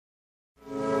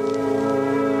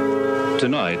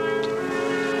Tonight,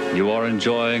 you are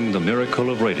enjoying the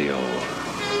miracle of radio.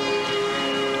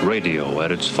 Radio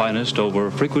at its finest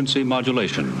over frequency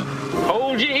modulation.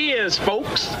 Hold your ears,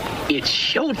 folks. It's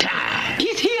showtime.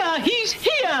 He's here. He's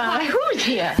here. Why, who's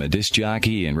here? A disc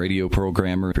jockey and radio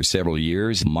programmer for several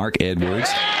years, Mark Edwards.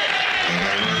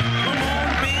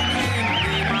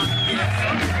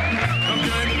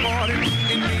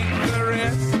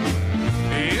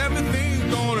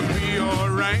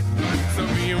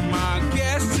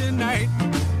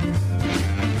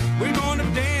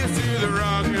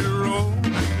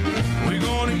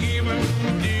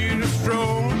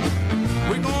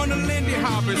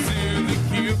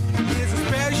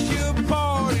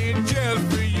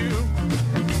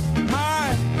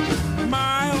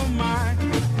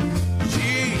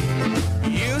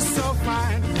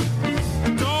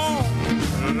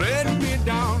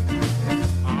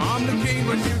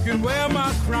 Wear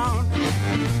my crown.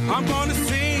 I'm gonna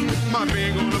sing, my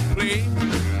band gonna play.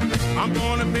 I'm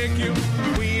gonna make you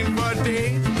queen for a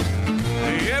day.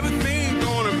 Everything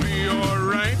gonna be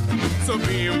alright. So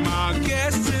be my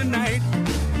guest tonight.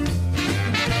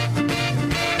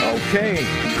 Okay,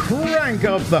 crank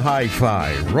up the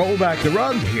hi-fi, roll back the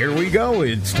rug, here we go.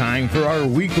 It's time for our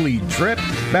weekly trip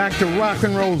back to rock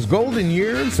and roll's golden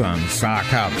years on Sock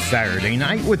Hop Saturday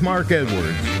Night with Mark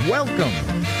Edwards.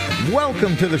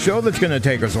 Welcome to the show that's going to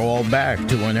take us all back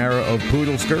to an era of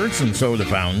poodle skirts and soda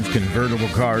fountains, convertible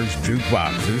cars,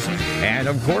 jukeboxes, and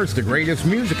of course the greatest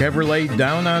music ever laid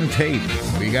down on tape.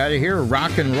 We got to hear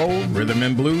rock and roll, rhythm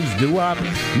and blues, doo-wop,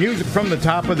 music from the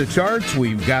top of the charts.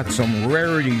 We've got some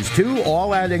rarities too,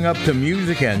 all adding up to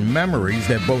music and memories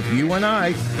that both you and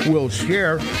I will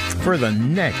share for the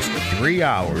next 3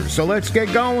 hours. So let's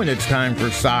get going. It's time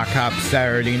for Sock Hop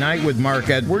Saturday Night with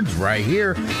Mark Edwards right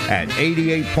here at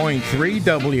 88.3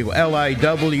 WLIW-FM,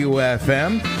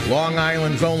 Long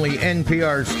Island's only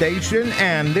NPR station,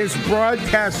 and this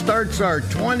broadcast starts our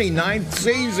 29th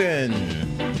season.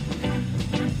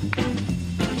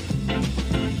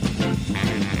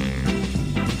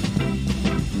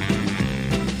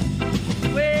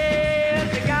 Well,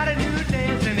 they got a new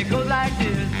dance and it goes like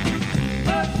this.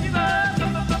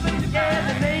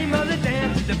 Yeah, the name of the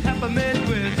dance is the peppermint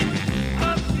twist.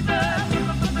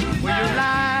 Well, you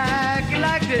like it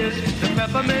like this, the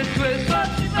peppermint twist.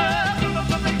 Round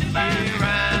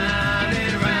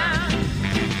and round,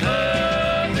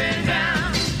 up and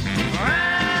down,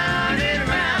 round and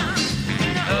round,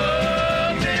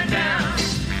 up and down,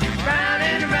 round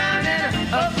and round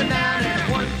and up and down,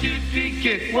 and 1, 2, 3,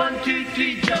 kick, 1, 2,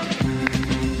 3, jump.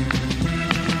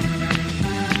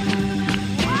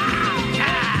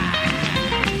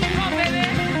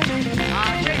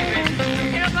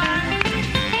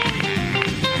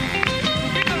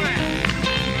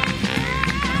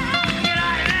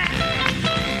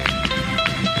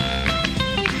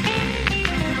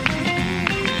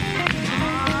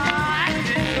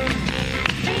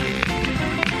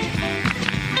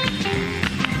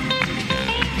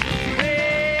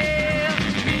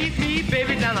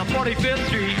 Down on 45th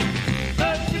Street,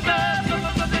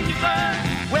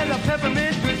 where the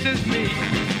peppermint twist is me.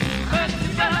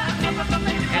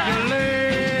 And you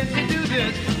learn to do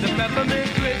this, the peppermint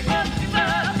twist.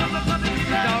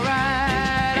 It's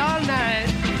alright all night,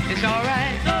 it's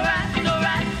alright, it's alright, it's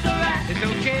alright, it's alright. It's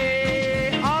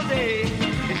okay all day,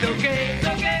 it's okay, it's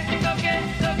okay, it's okay,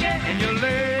 it's okay. And you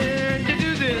learn to do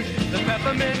this, the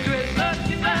peppermint twist.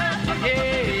 Yeah,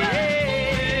 yeah.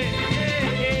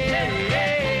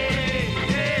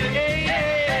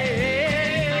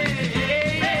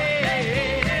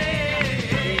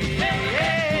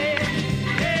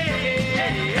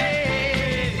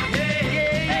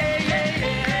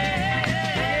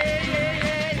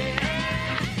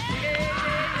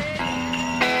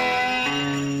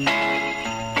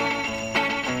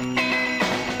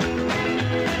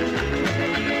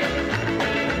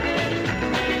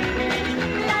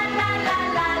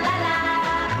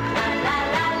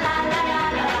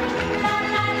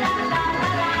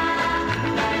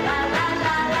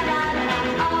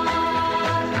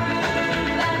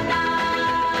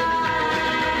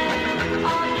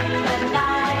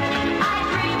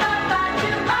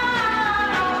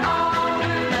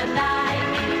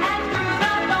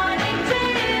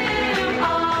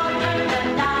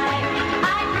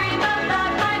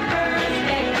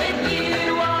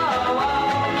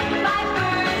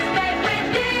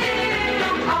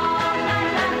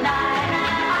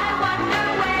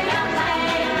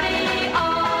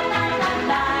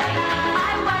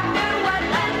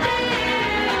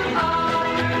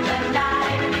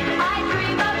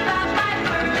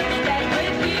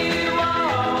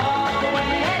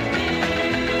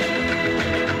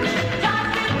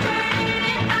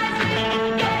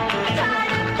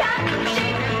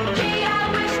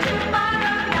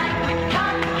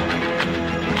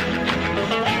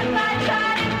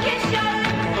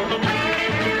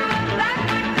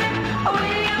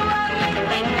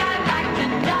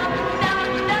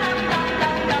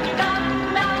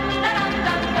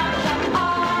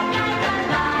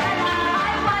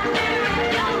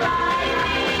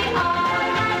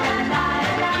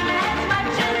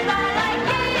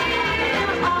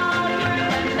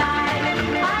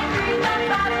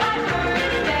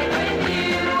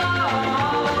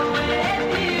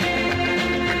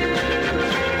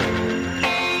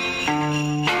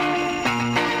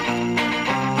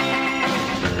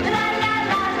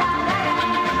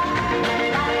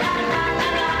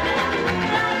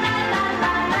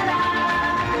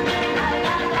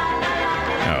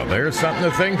 There's something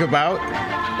to think about.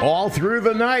 All Through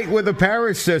the Night with the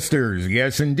Paris Sisters.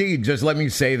 Yes, indeed. Just let me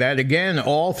say that again.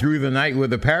 All Through the Night with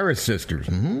the Paris Sisters.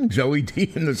 Joey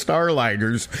D and the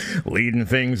Starlighters leading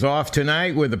things off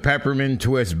tonight with a Peppermint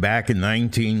Twist back in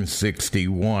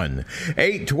 1961.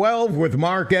 8:12 with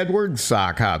Mark Edwards,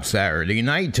 Sock Hop Saturday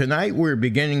Night. Tonight we're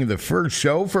beginning the first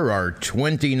show for our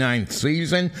 29th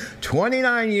season.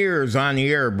 29 years on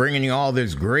the air, bringing you all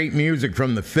this great music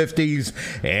from the 50s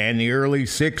and the early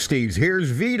 60s.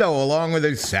 Here's Vito along with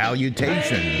his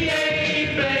salutations.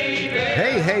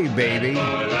 Hey, hey, baby.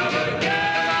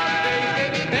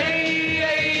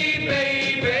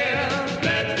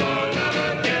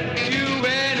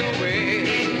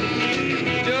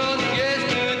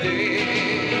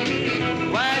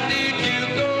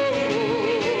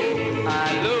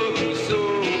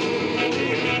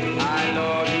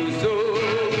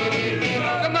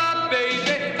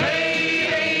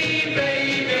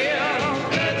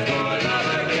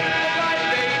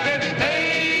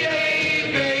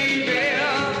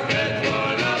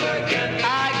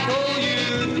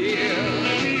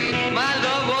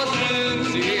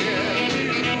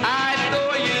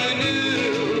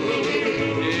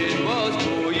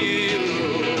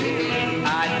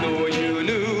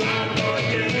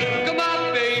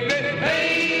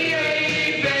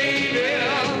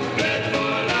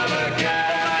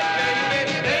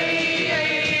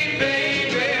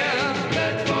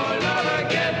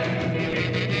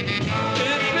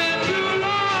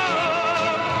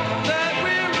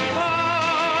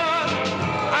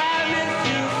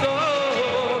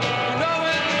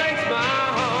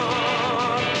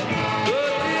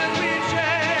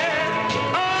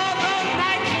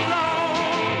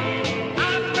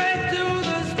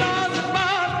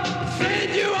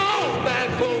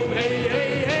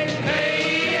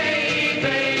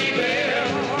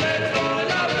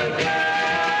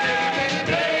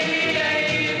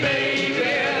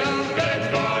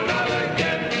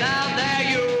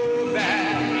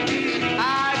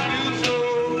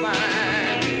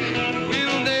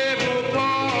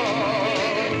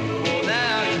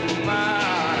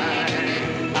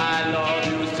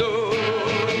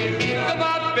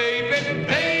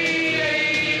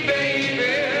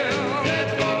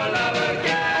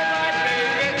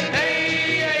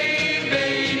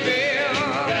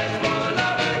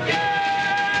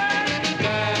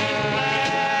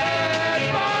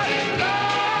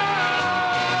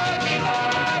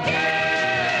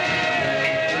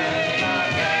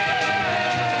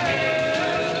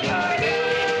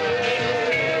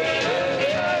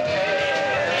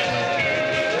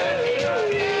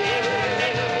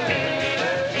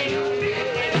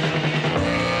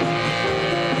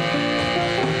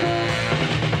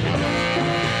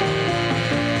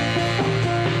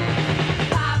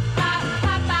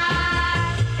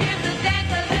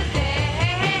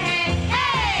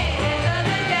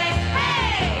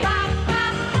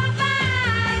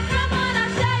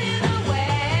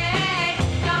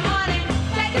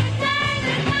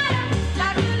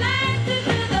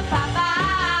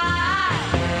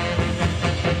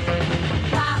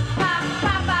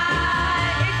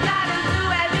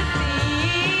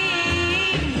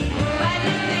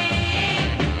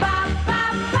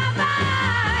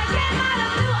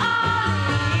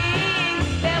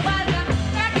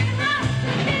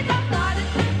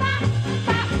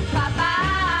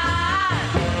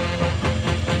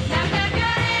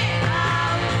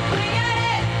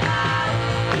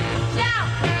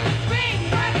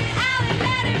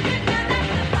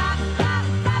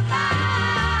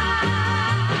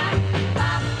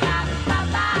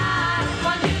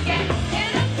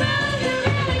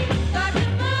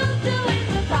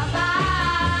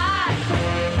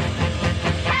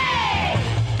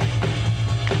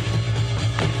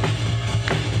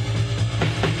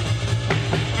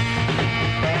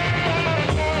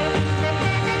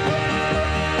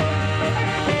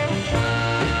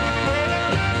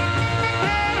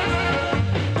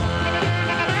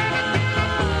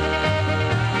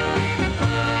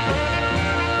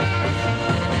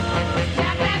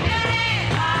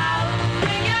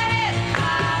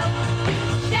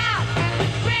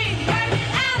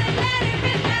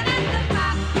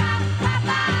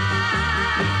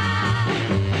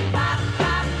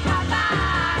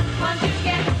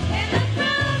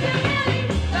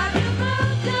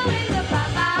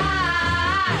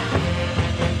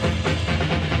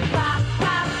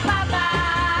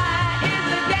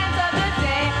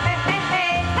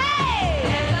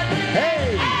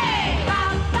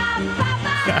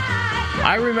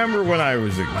 I remember when I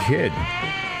was a kid,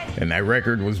 And that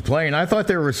record was playing. I thought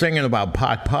they were singing about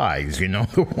pot pies, you know,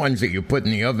 the ones that you put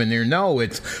in the oven there. No,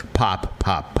 it's Pop,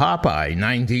 Pop, Popeye,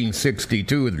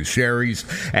 1962, the Shirelles.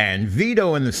 And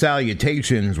Vito and the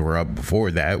Salutations were up before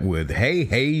that with Hey,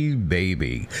 Hey,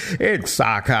 Baby. It's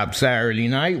Sock Hop Saturday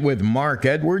Night with Mark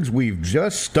Edwards. We've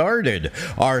just started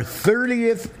our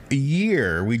 30th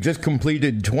year. We just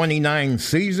completed 29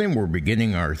 season. We're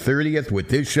beginning our 30th with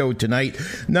this show tonight,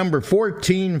 number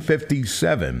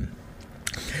 1457.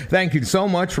 Thank you so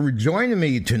much for joining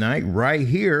me tonight right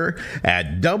here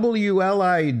at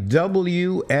WLIW-FM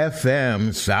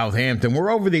Southampton.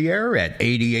 We're over the air at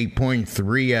 88.3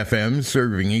 FM,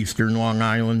 serving eastern Long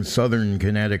Island, southern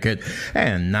Connecticut,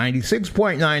 and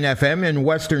 96.9 FM in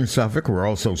western Suffolk. We're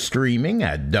also streaming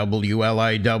at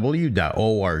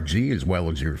WLIW.org, as well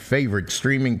as your favorite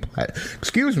streaming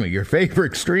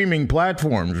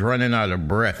platforms. Running out of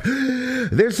breath.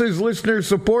 This is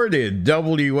listener-supported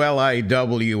WLIW-FM.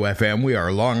 We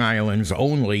are Long Island's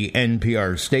only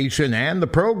NPR station, and the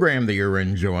program that you're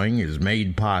enjoying is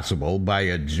made possible by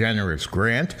a generous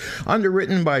grant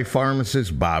underwritten by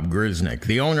pharmacist Bob Grisnick,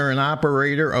 the owner and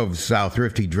operator of South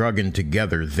Rifty Drug, and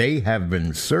together they have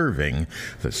been serving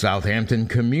the Southampton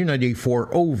community for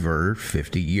over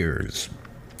 50 years.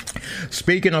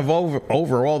 Speaking of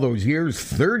over all those years,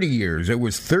 30 years. It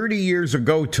was 30 years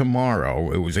ago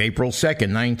tomorrow. It was April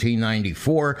 2nd,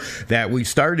 1994, that we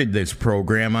started this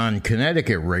program on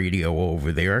Connecticut radio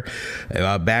over there.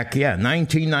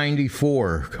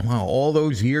 1994. Come on, all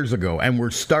those years ago. And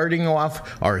we're starting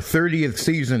off our 30th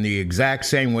season the exact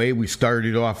same way we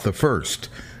started off the first.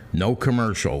 No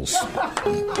commercials.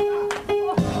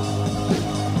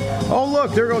 Oh,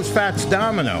 look, there goes Fats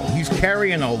Domino. He's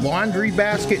carrying a laundry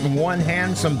basket in one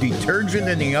hand, some detergent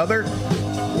in the other.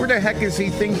 Where the heck does he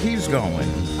think he's going?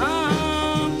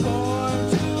 I'm going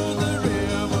to the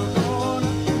river, go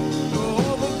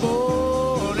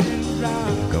overboard and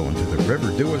drown. Going to the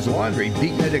river, do his laundry,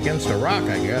 beating it against a rock,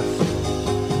 I guess.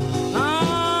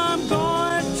 I'm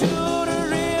going to the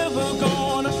river,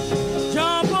 gonna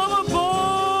jump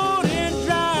overboard and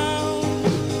drown.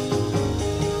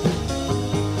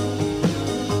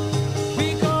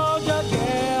 Because the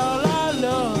girl I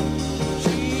love,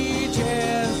 she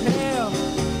just have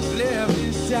left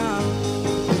this town.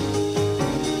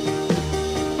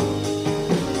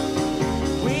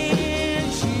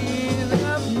 When she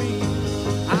left me,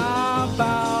 I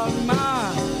bowed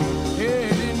my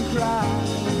head and cried.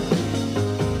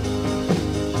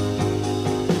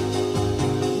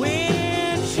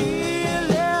 When she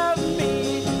left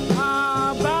me,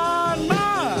 I bowed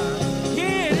my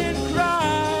head and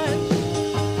cried.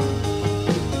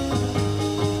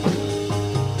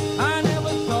 I never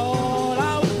thought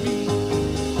I would be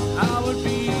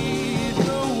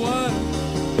the one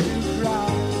to cry.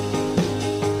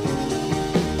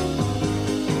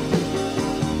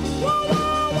 Whoa,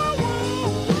 whoa, whoa,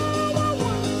 whoa, whoa, whoa, whoa, whoa,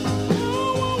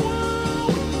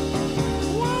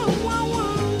 whoa,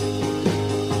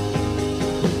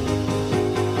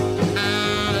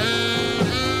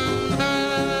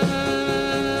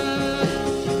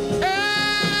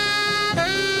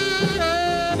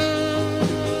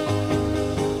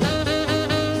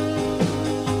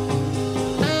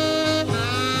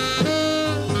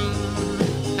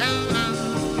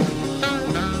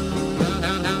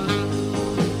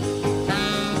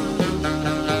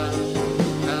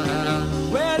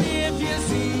 Well, if you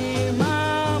see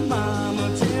my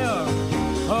mama, tell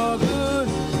her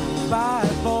goodbye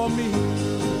for me.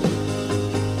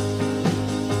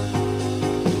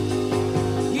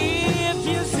 If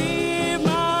you see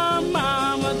my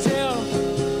mama, tell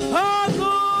her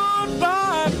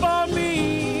goodbye for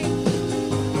me.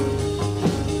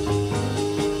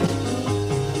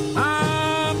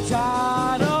 I'm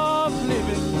tired of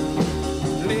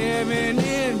living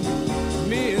in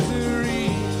misery.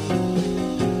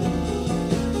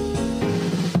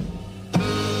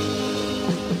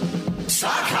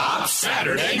 Sock Hop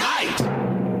Saturday Night,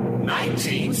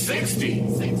 1960.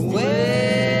 Well,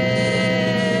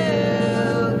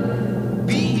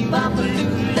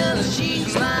 Bebop-a-lula,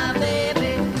 she's my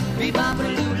baby.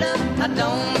 Bebop-a-lula, I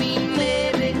don't mean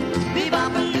maybe.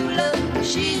 Bebop-a-lula,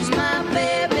 she's my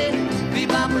baby.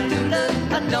 Bebop-a-lula,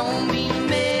 I don't mean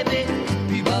maybe.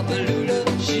 Bebop-a-lula,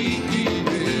 she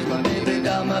is my baby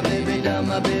doll, my baby doll,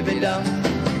 my baby doll.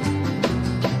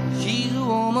 She's a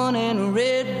woman in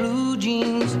red blue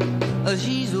jeans.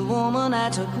 She's a woman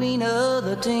that's a queen of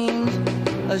the teens.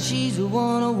 She's a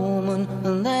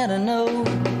woman that I know.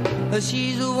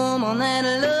 She's a woman that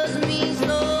loves me so.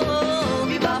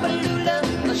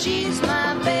 Bebop-a-lula, she's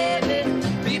my baby.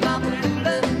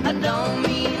 Bebop-a-lula, I don't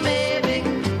mean maybe.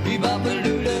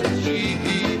 Bebop-a-lula, she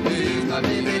is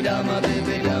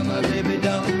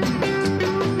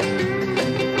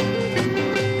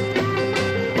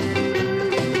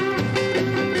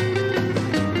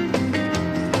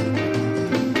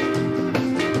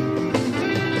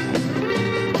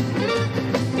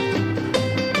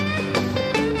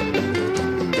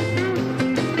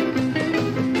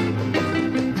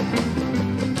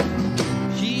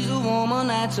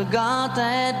got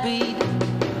that beat.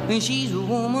 And she's a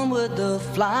woman with the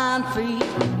flying feet.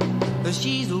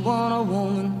 She's a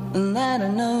woman that I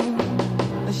know.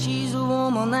 She's a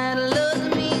woman that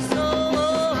loves me so.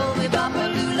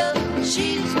 Bebopalula,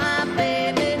 she's my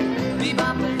baby.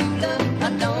 Bebopalula, I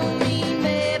don't mean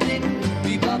maybe.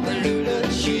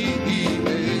 Bebopalula, she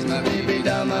is my baby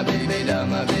doll, my baby doll,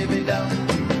 my baby doll.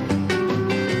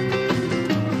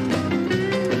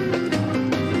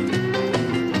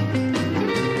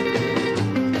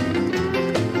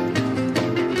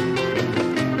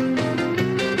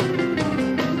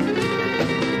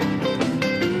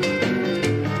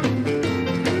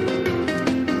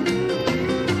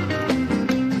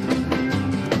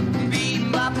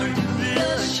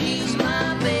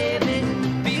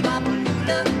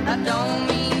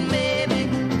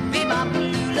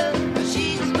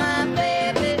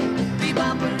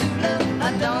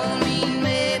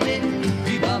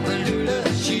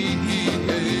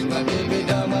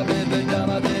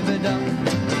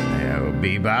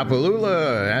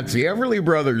 Bebopalula, that's the Everly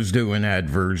Brothers doing that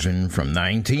version from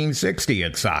 1960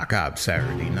 at Sock Hop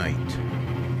Saturday night.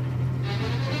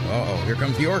 Uh-oh, here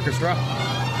comes the orchestra.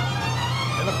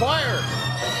 And the choir.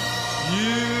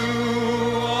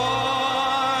 You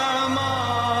are mine.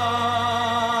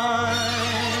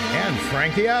 And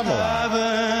Frankie Avalon.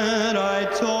 Haven't I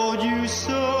told you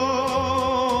so?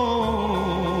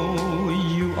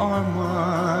 You are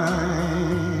mine.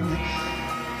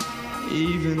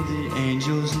 Even the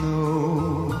angels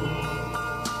know.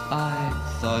 I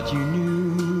thought you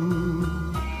knew.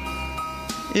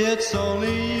 It's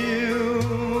only you.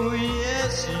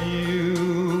 Yes,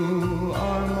 you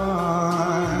are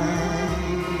mine.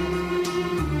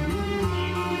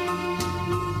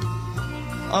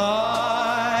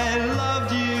 I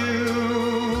loved you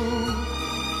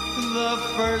the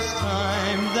first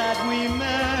time that we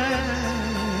met.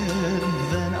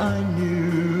 Then I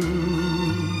knew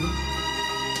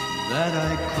that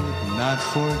I could not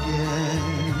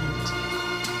forget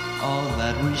all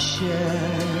that we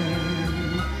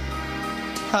shared,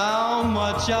 how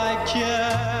much I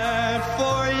cared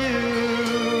for you.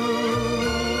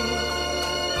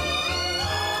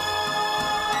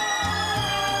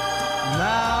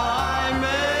 Now I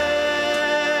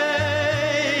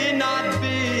may not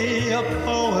be a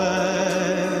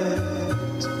poet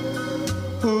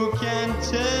who can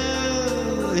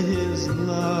tell his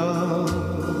love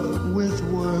with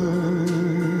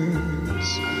words,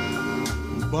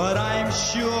 but I'm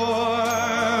sure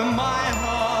my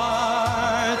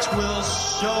heart will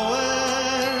show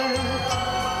it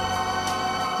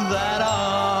that I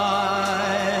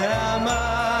am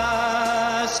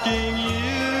asking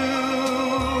you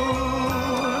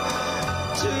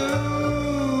to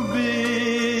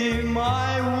be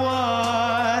my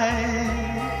wife,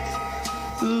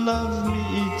 love me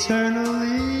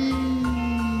eternally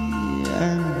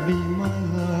and be my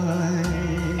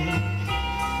life.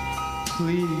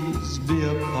 Please be a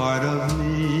part of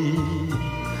me,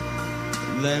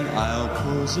 then I'll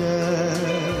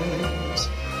possess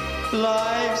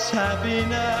life's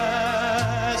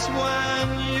happiness when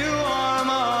you are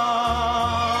mine.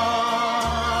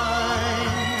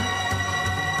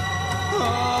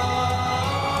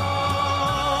 Oh,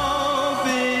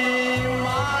 be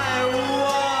my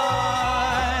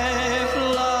wife,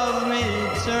 love me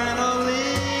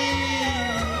eternally,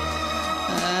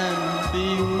 and be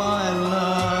my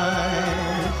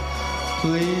life.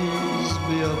 Please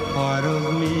be a part of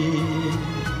me,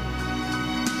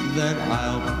 then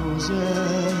I'll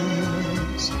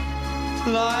possess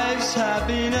life's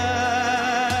happiness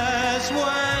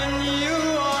when you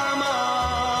are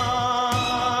mine.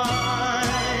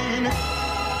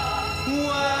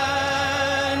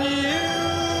 When you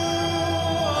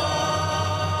are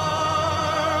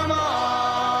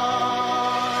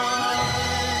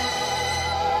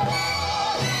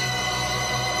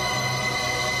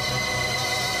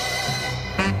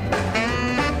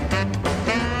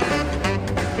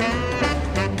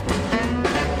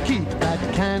Keep that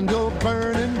candle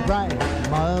burning bright,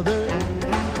 mother.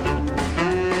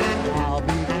 I'll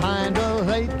be kinda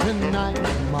late tonight,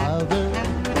 mother.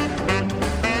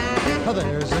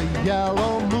 There's a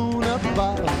yellow moon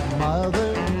above,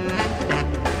 mother,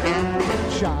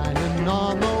 shining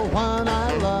on the one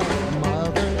I love,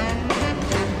 mother.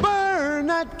 Burn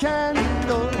that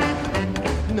candle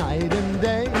night and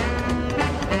day.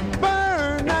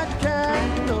 Burn that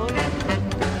candle,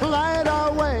 light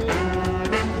our way.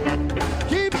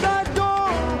 Keep that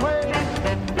doorway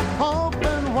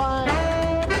open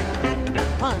wide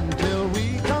until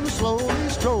we come slowly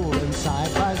strolling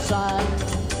side by side.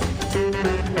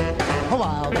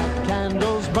 While that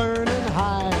candle's burning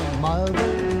high,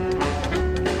 mother,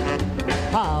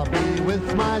 I'll be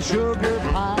with my sugar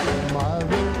pie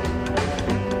mother.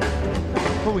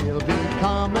 We'll be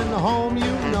coming home,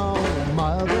 you know,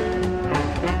 mother.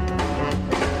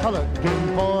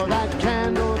 Looking for that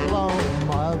candle glow,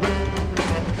 mother.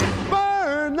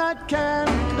 Burn that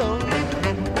candle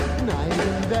night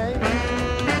and day.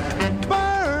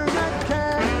 Burn that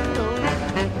candle,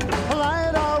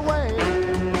 light our way.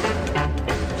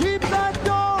 Keep that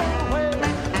doorway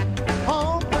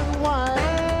open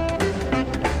wide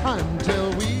until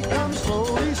we come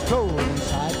slowly strolling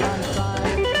side by side.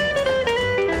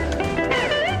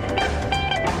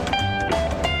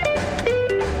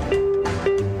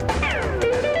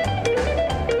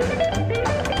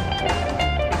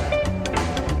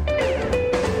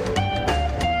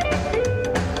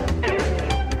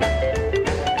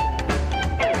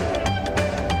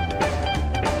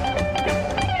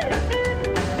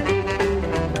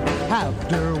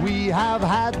 After we have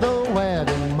had the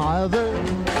wedding, mother,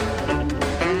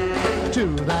 to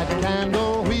that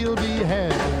candle we'll be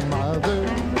heading, mother.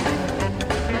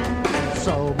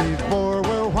 So before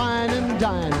we're whining,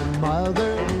 dining,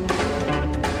 mother,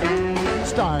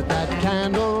 start that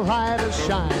candle light a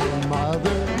shining,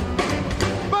 mother.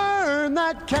 Burn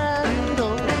that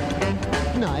candle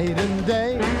night and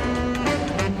day.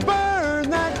 Burn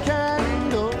that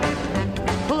candle,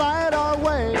 light our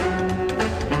way.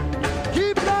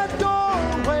 Keep that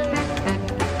doorway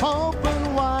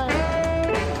open wide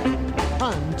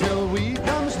until we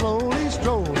come slowly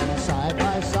strolling side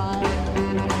by side.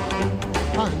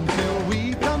 Until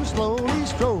we come slowly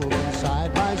strolling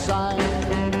side by side.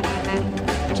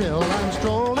 Till I'm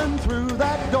strolling through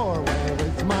that doorway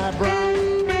with my bride.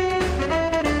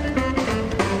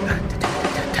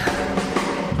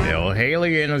 Bill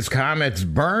Haley and his Comets,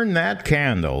 Burn That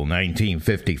Candle,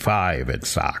 1955 at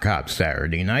Sock Hop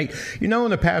Saturday Night. You know,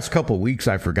 in the past couple weeks,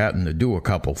 I've forgotten to do a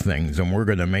couple things, and we're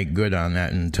going to make good on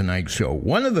that in tonight's show.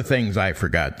 One of the things I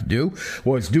forgot to do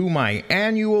was do my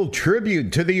annual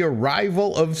tribute to the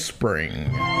arrival of spring.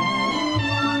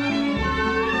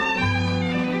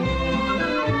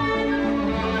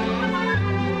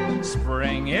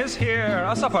 Spring is here,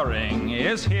 a suffering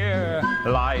is here.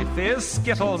 Life is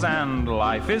skittles and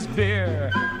life is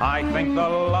beer. I think the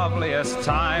loveliest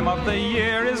time of the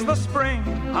year is the spring.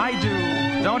 I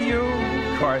do, don't you?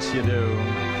 Of course you do.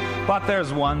 But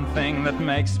there's one thing that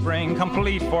makes spring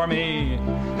complete for me,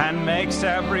 and makes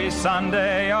every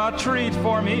Sunday a treat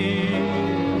for me.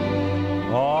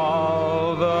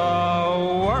 All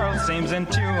the world seems in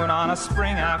tune on a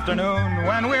spring afternoon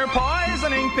when we're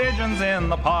poisoning pigeons in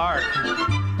the park.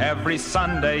 Every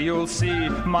Sunday you'll see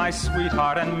my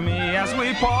sweetheart and me as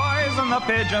we poison the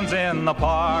pigeons in the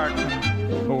park.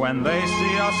 When they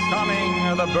see us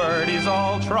coming, the birdies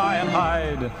all try and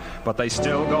hide, but they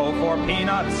still go for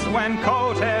peanuts when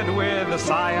coated with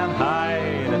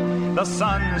cyanide. The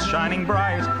sun's shining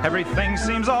bright, everything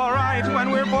seems all right when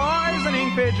we're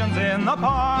poisoning pigeons in the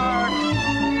park.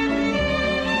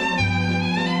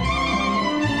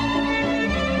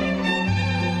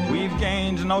 We've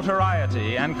gained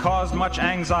notoriety and caused much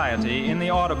anxiety in the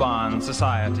Audubon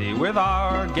Society with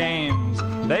our games.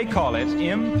 They call it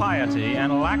impiety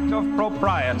and lack of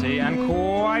propriety and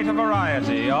quite a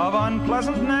variety of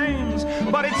unpleasant names.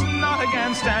 But it's not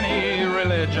against any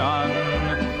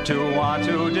religion to want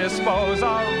to dispose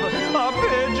of a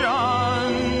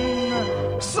pigeon.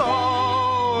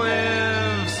 So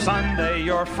if Sunday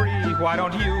you're free, why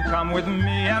don't you come with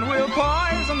me and we'll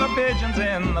poison the pigeons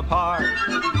in the park.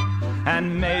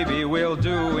 And maybe we'll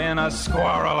do in a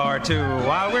squirrel or two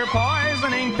while we're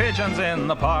poisoning pigeons in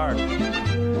the park.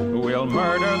 We'll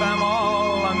murder them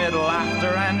all amid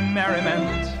laughter and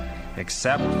merriment,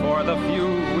 except for the few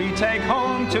we take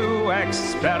home to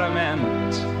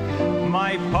experiment.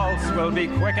 My pulse will be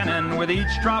quickening with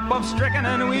each drop of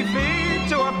strychnine we feed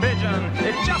to a pigeon.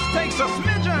 It just takes a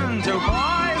smidgen to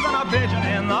poison a pigeon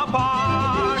in the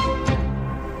park.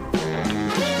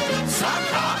 Sock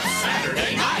Hop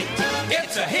Saturday Night.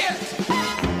 It's a hit.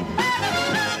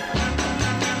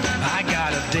 I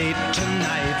got a date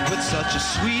tonight with such a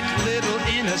sweet little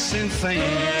innocent thing.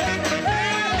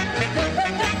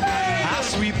 I'll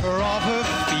sweep her off her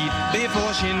feet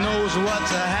before she knows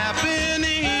what's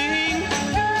happening.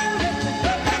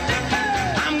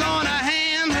 I'm gonna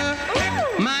hand her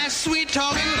my sweet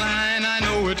talking line. I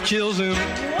know it kills him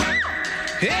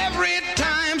every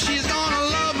time. She's gonna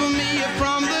love me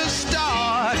from the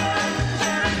start,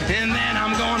 and then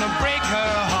I'm gonna break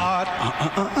her heart.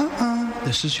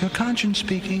 This is your conscience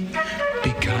speaking.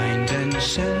 Be kind and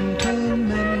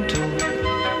sentimental.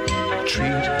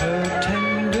 Treat her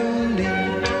tenderly.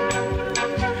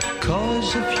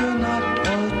 'Cause if you're not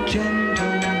a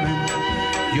gentleman,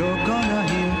 you're gonna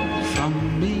hear from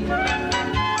me.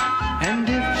 And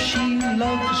if she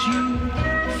loves you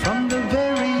from the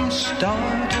very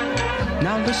start,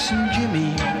 now listen,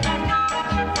 Jimmy,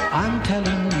 I'm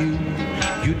telling you,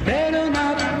 you'd better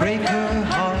not break her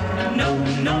heart. No,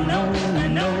 no, no,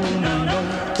 no, no, no.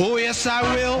 Oh, yes, I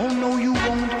will. Oh, no, you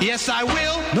won't. Yes, I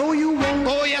will. No, you won't.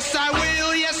 Oh, yes, I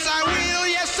will. Yes, I will.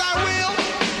 Yes, I will.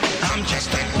 I'm just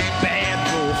a bad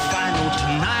profile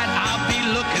tonight. I'll be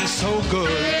looking so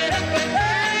good.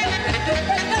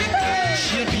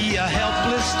 She'll be a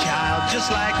helpless child,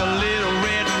 just like a little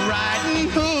Red Riding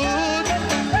Hood.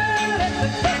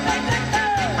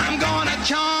 I'm gonna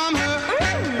charm her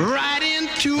right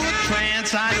into a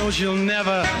trance. I know she'll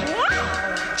never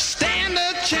stand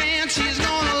a chance. She's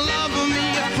gonna love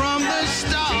me from the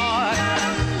start,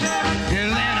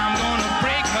 and then I'm gonna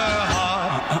break her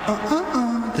heart.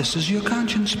 This is your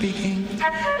conscience speaking.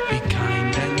 Be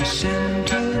kind and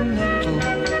sentimental.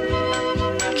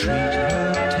 Treat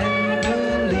her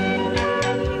tenderly.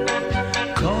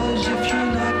 'Cause if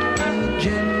you're not a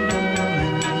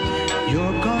gentleman,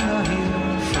 you're gonna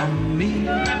hear from me.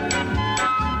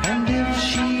 And if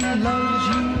she loves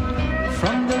you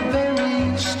from the very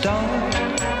start,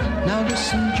 now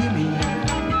listen, Jimmy,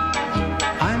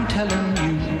 I'm telling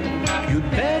you, you'd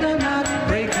better not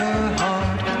break her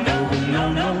heart. No, no,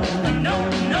 no, no,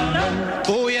 no, no.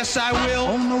 Oh, yes, I will.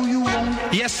 Oh, no, you won't.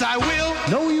 Yes, I will.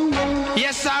 No, you won't.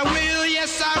 Yes, I will.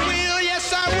 Yes, I will.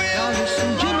 Yes, I will. Now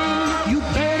listen, Jimmy, you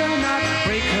better not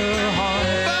break her heart.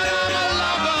 But I'm a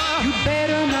lover. You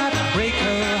better not break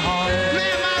her heart.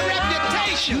 Man, my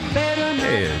reputation. You better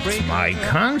not break It's My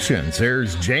Conscience.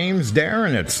 There's James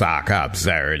Darren at Sock Hop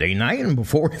Saturday night. And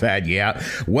before that,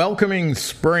 Welcoming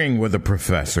Spring with a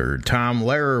Professor. Tom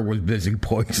Lehrer was busy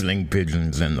poisoning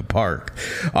pigeons in the park.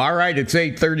 All right, it's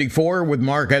 8:34 with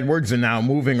Mark Edwards. And now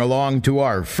moving along to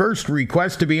our first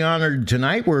request to be honored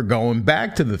tonight. We're going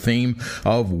back to the theme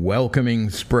of Welcoming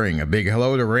Spring. A big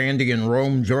hello to Randy in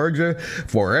Rome, Georgia.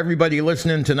 For everybody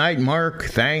listening tonight, Mark,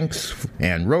 thanks.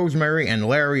 And Rosemary and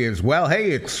Larry as well.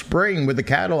 Hey, it's spring with the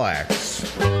Cadillacs.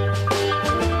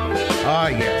 Ah,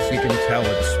 yes, you can tell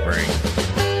it's spring.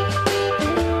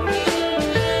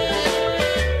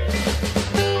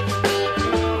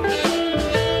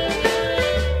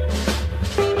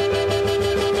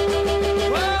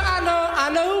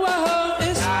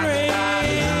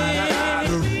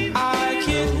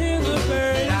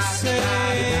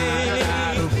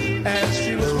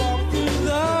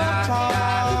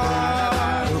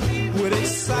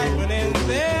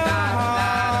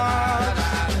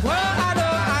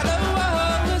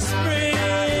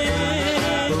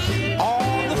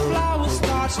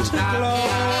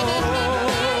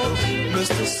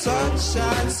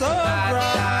 Sunshine so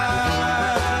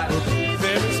bright,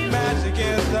 there is magic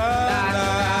in the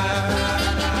night.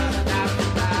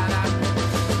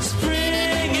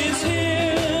 Spring is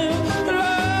here,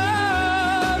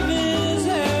 love is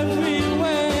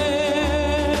everywhere.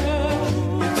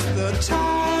 It's the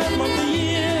time of the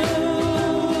year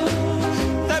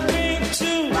that brings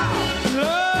to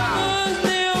lovers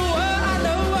near. Well, I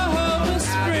know a hope is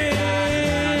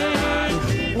spring.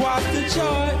 Watch the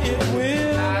joy it will.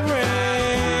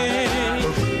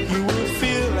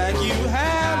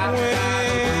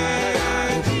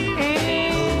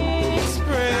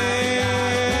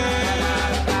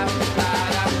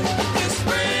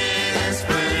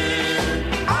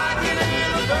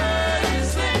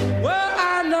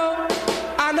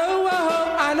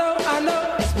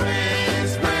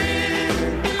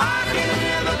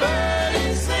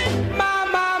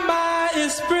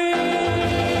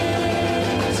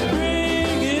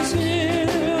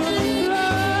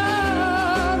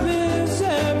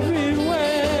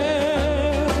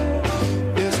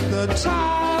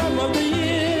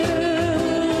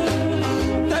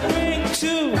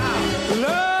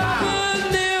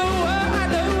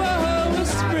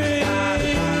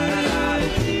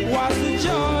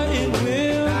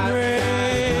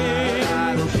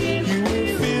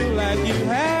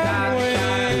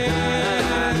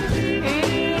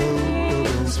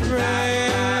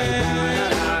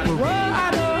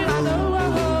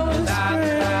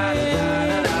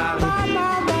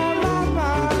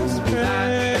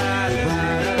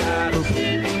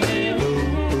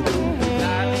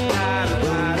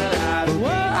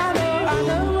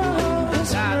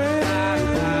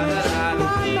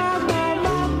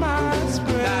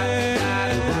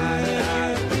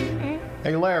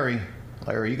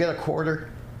 Larry, you get a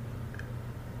quarter?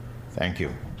 Thank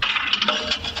you.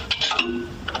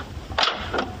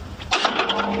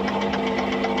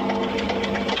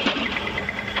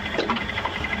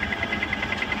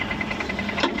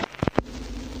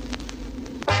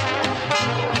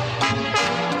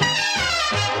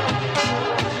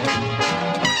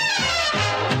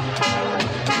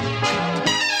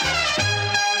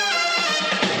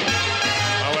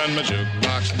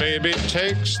 baby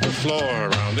takes the floor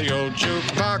around the old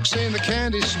jukebox in the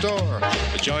candy store.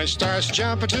 The joint starts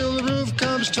jumping till the roof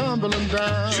comes tumbling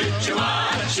down.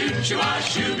 Choo-choo-ah, choo-choo-ah,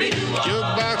 shoo-be-doo-ah.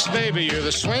 Jukebox baby, you're the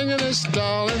swingin'est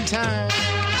doll in town.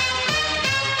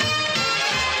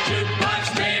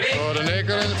 Jukebox baby. Put a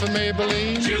nickel in for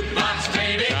Maybelline. Jukebox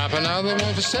baby. Drop another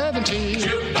one for 17.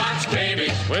 Jukebox baby.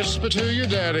 Whisper to your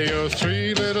daddy your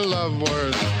three little love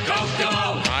words. Go,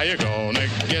 go. How you gonna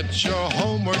get your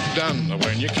homework done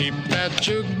when you keep that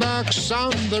jukebox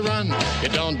on the run? You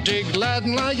don't dig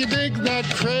Latin like you dig that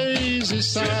crazy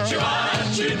sound.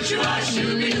 Choo-choo-ah, choo-choo-ah,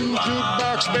 shoo-be-doo-ah.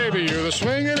 Jukebox baby, you're the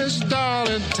swingin'est doll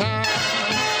in town.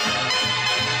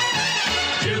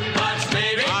 Jukebox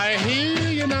baby. I hear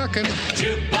you knocking.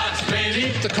 Jukebox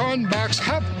baby. Keep the corn box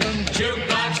hopping.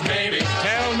 Jukebox baby.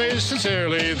 Tell me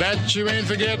sincerely that you ain't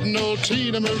forgetting old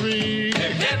Tina Marie.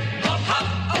 Hip, hip, hop, hop,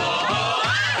 oh,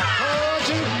 oh,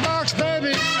 jukebox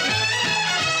baby.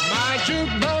 My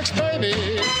jukebox baby.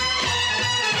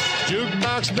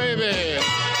 Jukebox baby.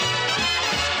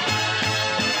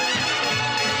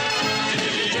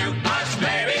 Jukebox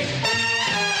baby.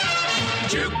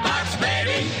 Jukebox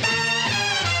baby.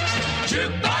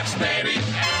 Jukebox baby.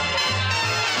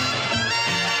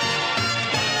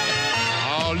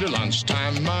 All your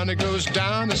lunchtime money goes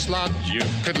down the slot. You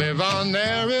could live on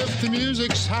there if the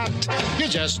music's hot. You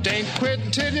just ain't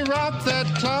quitting till you rock that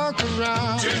clock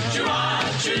around.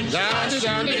 Choo-choo-ah, choo-choo-ah,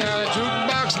 Down,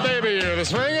 jukebox baby, you're the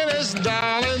swingin'est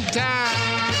doll in town.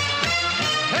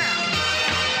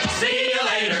 See you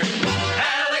later,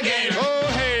 alligator. Oh,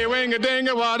 hey,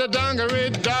 wing-a-ding-a, what a dungaree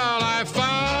doll I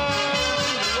found.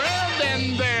 Well,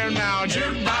 then there now,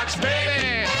 jukebox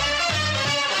baby.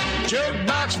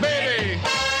 Jukebox baby.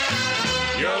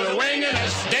 You're the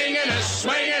wingingest, dingingest,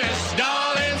 swingingest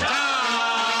doll in town.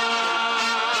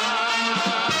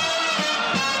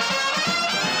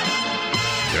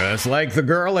 Just like the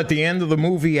girl at the end of the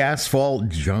movie Asphalt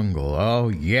Jungle. Oh,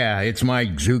 yeah, it's my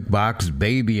jukebox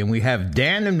baby. And we have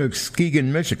Dan in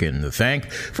Muskegon, Michigan to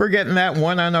thank for getting that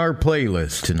one on our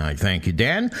playlist tonight. Thank you,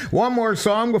 Dan. One more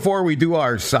song before we do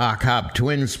our sock hop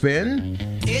twin spin.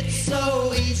 It's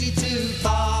so easy to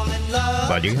fall in love.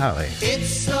 Buddy Holly. It's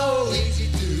so easy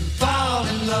to fall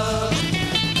in love.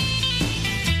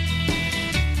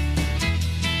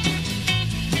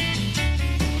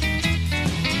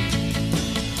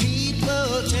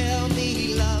 People tell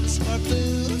me love's for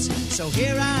fools, so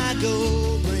here I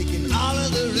go, breaking all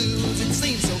of the rules. It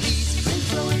seems so easy. Seems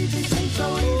so easy, seems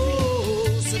so easy.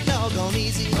 Oh, so doggone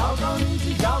easy. Doggone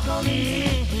easy, doggone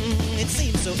easy. It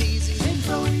seems so easy. Seems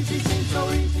so easy, seems so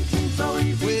easy, seems so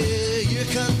easy. Where you're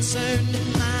concerned,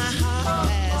 my heart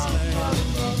has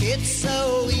learned. It's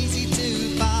so easy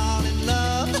to fall in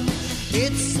love.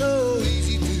 It's so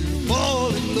easy to fall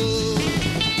in love.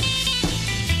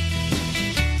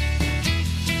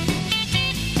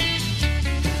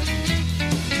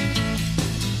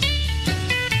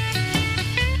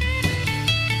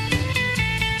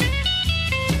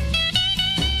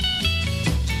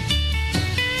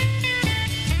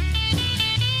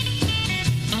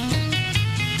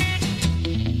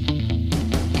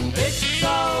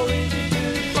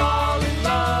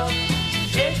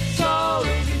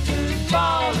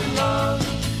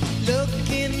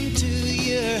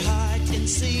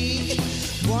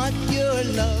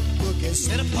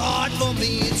 Set apart for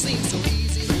me, it seems so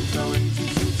easy. So easy,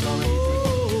 so easy.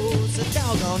 Oh, so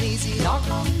doggone easy.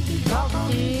 Doggone easy,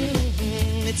 doggone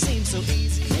easy. It seems so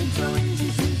easy. So easy,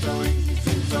 so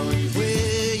easy, so easy.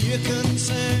 Where you're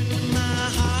concerned, my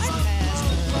heart has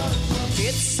learned.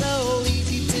 It's so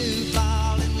easy to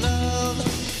fall in love.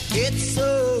 It's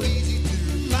so easy to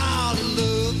fall in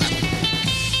love.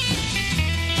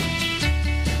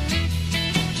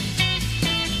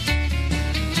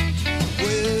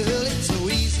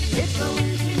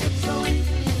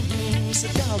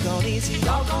 Doggone easy,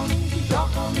 doggone easy,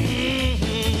 doggone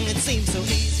easy. It seems so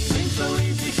easy, seems so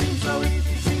easy, seems so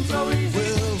easy, seems so easy.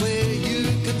 Well, where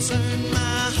you're concerned, my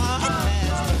heart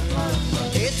has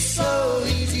learned. It's so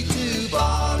easy to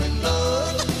fall in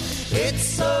love. It's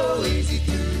so easy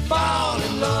to fall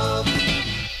in love.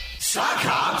 Sock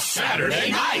Hop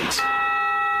Saturday Night.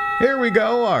 Here we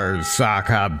go, our sock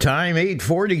hop time,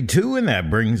 8:42, and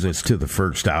that brings us to the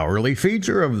first hourly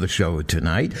feature of the show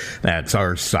tonight. That's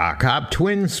our sock hop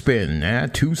twin spin,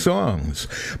 2 songs.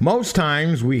 Most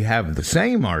times we have the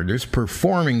same artist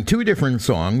performing 2 different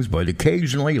songs, but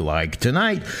occasionally, like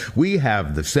tonight, we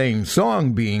have the same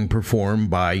song being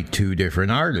performed by 2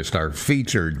 different artists. Our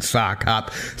featured sock hop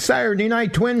Saturday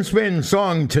night twin spin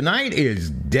song tonight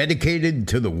is dedicated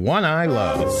to the one I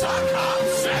love. Sock Hop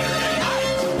Saturday Night.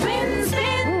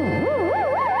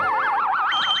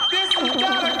 This is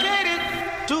gonna get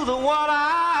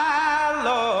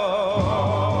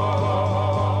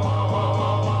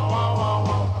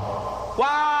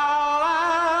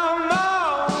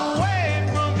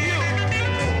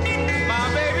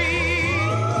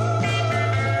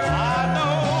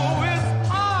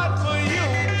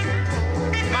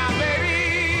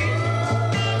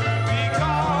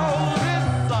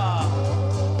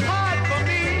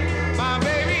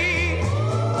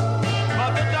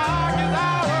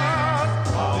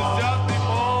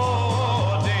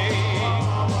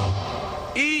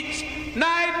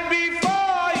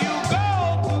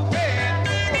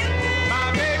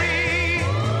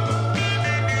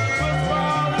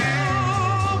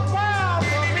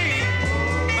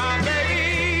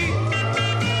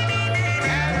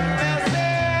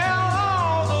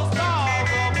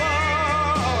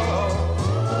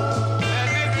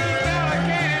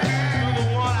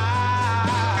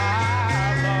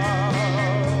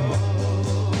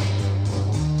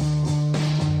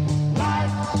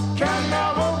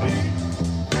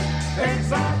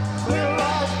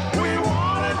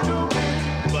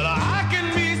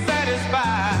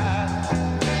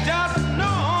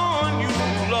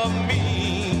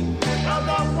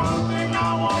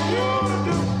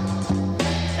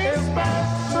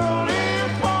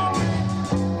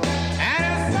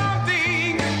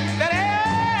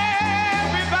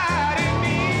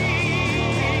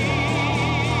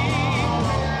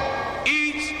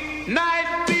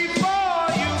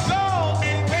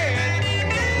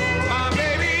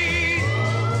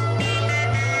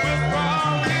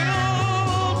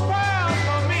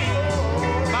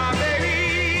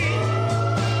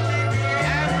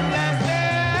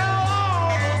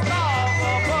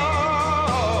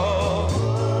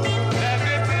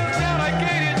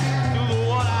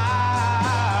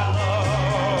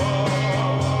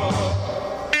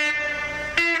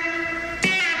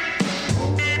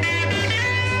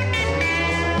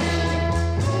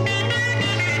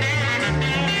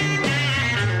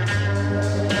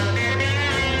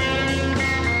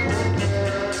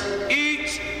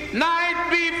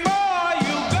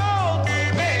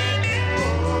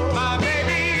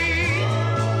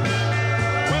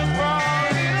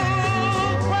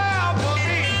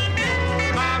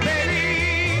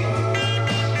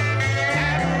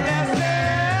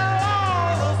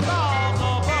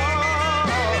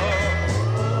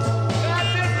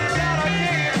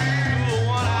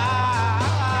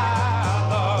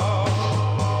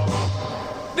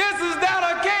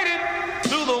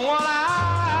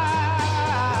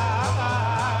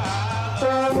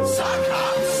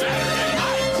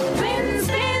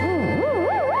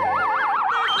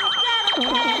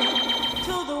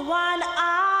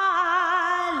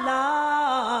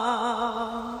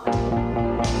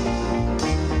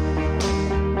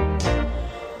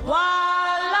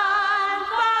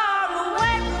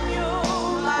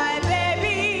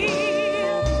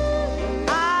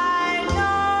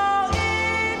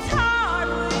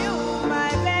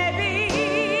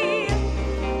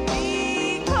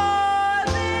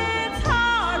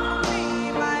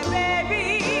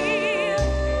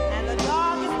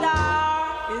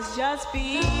just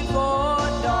before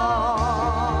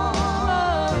dawn.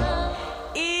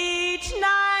 Each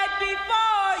night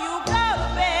before you go to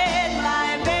bed,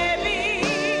 my baby,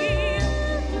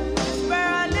 whisper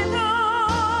a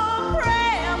little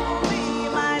prayer for me,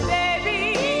 my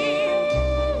baby,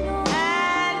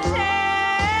 and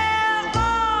tell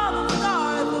all the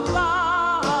stories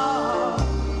above.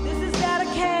 This is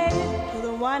dedicated to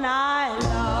the one I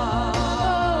love.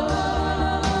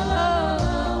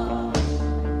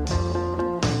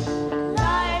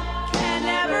 Life can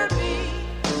never be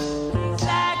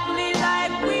exactly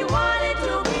like we want it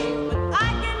to be, but I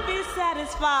can be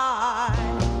satisfied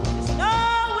just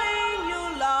knowing you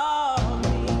love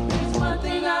me. There's one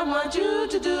thing I want you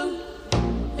to do,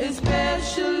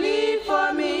 especially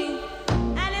for me,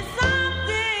 and it's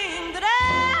something that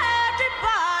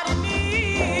everybody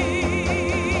needs.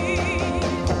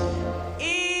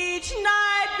 Each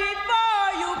night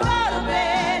before you go to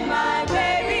bed, my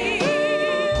baby,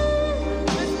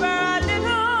 whisper a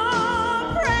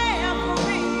little prayer for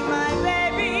me, my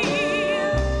baby,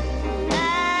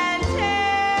 and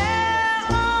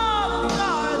tell all the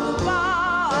stars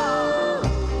above.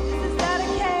 This is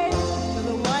dedicated to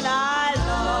the one I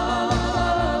love.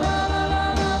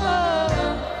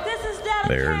 This is dedicated.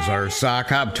 There's our Sock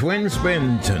Hop Twin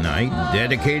Spin tonight,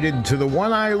 dedicated to the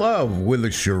one I love, with a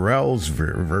Shirelles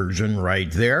version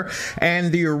right there,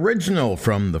 and the original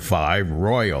from the Five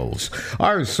Royals.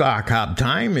 Our Sock Hop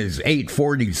time is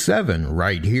 8:47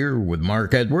 right here with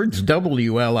Mark Edwards,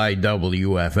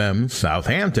 WLIW-FM,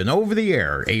 Southampton, over the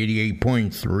air,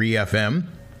 88.3 FM.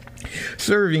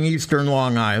 Serving eastern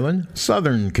Long Island,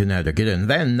 southern Connecticut, and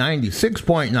then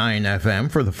 96.9 FM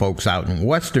for the folks out in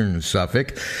western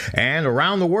Suffolk. And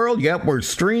around the world, yep, we're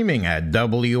streaming at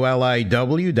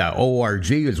WLIW.org,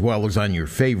 as well as on your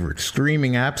favorite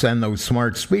streaming apps and those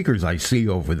smart speakers I see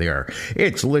over there.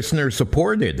 It's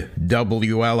listener-supported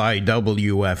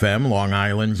WLIW-FM, Long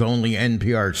Island's only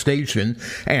NPR station,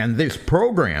 and this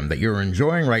program that you're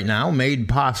enjoying right now made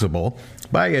possible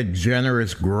by a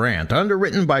generous grant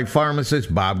underwritten by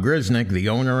pharmacist Bob Grisnick, the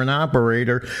owner and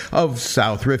operator of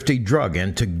South Rifty Drug,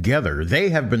 and together they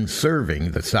have been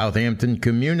serving the Southampton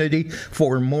community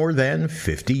for more than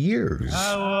 50 years.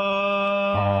 Wow.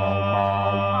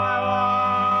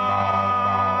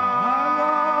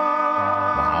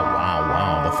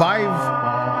 The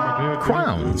Five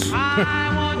Crowns.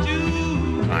 I want you.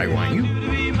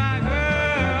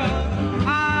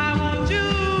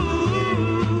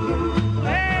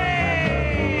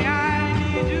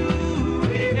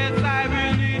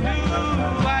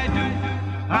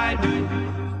 I do. I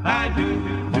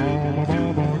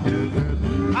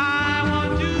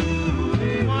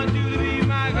want you to be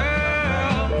my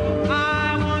girl. I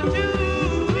want you.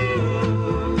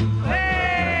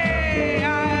 Hey,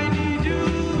 I need you.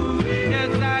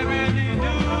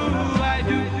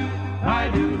 Yes, I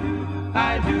really do.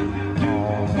 I do.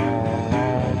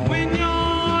 When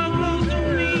you're close to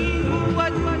me,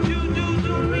 what you do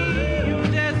to me, you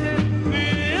just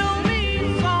feel me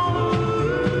so.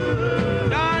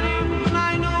 Darling, I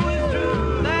know it's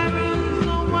true. There is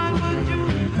no one but you.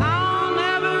 I'll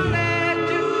never let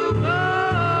you go.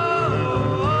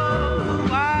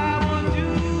 I want you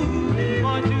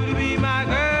to be my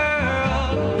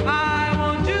girl. I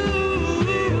want you.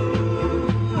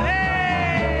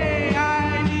 Hey, I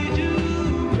need you.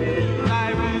 I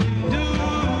really do.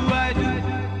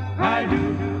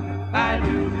 I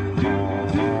do.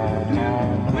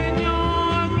 When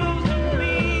you're close to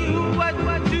me, what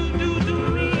you do to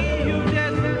me, you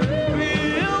just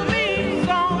feel me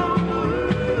so.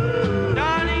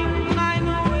 Darling, I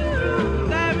know it's true.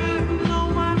 There is no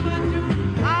one but you.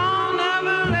 I'll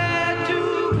never let you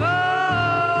go.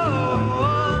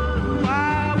 I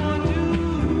want you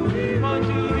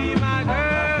to be my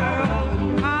girl.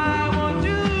 I want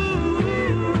you.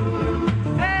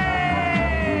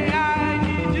 Hey, I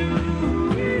need you.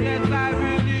 Yes, I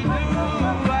really do.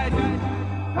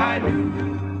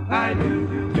 I do.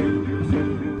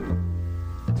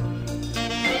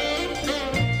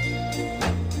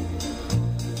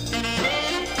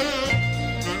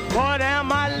 What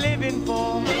am I living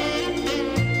for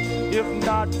if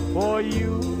not for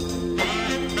you?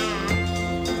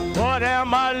 What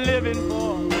am I living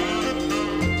for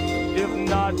if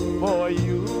not for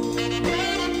you?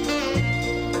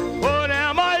 What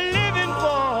am I living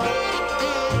for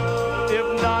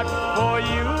if not for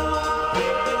you?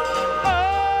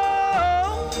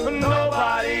 Oh,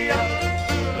 nobody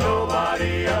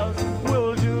else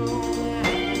will do.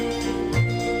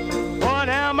 What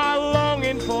am I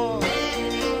longing for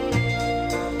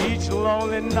each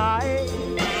lonely night?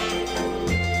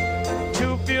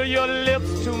 To feel your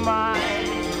lips to mine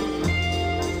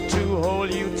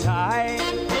hold you tight.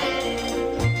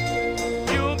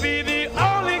 You'll be the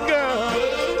only girl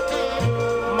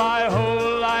my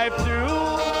whole life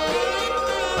through.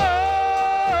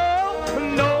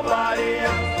 Oh, nobody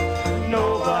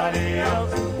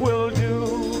else will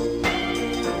do.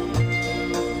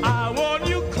 I want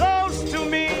you close to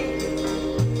me,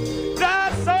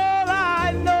 that's all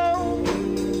I know.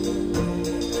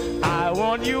 I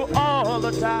want you all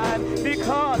the time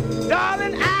because,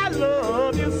 darling, I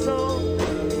love you so.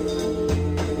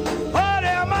 What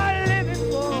am I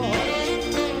living for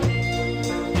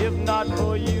if not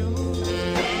for you?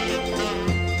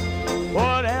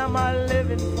 What am I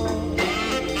living for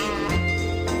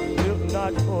if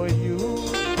not for you?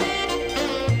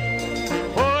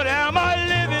 What am I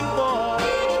living for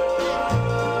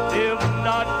if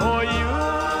not for you?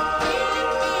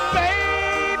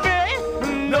 Baby,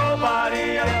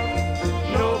 nobody else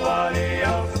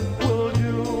will do.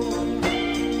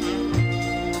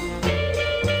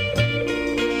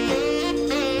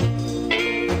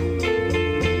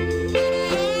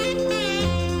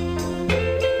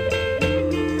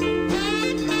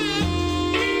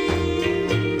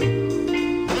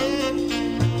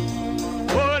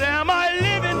 What am I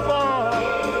living for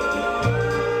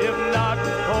if not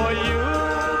for you?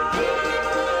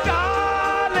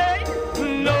 Darling,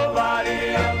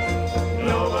 nobody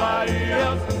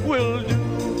else will do.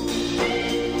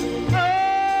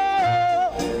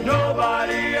 Oh,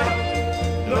 nobody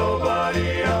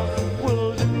else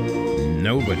will do.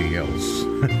 Nobody else.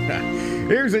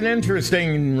 Here's an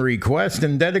interesting request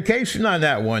and dedication on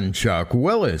that one, Chuck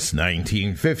Willis,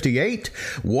 1958.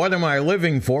 What Am I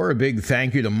Living For? A big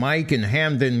thank you to Mike in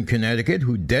Hamden, Connecticut,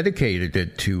 who dedicated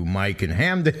it to Mike in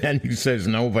Hamden, and he says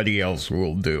nobody else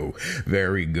will do.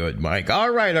 Very good, Mike.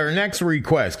 All right, our next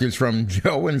request is from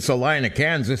Joe in Salina,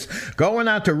 Kansas. Going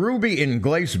out to Ruby in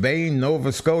Glace Bay,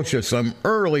 Nova Scotia. Some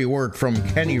early work from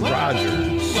Kenny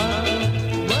Rogers.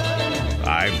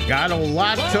 I've got a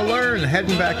lot to learn,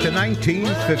 heading back to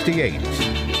 1958.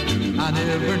 I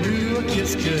never knew a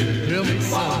kiss could thrill me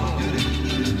so.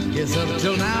 Yes, up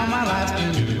till now my life's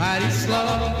been mighty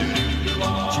slow.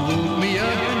 She woke me up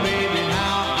and baby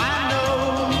now I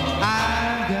know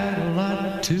I've got a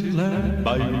lot to learn.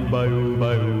 I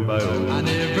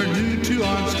never knew two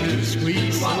arms could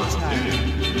squeeze so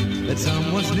tight that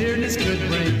someone's nearness could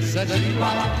bring such a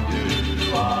light.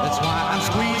 That's why I'm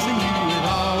squeezing you with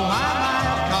all my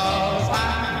might, 'cause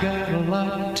I've got a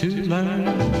lot to learn.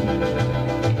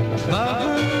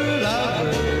 Lover,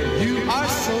 lover, you are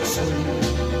so sweet,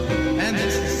 and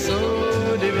this is so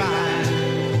divine.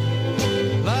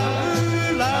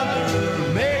 Lover,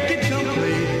 lover, make it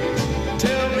complete.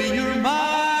 Tell me you're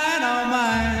mine, all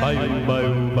mine.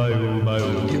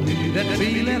 Give me that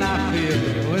feeling I feel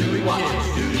when we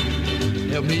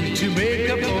kiss. Help me to make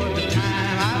up for the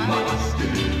time I missed.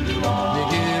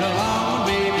 Make it along,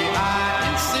 baby, I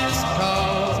insist,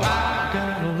 'cause I've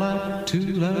got a lot to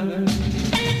learn.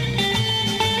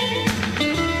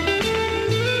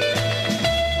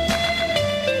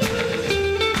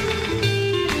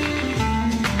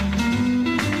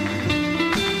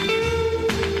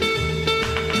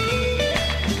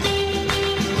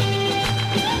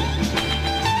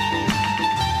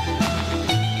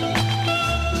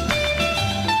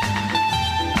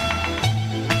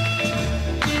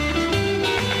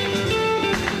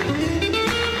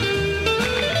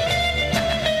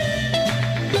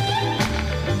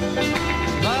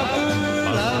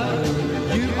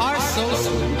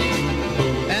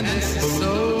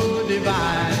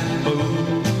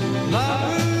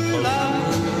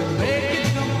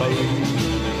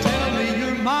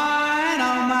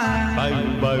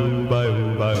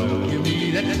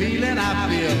 Feeling I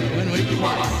feel when we kiss.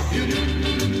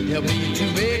 Help me to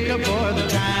make up for the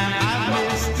time I've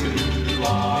missed.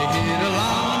 Make it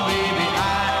along, baby, I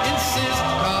insist,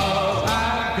 'cause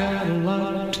I've got a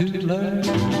lot to learn.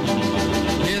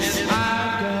 Yes,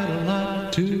 I've got a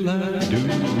lot to learn.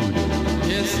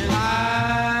 Yes,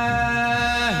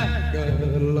 I've got a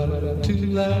lot to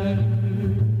learn.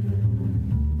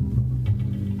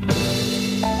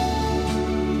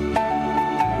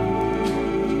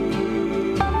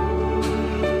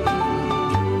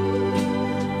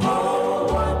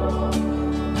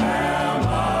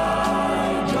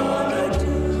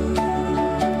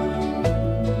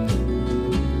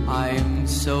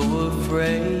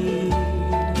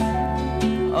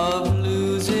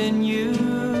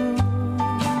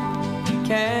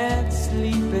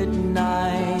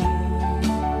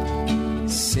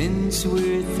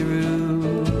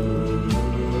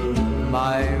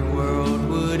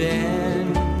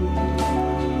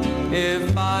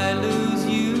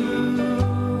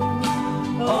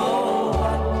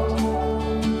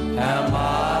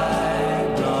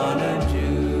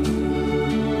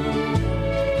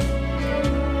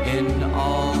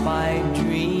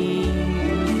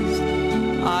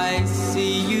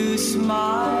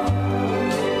 smile,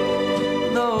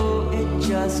 though it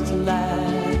just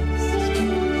lasts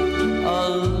a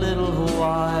little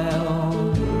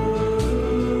while.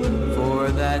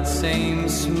 For that same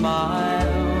smile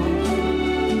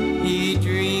he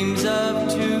dreams of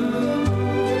too.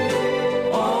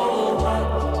 Oh,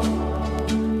 what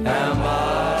am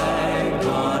I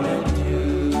gonna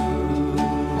do?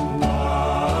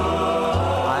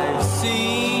 I've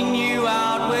seen you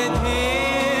out with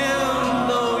him,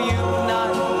 though you've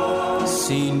not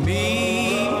seen me.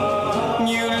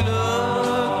 You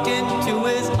looked into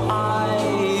his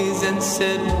eyes and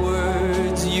said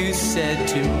words you said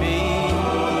to me.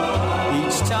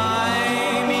 Each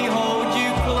time he holds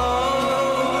you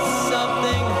close,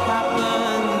 something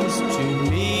happens to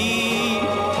me.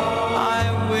 I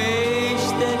wish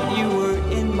that you were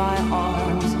in my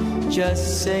arms, just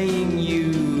saying you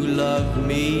love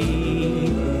me.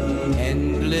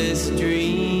 Endless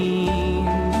dreams,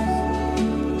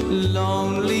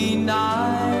 lonely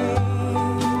nights,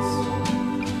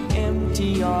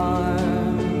 empty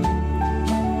arms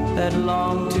that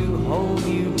long to hold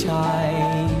you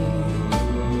tight.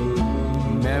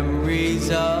 Memories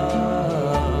of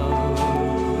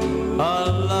a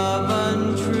love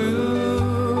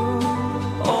untrue.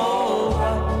 Oh,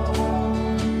 what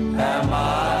am I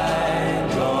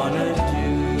gonna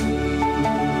do?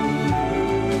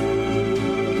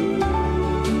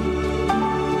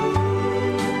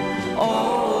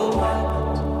 Oh, what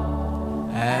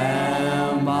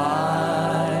am I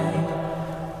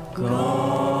gonna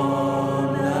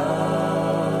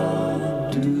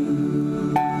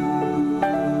do?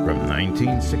 From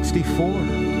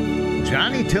 1964.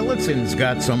 Johnny Tillison's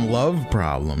got some love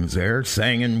problems there,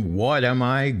 singing, "What am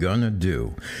I gonna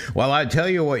do?" Well, I tell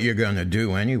you what you're gonna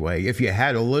do anyway. If you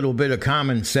had a little bit of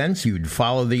common sense, you'd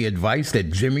follow the advice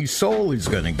that Jimmy Soul is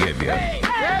gonna give you. If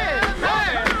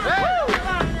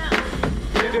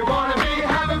you wanna be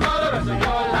happy for the rest of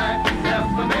your life,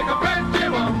 never make a friend,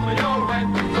 give up for your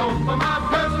rent. So for my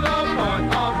personal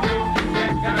point of view,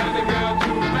 get another girl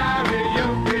to marry you.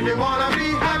 If you wanna be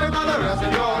happy for the rest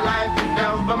of your life,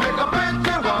 never make a friend,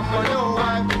 give up for your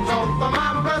wife. So for my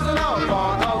personal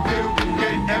point of view,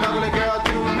 get another girl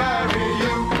to marry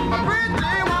you. A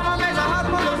pretty woman makes a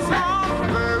husband look small,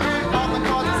 very often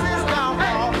causes his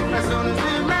downfall. As soon as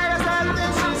he marries her,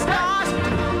 then she starts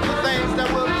the things that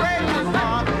will break his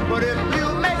heart. But if you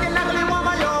make an ugly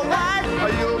woman your wife,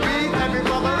 you'll be happy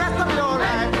for the rest of your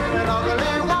life. An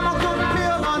ugly woman couldn't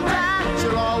feel on time,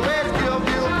 she'll always give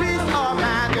you peace of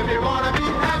mind. If you wanna be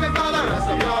happy for the rest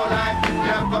of your life,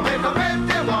 never make a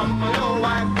pretty woman your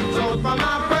wife. So from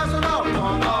my personal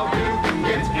point of view,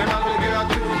 get an ugly girl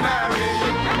to marry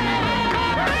you.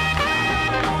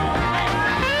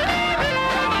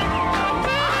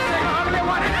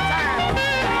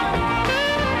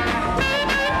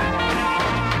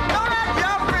 Don't let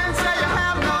your friends say you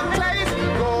have no taste.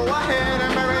 Go ahead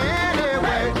and marry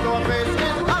anyway. Your face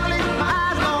is ugly, my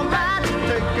eyes don't match.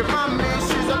 Take it from me,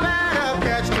 she's a better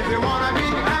catch. If you wanna be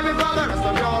happy for the rest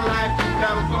of your life,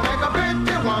 never make a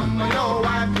pretty woman your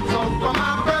wife. So from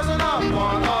my personal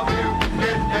point of view,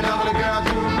 get another girl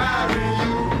to marry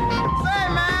you. Say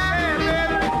man,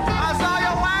 baby, I saw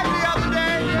your wife the other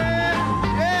day.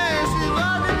 Yeah, she's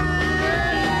ugly,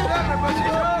 but she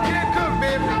sure can cook,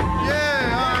 baby.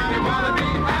 Yeah, if you wanna be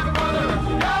happy for the rest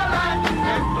of your life,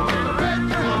 never make a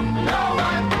pretty woman your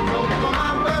wife. So from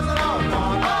my personal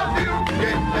point of view,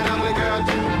 get another girl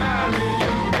to marry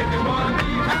you. If you wanna be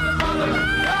happy for the rest of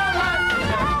your life,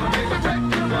 never make a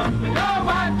pretty woman your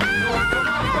wife. So from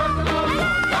my personal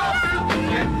point of view,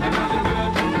 get another girl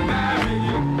to marry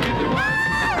you. If you wanna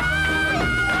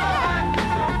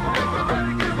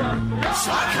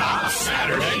Sock Hop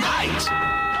Saturday Night.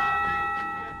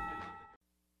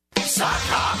 Sock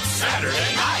Hop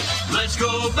Saturday Night. Let's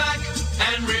go back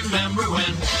and remember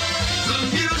when the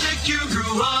music you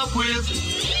grew up with,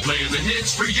 play the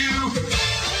hits for you.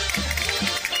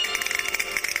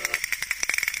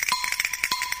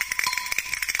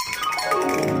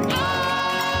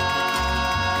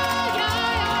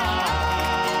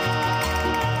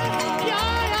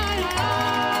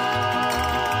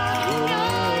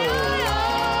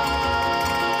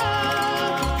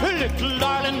 Little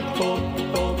darling, oh,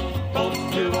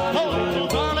 little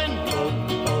darling,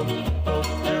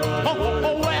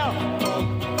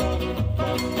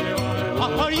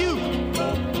 well, are you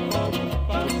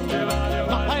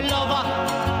my lover?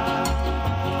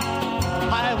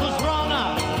 I was wrong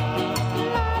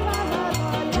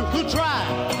to try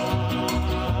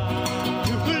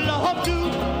to love you,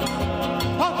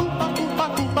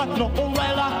 but no,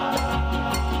 well,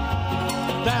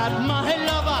 that my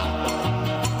lover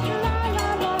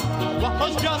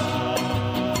was just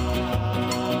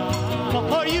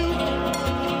for you.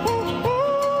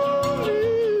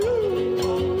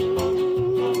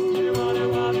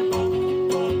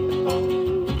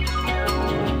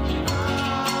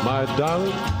 My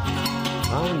darling,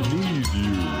 I need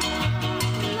you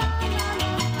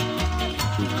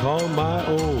to call my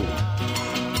own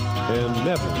and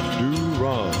never do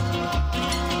wrong,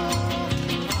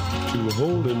 to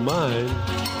hold in mind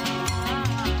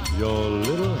your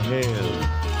little hand.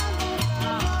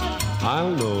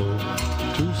 I'll know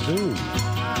too soon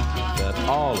that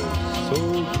all is so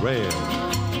grand.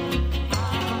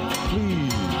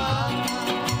 Please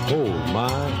hold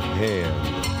my hand.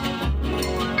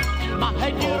 My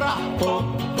head you're up.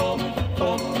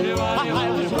 I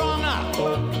was wrong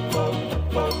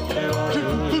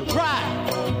to try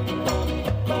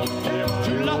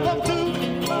to love them too.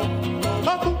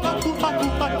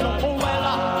 Oh well,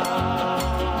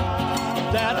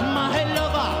 that my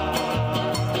lover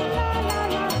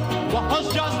was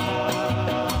just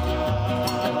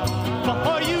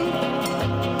for you.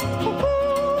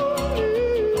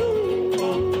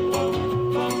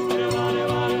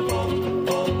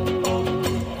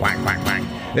 Quack, quack, quack.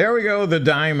 There we go, the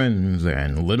Diamonds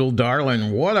and Little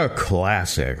Darlin'. What a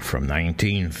classic from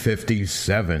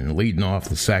 1957, leading off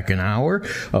the second hour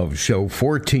of show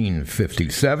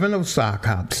 1457 of Sock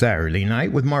Hop Saturday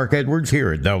Night with Mark Edwards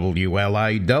here at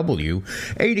WLIW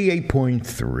 88.3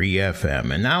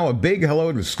 FM. And now a big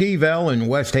hello to Steve L. in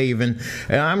West Haven.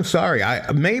 And I'm sorry,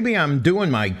 maybe I'm doing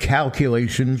my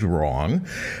calculations wrong.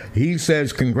 He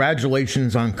says,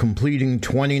 congratulations on completing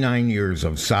 29 years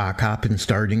of Sock Hop and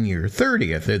starting year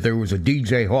 30th. If there was a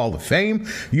DJ Hall of Fame,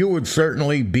 you would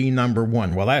certainly be number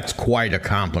one. Well, that's quite a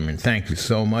compliment. Thank you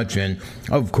so much. And,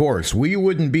 of course, we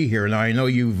wouldn't be here. Now, I know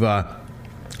you've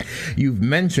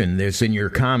mentioned this in your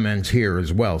comments here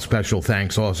as well. Special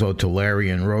thanks also to Larry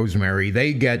and Rosemary.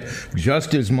 They get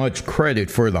just as much credit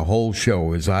for the whole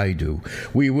show as I do.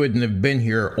 We wouldn't have been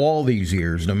here all these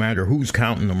years, no matter who's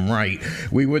counting them right.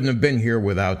 We wouldn't have been here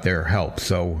without their help.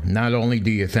 So not only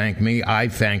do you thank me, I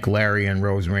thank Larry and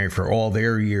Rosemary for all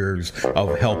their years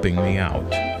of helping me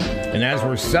out. And as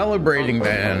we're celebrating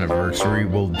that anniversary,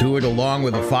 we'll do it along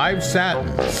with the Five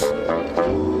Satins.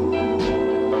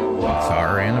 It's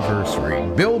our anniversary.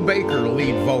 Bill Baker,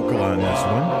 lead vocal on this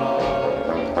one.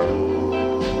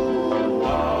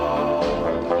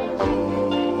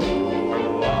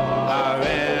 Our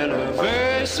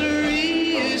anniversary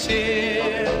is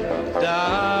here,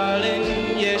 darling,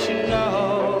 yes you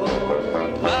know.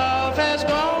 Love has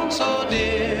grown so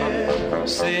dear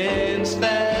since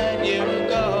that year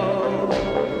ago.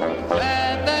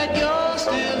 Glad that you're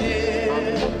still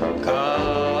here,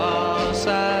 'cause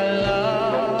I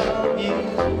love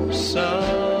you so.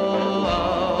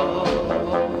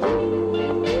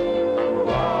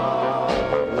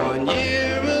 One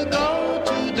year ago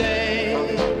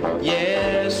today,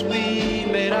 yes, we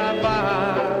made our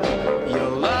vow. Your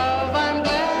love, I'm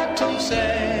glad to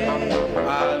say,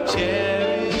 I've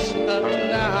cherished up to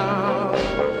now.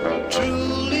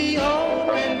 Truly hope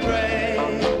and pray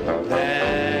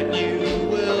that you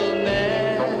will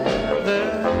never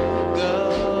go.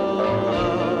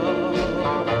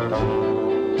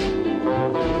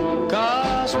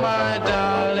 'Cause my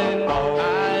darling,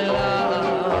 I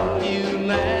love you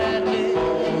madly.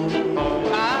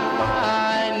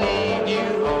 I need you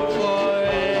forevermore.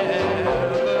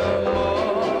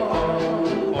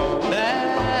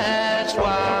 That's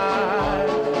why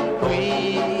we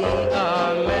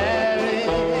are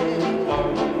married.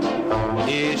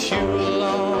 It's you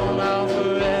alone I'll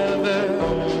forever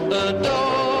adore.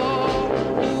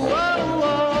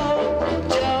 Whoa,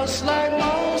 just like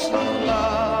most of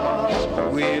loves,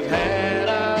 we've had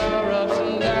our ups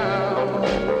and downs.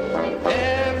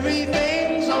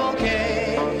 Everything's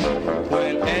okay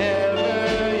whenever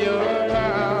you're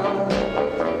around.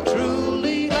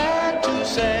 Truly glad to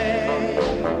say,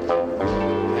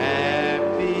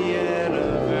 happy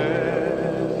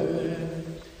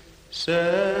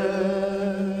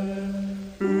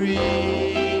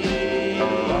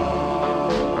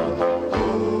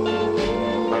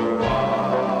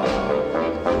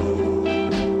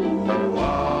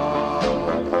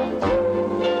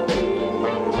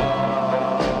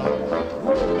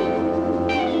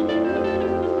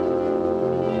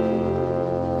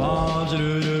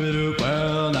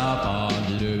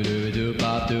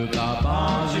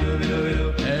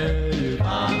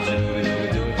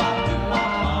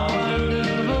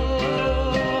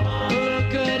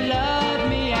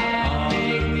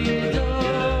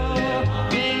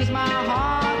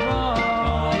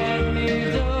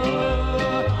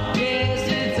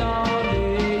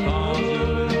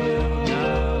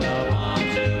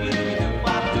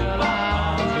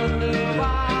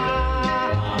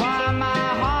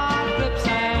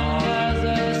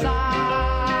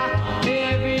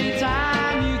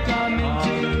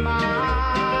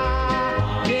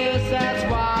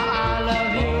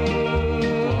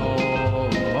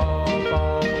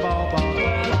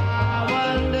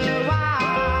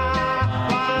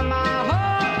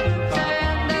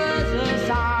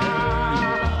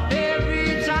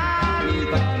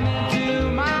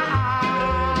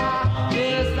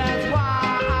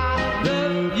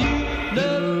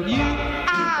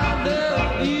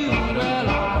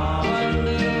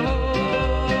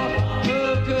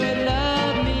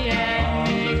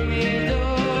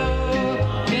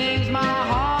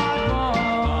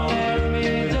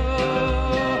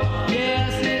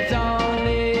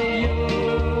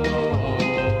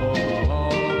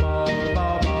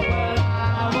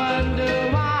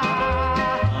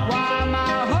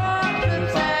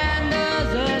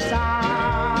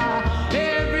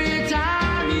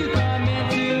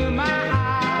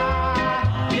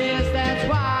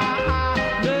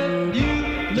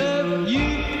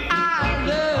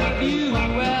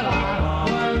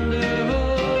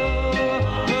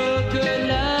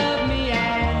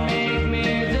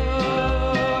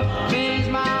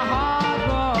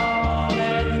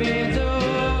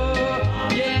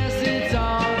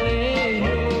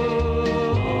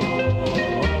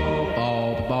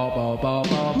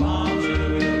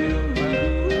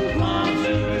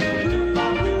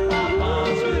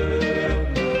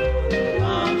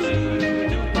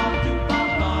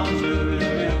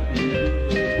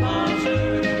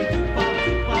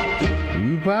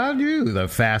Badu, the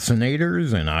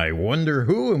Fascinators, and I Wonder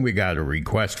Who, and we got a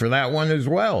request for that one as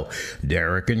well.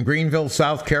 Derek in Greenville,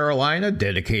 South Carolina,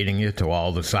 dedicating it to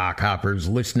all the sock hoppers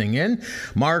listening in.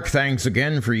 Mark, thanks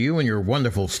again for you and your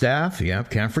wonderful staff.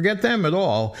 Yep, can't forget them at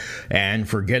all. And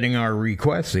for getting our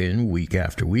requests in week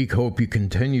after week. Hope you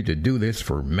continue to do this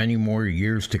for many more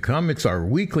years to come. It's our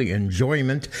weekly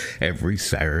enjoyment every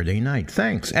Saturday night.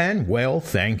 Thanks. And, well,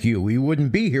 thank you. We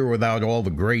wouldn't be here without all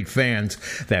the great fans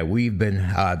that we've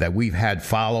had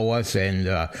follow us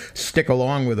and stick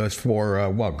along with us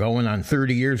for, going on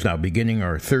 30 years now, beginning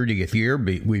our 30th year.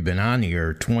 We've been on the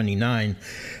air 29,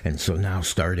 and so now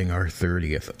starting our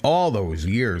 30th. All those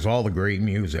years, all the great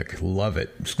music. Love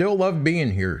it. Still love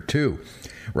being here, too.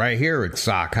 Right here at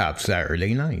Sock Hop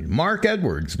Saturday Night. Mark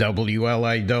Edwards,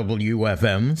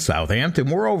 WLIW-FM, Southampton.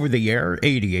 We're over the air,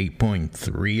 88.3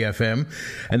 FM,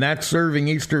 and that's serving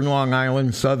eastern Long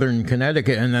Island, southern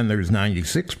Connecticut, and then there's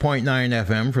 96.9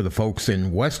 FM for the folks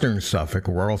in western Suffolk.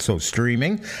 We're also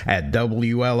streaming at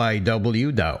WLIW.org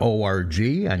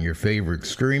on your favorite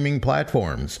streaming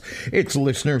platforms. It's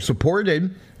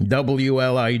listener-supported.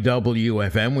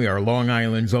 WLIW-FM. We are Long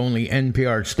Island's only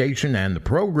NPR station, and the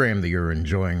program that you're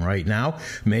enjoying right now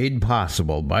made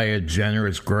possible by a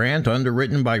generous grant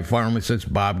underwritten by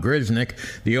pharmacist Bob Grisnick,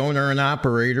 the owner and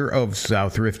operator of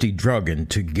South Rifty Drug. And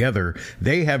together,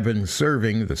 they have been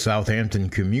serving the Southampton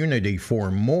community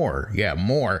for more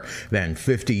than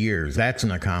 50 years. That's an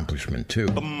accomplishment, too.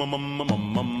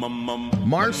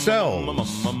 Marcel,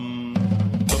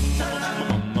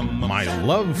 My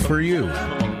Love for You.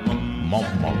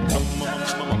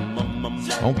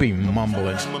 Don't be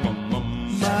mumbling.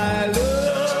 My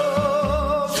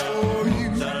love for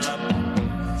you is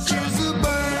a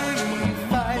burning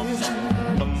fire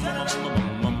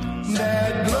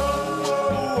that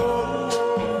glows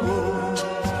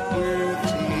with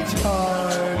each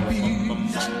heartbeat.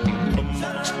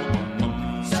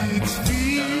 It's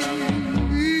filled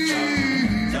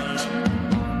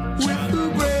with the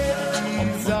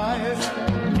great desire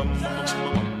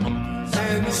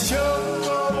and shows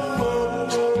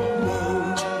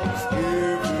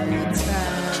every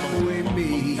time we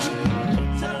meet.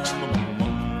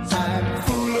 I'm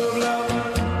full of love.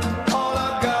 All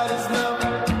I've got is love.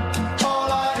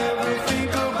 All I ever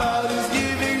think about is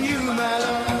giving you my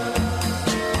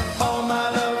love. All my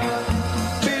love.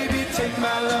 Baby, take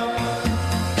my love.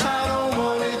 I don't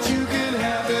want it, you can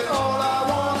have it. All I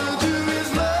wanna do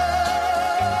is love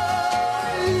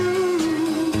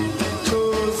you.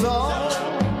 'Cause all I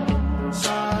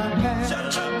have to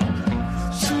offer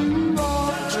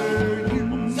you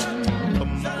is love.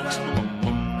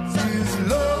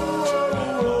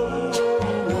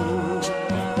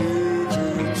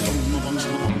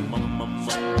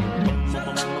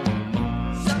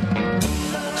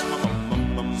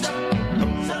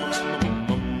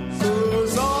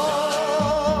 Cause all I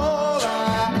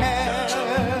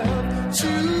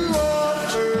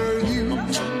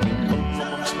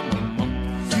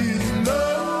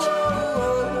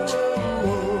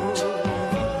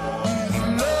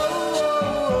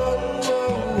to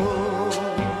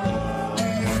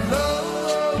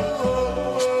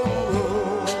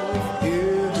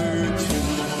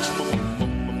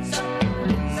offer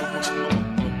you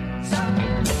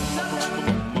is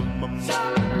love.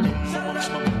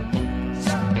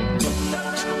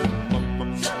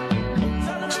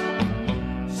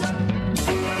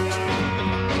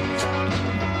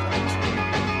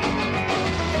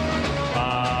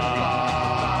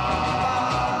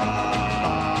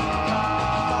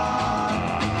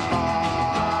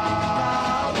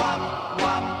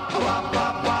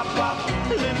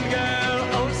 Little girl,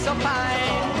 oh so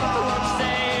fine, won't you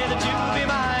say that you'll be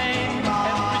mine?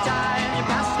 Every time you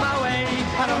pass my way,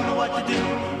 I don't know what to do,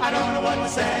 I don't know what to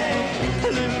say.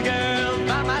 Little girl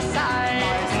by my side,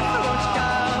 won't you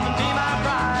come and be my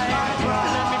bride?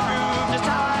 Let me prove just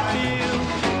how I feel.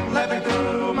 Let me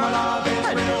prove my love is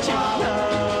real. Don't you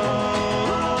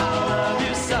know I love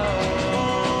you so?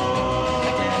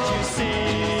 Can't you see?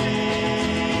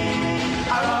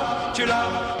 Our love, true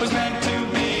love, was meant to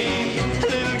be.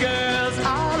 Little girls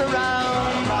all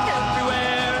around,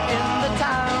 everywhere in the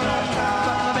town.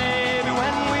 But my baby,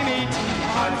 when we meet,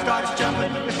 heart starts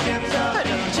jumping, the skin's up.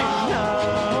 Don't you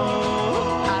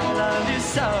know I love you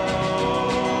so?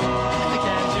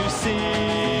 Can't you see?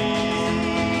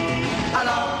 Our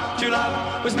love, true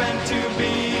love, was meant to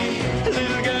be.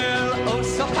 Little girl, oh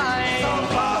so fine, won't you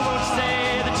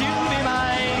say that you'll be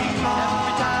mine?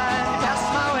 Every time you pass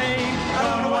my way, I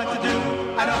don't know what to do,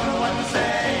 I don't know what to say.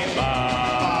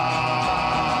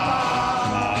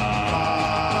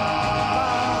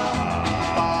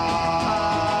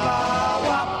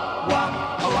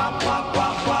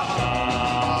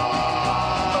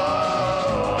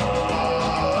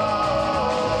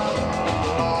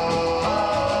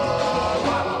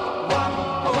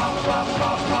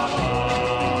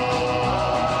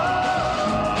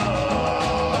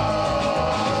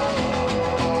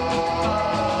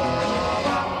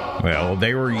 Well,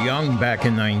 they were young back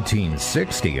in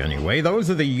 1960 anyway.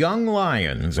 Those are the Young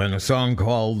Lions and a song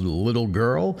called Little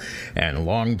Girl. And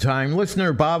longtime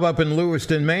listener Bob up in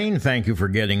Lewiston, Maine, thank you for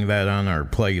getting that on our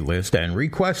playlist and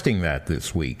requesting that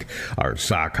this week. Our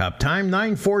sock hop time,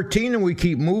 9:14, and we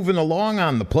keep moving along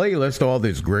on the playlist. All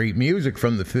this great music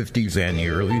from the 50s and the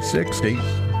early 60s.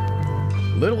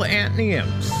 Little Anthony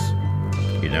Imps.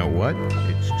 You know what?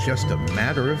 It's just a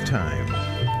matter of time.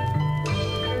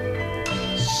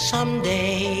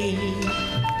 Someday,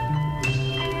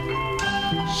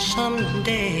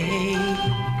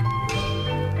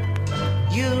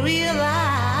 you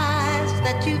realize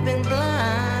that you've been blind.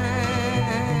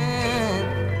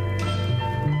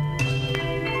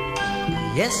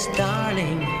 Yes,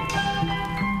 darling,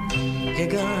 you're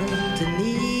going to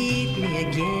need me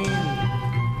again.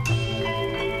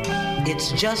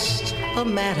 It's just a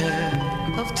matter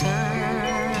of time.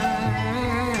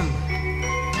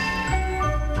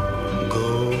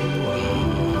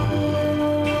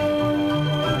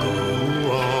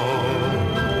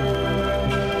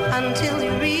 Until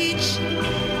you reach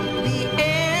the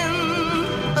end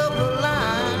of the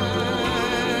line.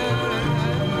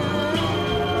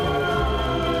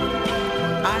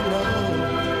 I know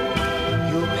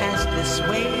you'll pass this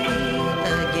way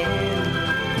again.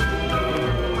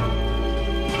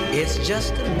 It's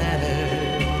just a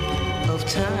matter of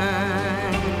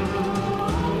time.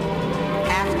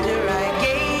 After I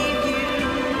gave you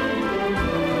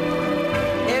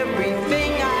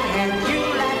everything I had, you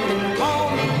laughed and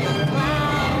called me a clown.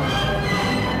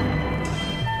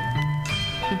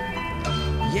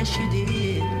 Yes, you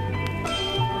did.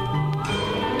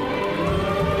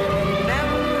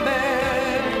 Remember,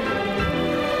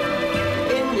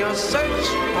 in your search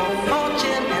for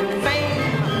fortune and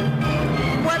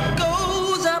fame, what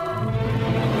goes up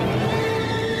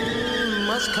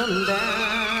must come down.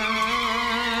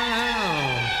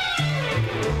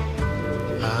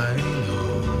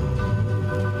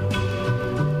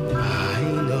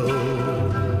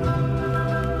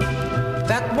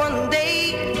 That one day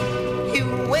you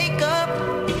wake up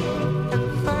and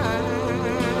find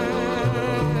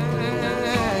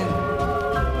that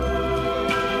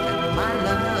my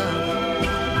love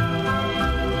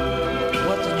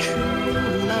was a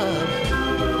true love.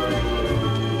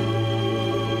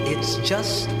 It's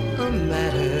just a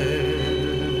matter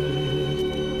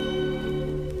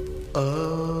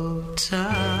of time.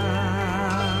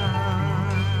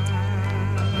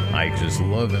 I just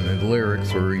love in the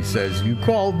lyrics where he says, "You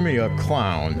called me a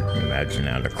clown." Imagine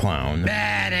that, a clown. Bah,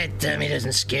 that dummy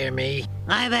doesn't scare me.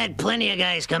 I've had plenty of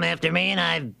guys come after me, and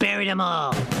I've buried them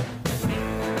all.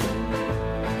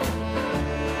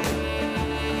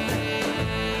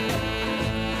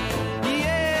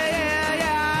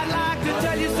 I'd like to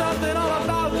tell you something all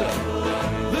about you.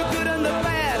 The good and the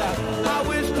bad. I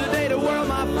wish today the world,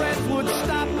 my friends, would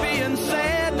stop being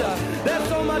sad. There's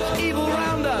so much evil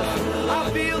around us. I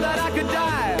feel that I could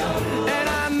die. And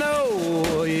I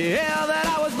know, yeah, that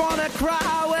I was born to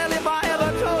cry. Well, if I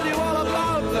ever told you all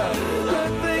about the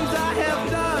good things I have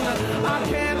done, I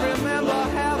can't remember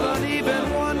having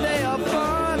even one day of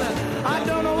fun. I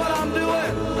don't know what I'm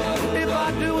doing. If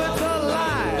I do, it's a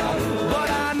lie. But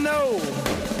I know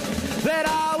that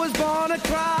I was born to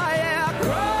cry, yeah,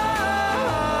 cry.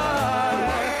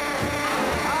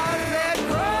 I said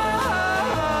cry.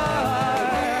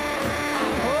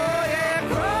 Oh, yeah,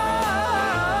 cry.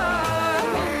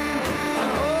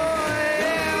 Oh,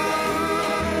 yeah.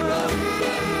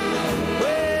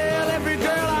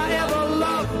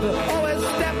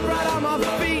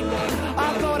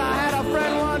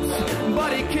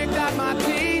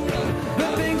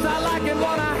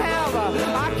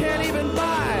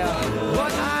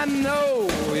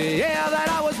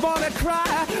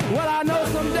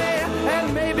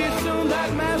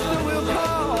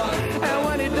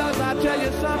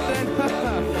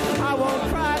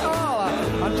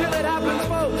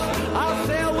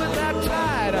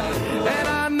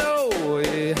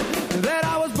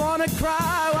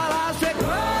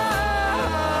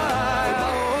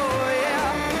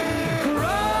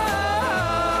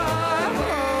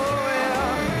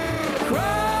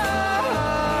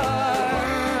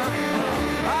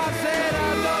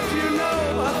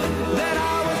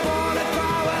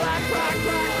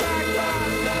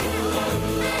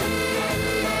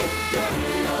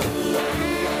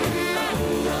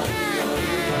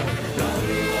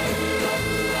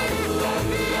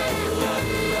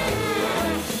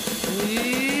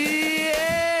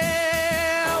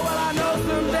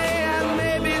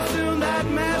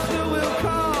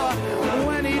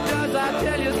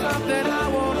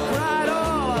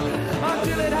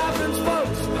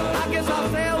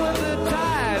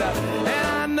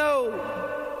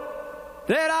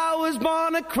 that I was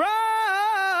born to cry.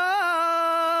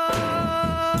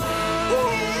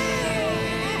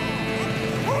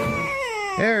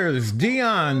 There's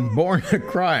Dion, Born to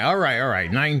Cry. All right.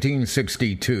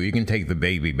 1962. You can take the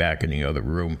baby back in the other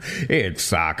room. It's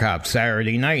Sock Hop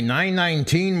Saturday night,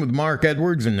 9:19 with Mark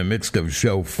Edwards in the midst of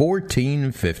show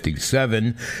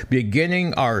 1457,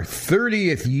 beginning our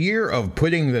 30th year of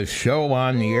putting the show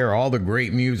on the air. All the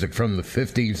great music from the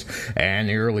 50s and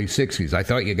the early 60s. I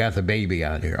thought you got the baby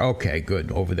out here. Okay,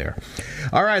 good. Over there.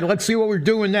 All right, let's see what we're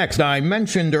doing next. Now, I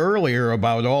mentioned earlier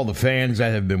about all the fans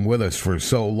that have been with us for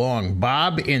so long.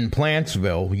 Bob in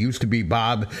Plantsville, used to be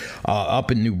Bob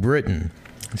up in New Britain.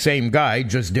 Same guy,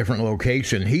 just different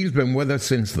location. He's been with us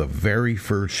since the very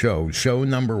first show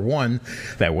number 1,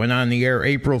 that went on the air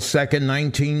April 2nd,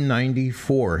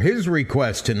 1994. His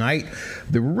request tonight,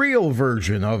 the real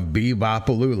version of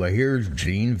Bebopalula. Here's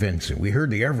Gene Vincent. We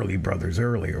heard the Everly Brothers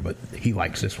earlier, but he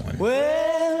likes this one.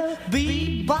 Well,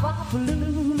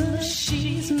 Bebopalula,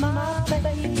 she's my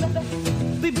baby.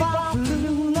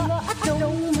 Bebopalula, I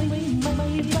don't mean my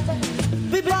baby.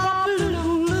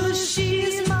 Bebopalula,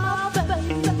 she's my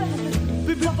baby.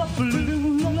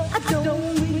 Bebopalula, I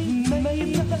don't mean my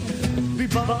baby.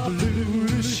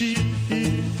 Bebopalula, she's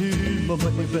my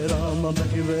baby,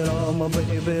 my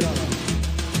baby.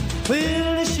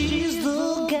 Well, she's the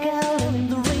gal in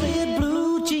the red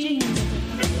blue jeans.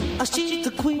 She's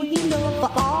the queen of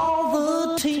all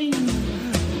the team.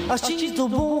 She's the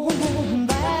woman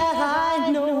that I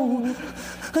know.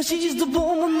 She's the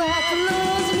woman that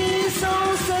loves me so.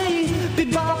 Say,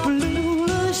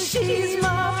 Bebopalula, she's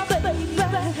my baby.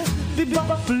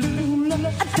 Bebopalula,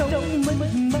 I don't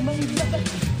mean my baby.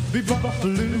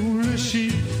 Bebopalula,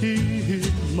 she's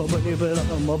my baby,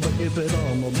 my baby,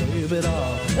 my baby.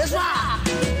 Let's rock!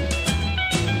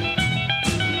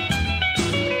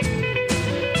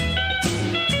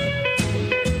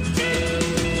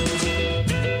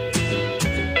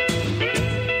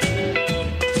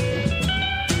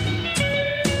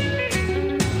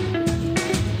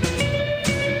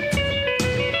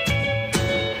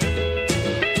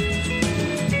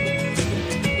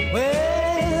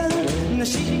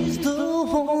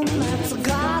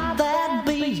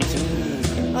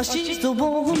 She's the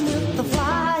one with the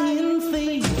flying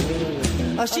feet.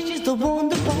 She's the one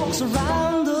that walks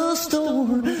around the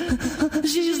store.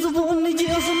 She's the one that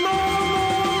yells more.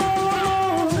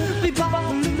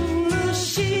 Bebopalula,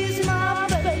 she's my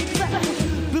baby.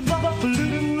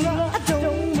 Bebopalula, I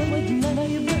don't mean my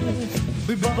baby.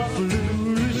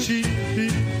 Bebopalula, she's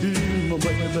my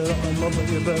baby,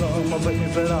 my baby.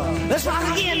 Let's rock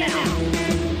again now.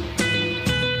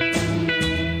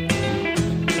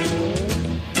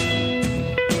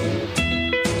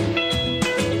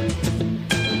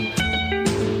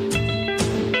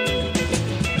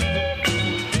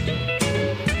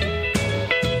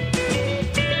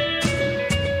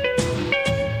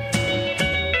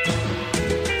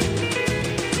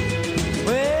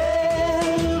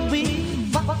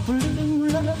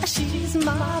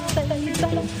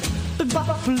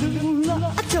 Bebopalula,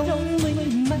 I don't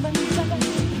mean my baby.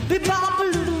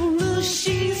 Bebopalula,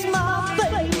 she's my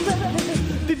baby.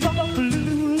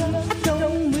 Bebopalula, I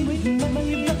don't mean my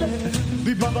baby.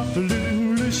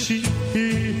 Bebopalula, she's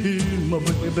my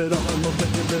baby, my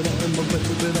baby.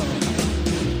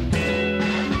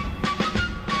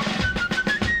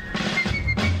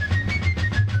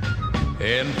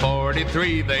 In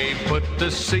 43 they put to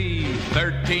sea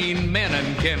 13 men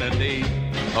and Kennedy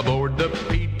aboard the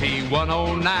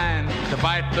PT-109 to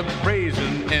fight the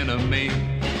brazen enemy.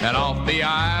 And off the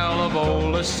Isle of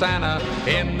Olasana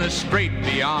in the strait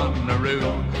beyond Nauru,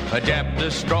 a Jap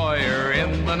destroyer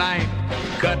in the night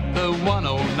cut the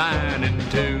 109 in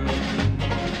two.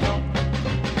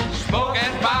 Smoke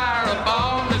and fire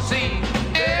upon the sea,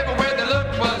 everywhere they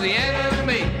looked was the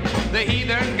enemy. The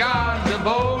heathen gods of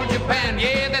old Japan,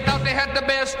 yeah, they thought they had the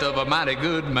best of a mighty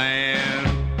good man.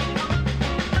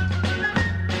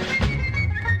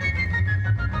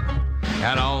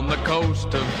 And on the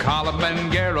coast of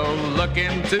Kilimanjaro,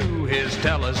 looking through his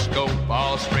telescope,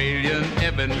 Australian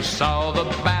Evans saw the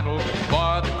battle,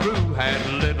 for the crew had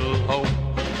little hope.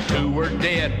 2 were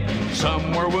dead,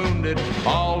 some were wounded,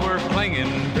 all were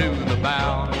clinging to the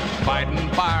bow, fighting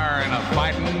fire and a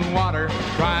fighting water,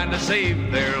 trying to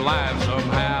save their lives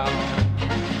somehow.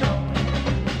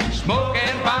 Smoke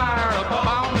and fire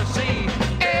upon the sea,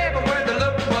 everywhere they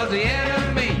looked was the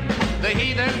enemy. The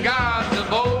heathen gods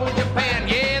of old Japan,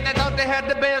 yeah, they thought they had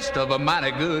the best of a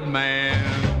mighty good man.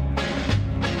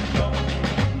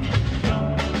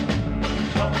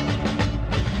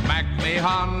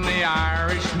 on, the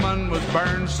Irishman was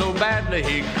burned so badly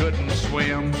he couldn't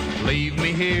swim. Leave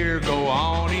me here, go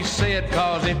on, he said,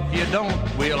 'cause if you don't,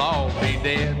 we'll all be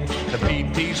dead. The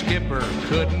PT skipper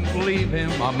couldn't leave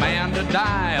him, a man to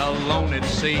die alone at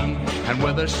sea. And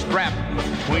with a strap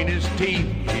between his teeth,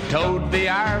 he towed the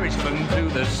Irishman to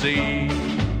the sea.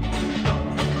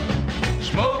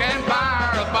 Smoke and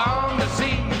fire upon the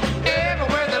sea,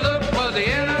 everywhere they looked was the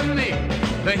enemy.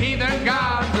 The heathen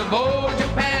gods of old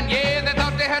Japan, yeah, they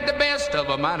thought they had the best of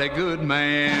a mighty good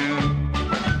man.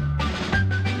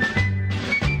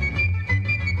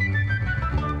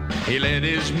 He led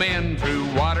his men through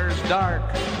waters dark,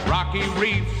 rocky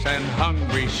reefs and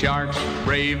hungry sharks,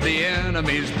 braved the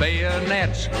enemy's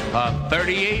bayonets, a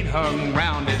 38 hung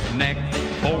round his neck.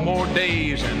 4 more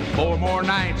days and 4 more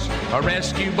nights, a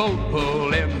rescue boat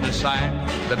pulled into sight.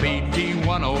 The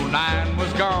PT-109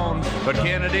 was gone, but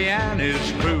Kennedy and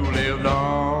his crew lived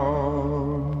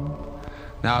on.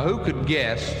 Now who could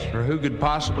guess, or who could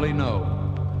possibly know,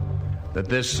 that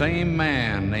this same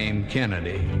man named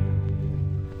Kennedy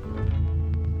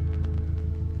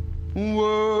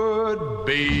would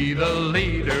be the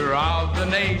leader of the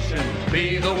nation,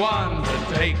 be the one to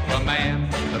take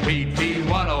command. The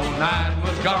PT-109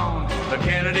 was gone, but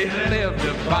Kennedy lived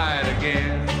to fight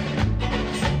again.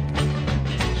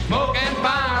 Smoke and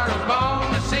fire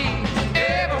upon the sea,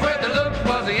 everywhere they looked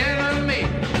was the enemy,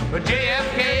 but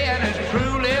JFK and his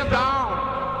crew lived on,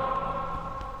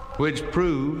 which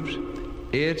proves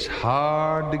it's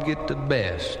hard to get the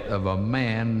best of a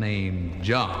man named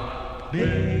John.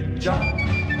 Big John.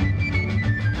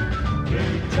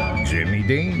 Big John. Jimmy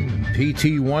Dean,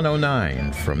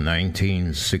 PT-109 from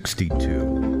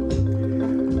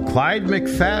 1962. Clyde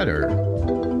McPhatter,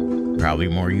 probably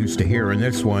more used to hearing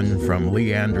this one from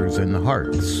Leanders and the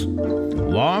Hearts.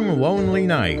 Long Lonely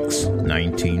Nights,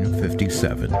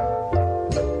 1957.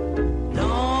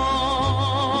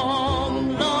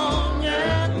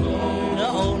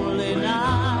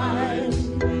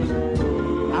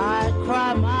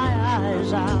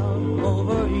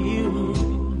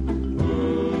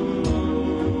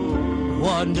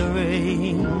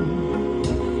 Wondering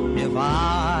if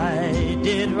I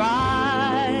did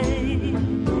right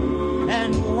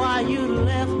and why you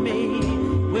left me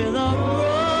with a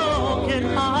broken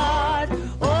heart.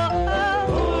 Oh,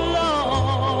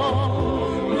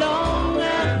 long, long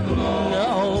and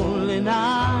lonely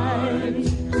nights.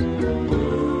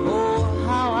 Oh,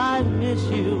 how I miss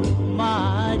you,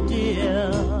 my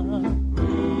dear.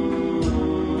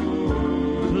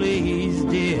 Please,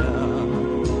 dear,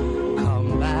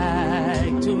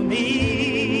 to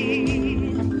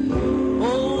me.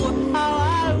 Oh, how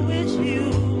I wish you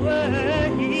were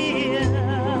here.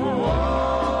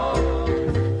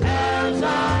 As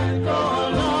I go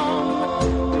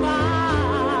along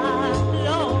my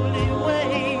lonely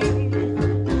way,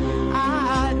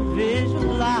 I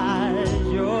visualize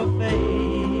your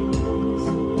face.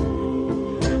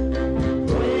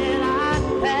 When I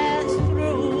pass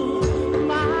through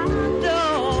my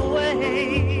doorway,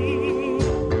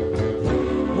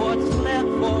 what's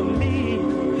left for me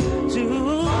to do?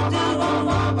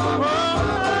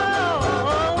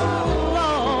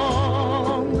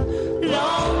 Long,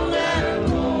 long and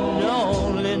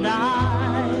lonely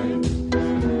night.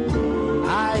 I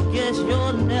guess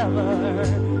you're never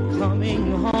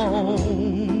coming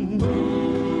home.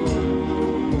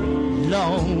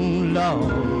 Long,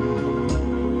 long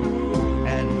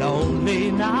and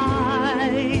lonely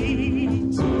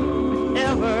nights.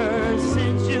 Ever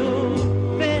since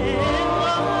you've been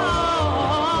gone,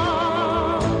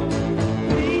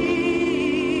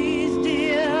 please,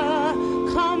 dear,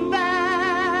 come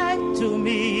back to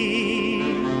me.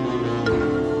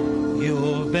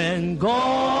 You've been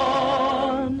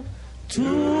gone too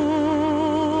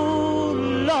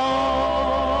long.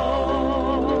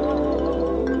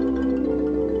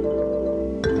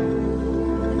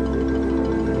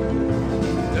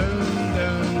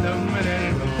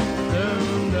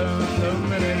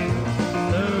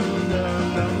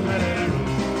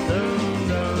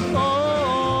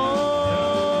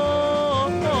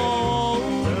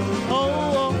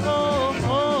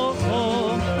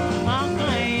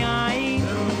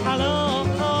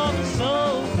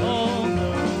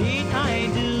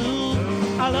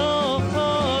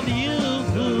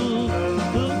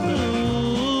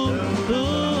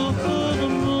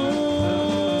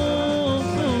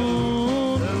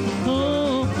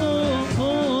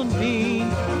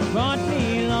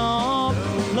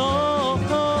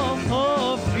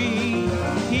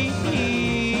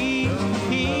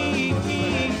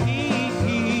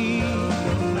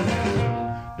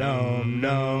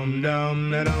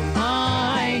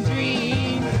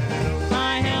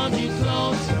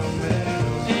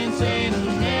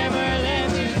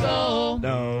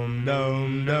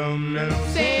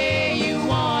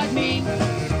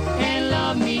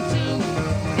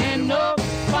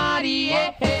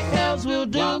 else will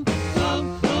do.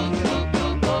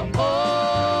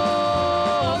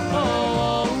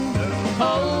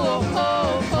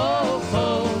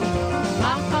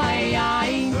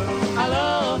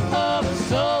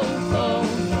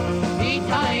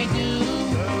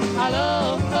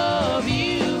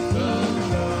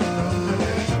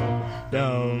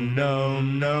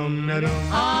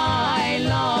 I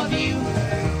love you,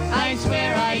 I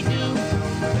swear I do.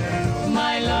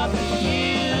 My love for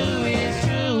you is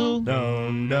true.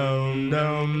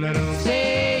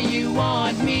 Say you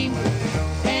want me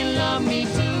and love me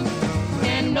too,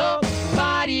 and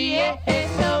nobody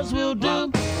else will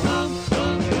do.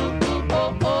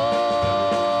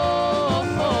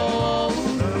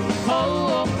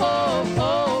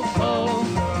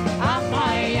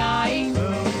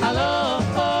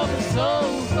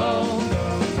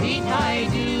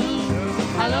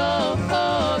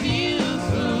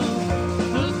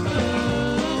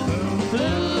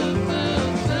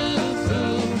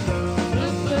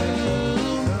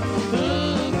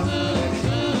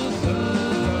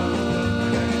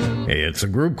 It's a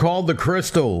group called the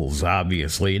Crystals,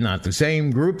 obviously not the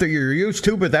same group that you're used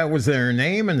to, but that was their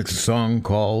name, and it's a song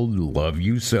called Love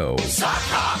You So. Sock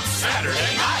Hop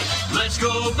Saturday night. Let's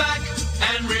go back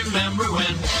and remember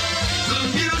when the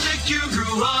music you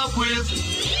grew up with,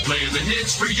 play the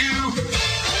hits for you.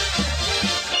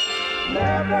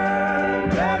 Never,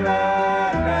 never,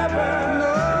 never,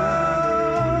 no,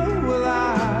 will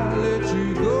I let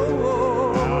you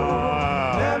go.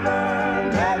 Never,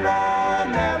 never,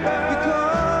 never,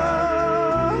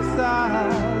 because I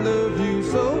love you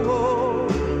so.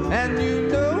 And you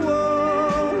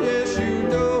know, yes you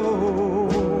know,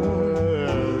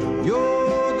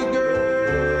 you're the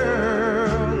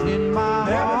girl in my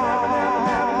heart.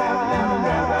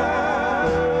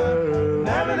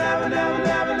 Never, never, never,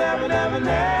 never, never, never,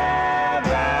 never.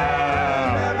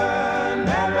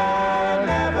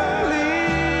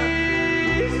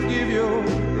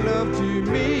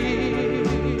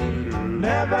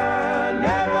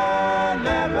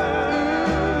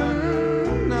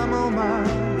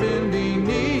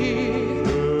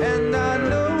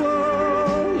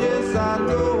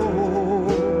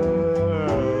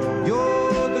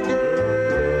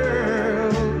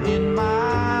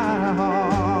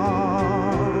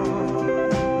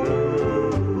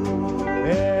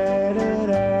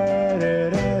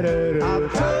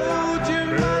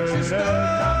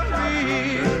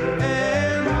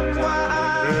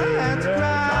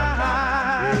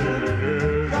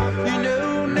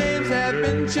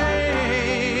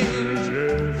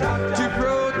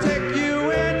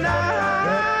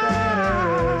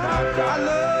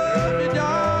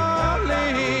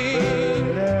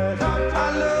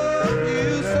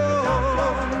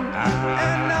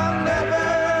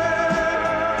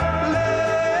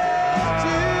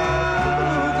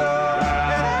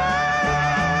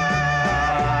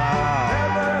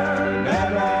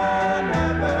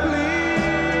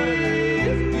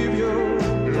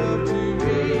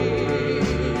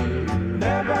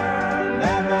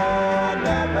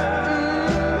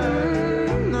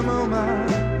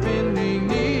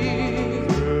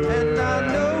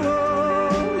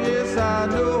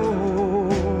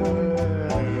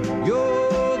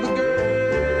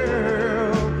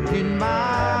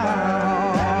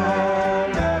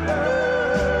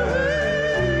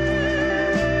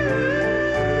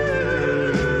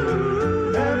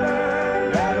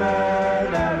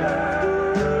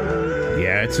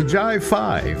 It's a Jive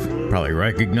 5. Probably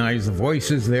recognize the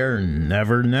voices there,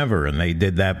 Never Never, and they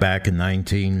did that back in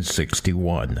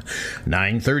 1961.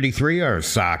 9:33, our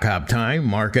sock hop time.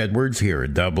 Mark Edwards here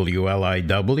at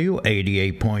WLIW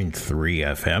 88.3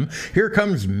 FM. Here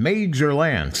comes Major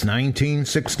Lance,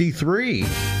 1963.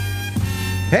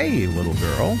 Hey, little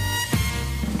girl.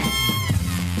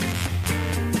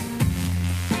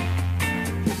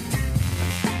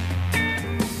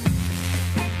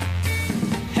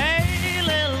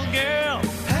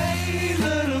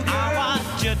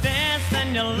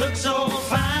 You look so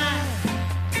fine.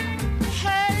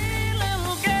 Hey,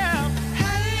 little girl.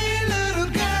 Hey, little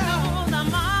girl. The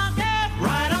market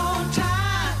right on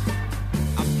time.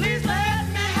 Please let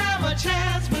me have a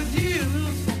chance with you.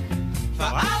 For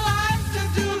I like to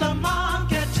do the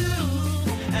market too.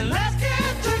 And let's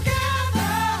get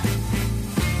together.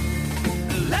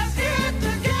 Let's get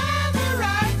together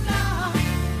right now.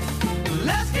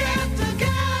 Let's get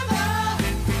together.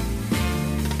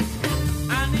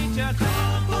 I need your company.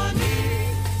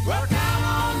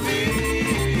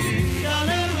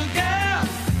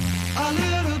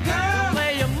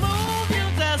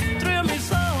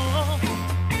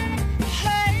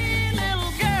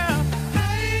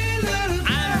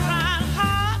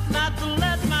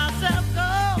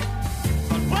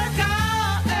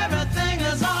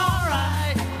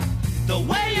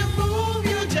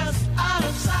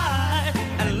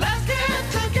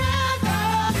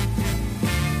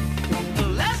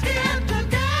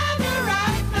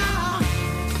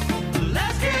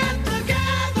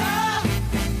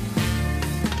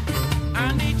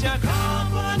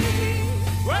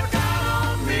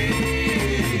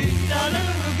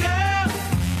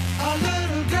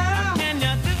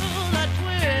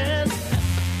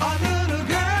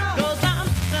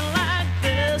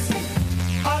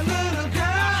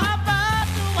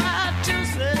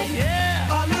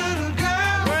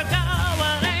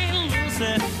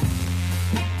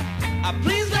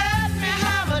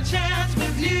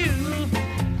 you.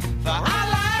 For I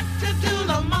like to do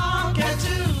the monkey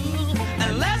too.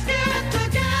 And let's get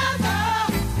together.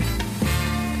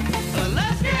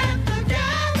 Let's get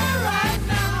together right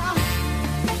now.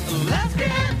 Let's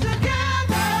get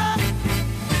together.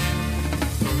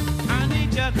 I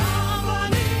need your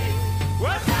company.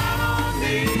 What's out on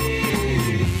me?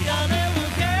 A little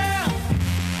girl.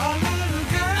 A little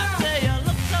girl. I say you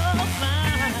look so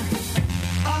fine.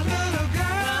 A little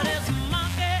girl. But it's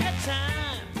monkey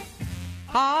time.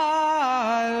 I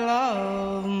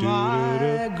love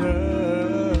my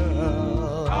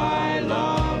girl. I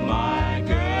love my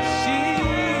girl. She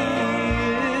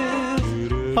is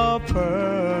a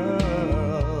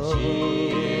pearl. She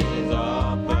is a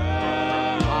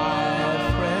pearl. My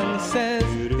friend says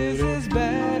this is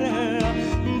better,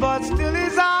 but still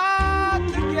he's out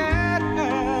to get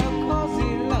her, 'cause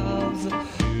he loves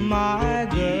my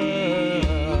girl.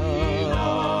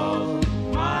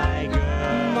 My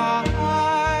girl.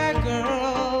 My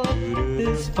girl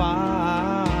is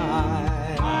fine.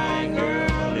 My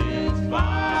girl is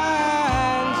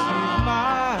fine. She's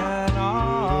mine,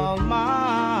 all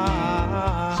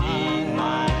mine. She's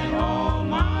mine, all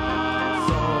mine.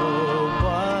 So,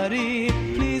 buddy,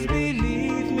 please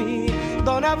believe me.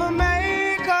 Don't ever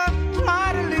make her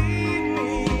try to leave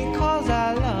me, 'cause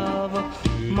I love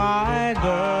my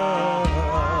girl.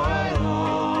 I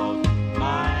love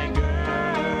my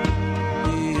girl.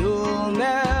 You'll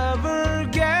never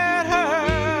get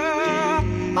her.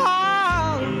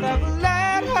 I'll never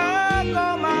let her go,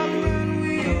 my friend.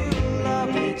 We'll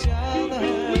love each other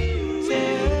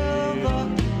till the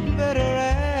bitter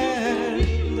end.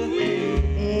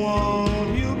 Won't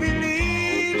you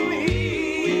believe me?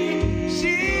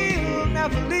 She'll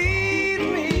never leave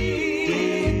me,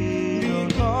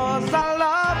 because I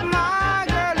love my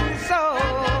girlie so.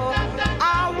 I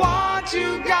want you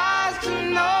guys to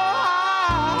know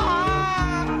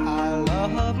I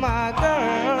love my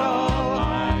girl.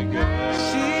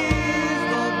 She's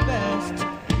the best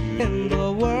in the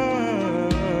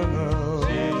world.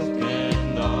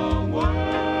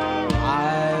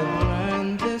 I've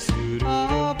learned this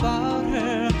about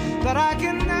her, that I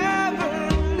can never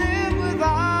live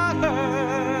without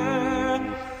her,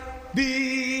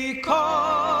 because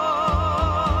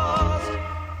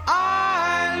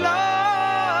I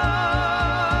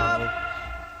love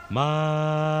my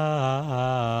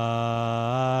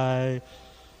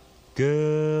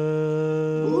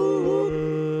girl.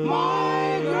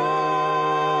 My girl.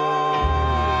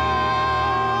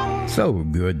 So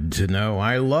good to know.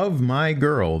 I love my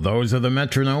girl. Those are the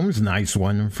Metronomes. Nice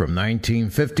one from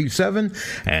 1957.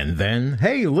 And then,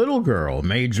 Hey Little Girl,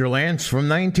 Major Lance from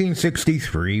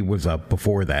 1963 was up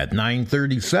before that,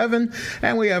 9:37.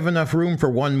 And we have enough room for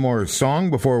one more song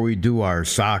before we do our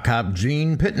Sock Hop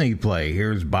Gene Pitney play.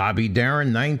 Here's Bobby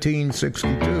Darin,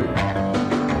 1962.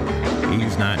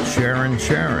 He's not Sharon.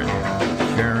 Sharon.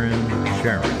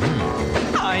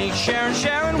 I ain't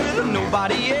sharing with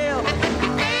nobody else.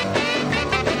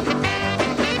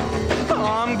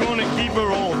 I'm gonna keep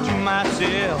her all to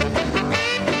myself.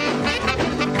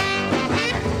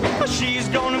 She's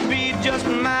gonna be just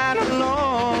mine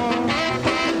alone.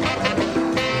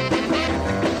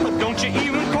 Don't you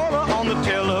even call her on the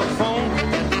telephone.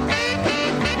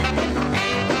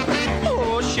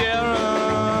 Oh,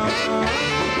 Sharon,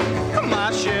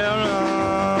 my Sharon.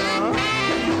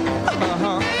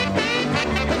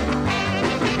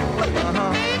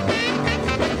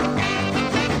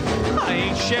 I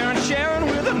ain't sharing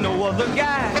with no other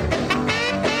guy.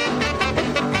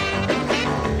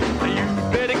 You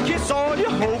better kiss all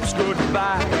your hopes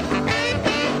goodbye.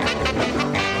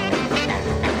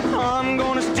 I'm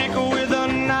gonna stick with her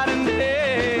night and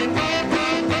day,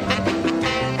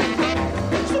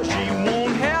 so she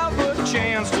won't have a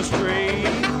chance to stray.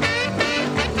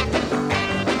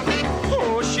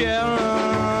 Oh,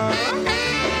 Sharon,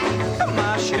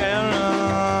 my Sharon.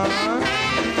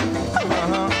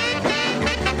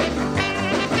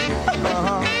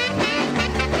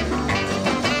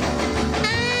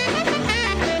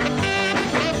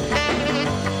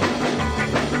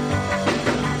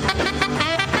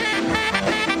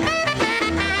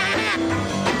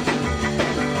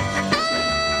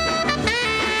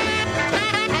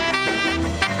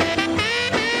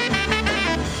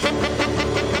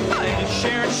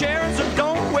 Sharon, so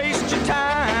don't waste your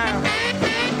time.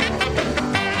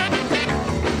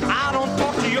 I don't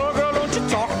talk to your girl, don't you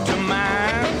talk to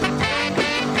mine.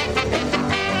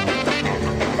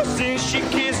 Since she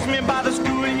kissed me by the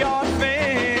schoolyard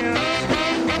fence,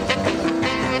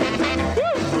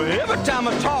 woo, every time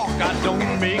I talk, I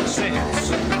don't make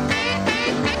sense.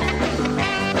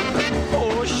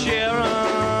 Oh,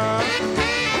 Sharon,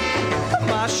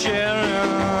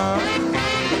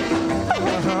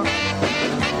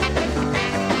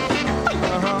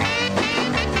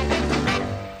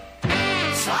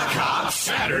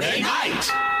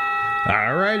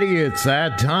 Alrighty, it's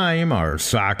that time. Our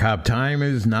sock hop time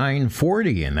is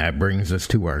 9:40, and that brings us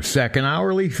to our second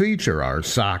hourly feature, our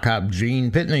sock hop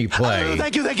Gene Pitney play.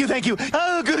 Thank you.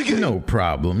 Oh, good. No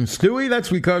problem, Stewie. That's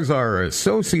because our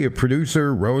associate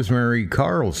producer, Rosemary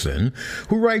Carlson,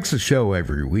 who writes the show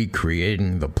every week,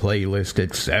 creating the playlist,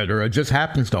 etc., just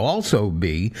happens to also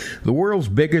be the world's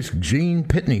biggest Gene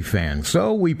Pitney fan.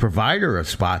 So we provide her a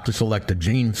spot to select a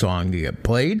Gene song to get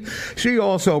played. She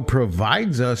also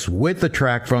provides us with a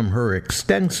track from her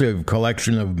extensive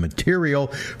collection of material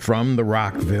from the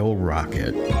Rockville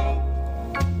Rocket.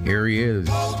 Here he is.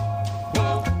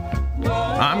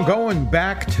 I'm going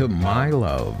back to my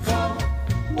love.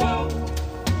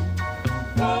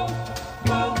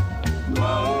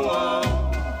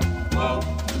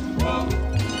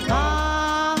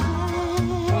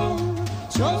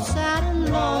 So sad and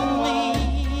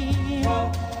lonely,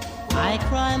 I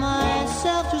cry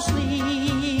myself to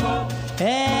sleep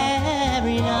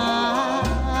every night.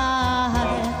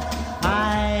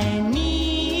 I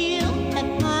kneel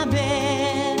at my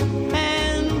bed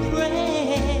and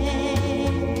pray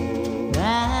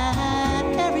that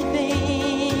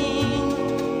everything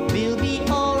will be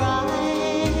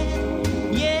alright.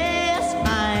 Yes,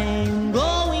 I'm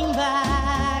going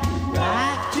back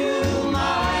to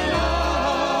my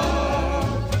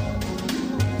love.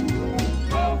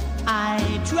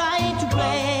 I tried to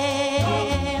play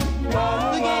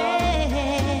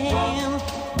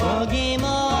the game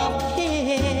of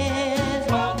kiss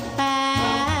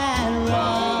and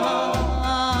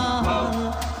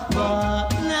run, but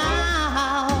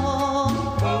now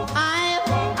I've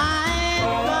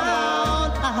found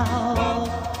out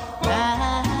that I'm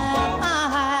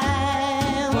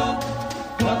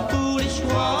the foolish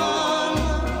one.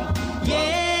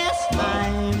 Yes,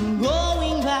 I'm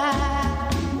going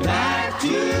back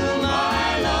to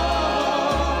my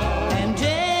love and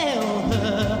tell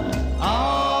her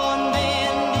on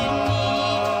bended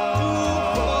knee to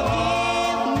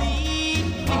forgive me.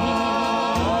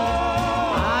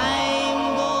 I'm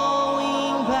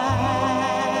going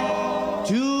back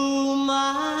to my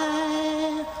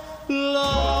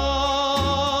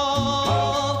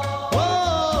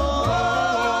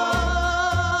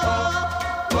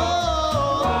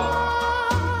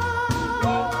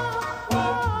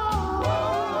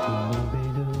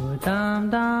Dum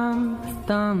dum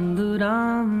dum do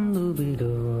dum dooby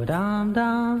doo dum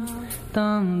dum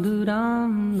dum do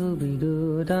dum dooby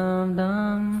doo dum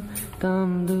dum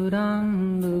dum do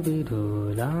dum dooby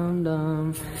doo dum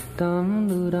dum dum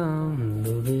do dum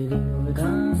dooby doo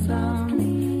dum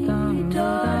softly dum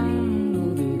darling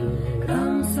dooby doo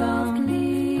come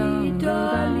softly dum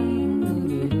darling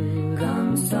dooby doo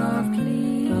come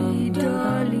softly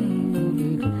darling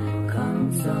dooby doo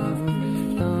come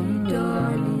softly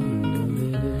darling.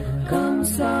 Come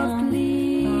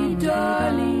softly,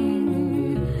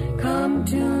 darling, come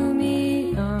to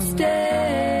me,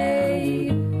 stay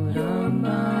on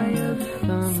my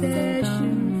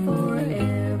obsession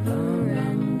forever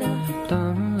and a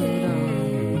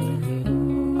day.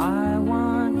 I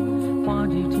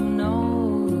want you to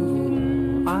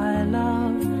know I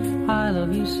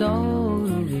love you so.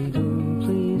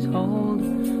 Please hold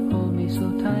me so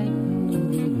tight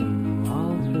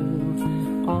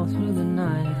all through the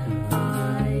night.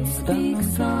 I speak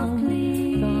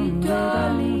softly,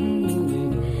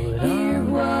 darling, hear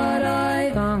what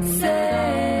I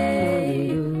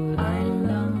say. I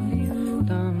love you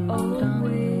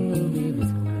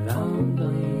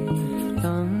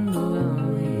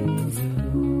always.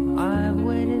 I've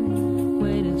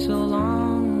waited so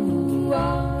long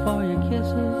for your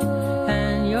kisses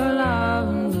and your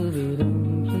love.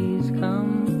 Please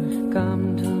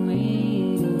come to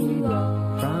me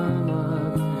from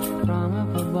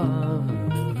up above.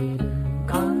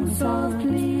 Come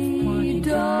softly,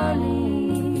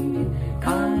 darling.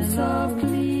 Come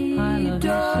softly,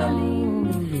 darling.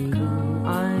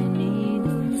 I need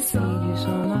you so much.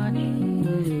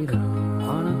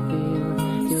 Wanna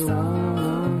feel your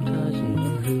warm touch.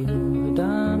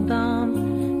 Dum dum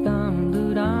dum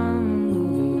doo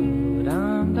dum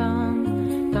dum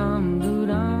dum dum doo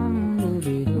dum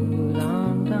doo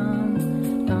dum dum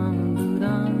dum doo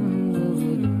dum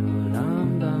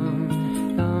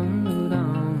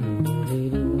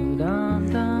doo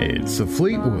dum. It's the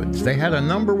Fleetwoods. They had a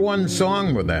 #1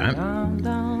 song with that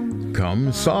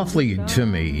Come Softly to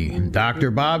Me.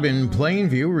 Dr. Bob in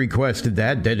Plainview requested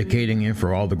that, dedicating it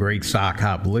for all the great Sock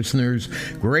Hop listeners.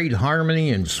 Great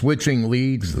harmony and switching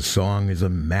leads. The song is a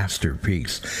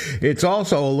masterpiece. It's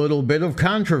also a little bit of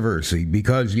controversy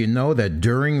because you know that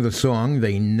during the song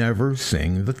they never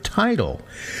sing the title.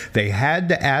 They had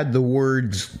to add the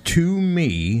words "to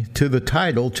me" to the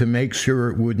title to make sure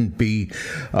it wouldn't be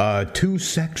too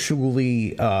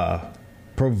sexually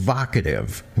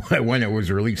provocative when it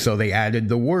was released, so they added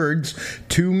the words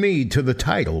 "to me" to the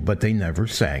title, but they never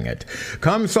sang it.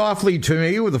 Come Softly to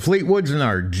Me with the Fleetwoods and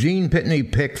our Gene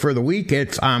Pitney pick for the week.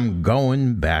 It's I'm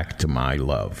Going Back to My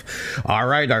Love. All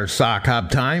right, our Sock Hop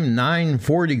time,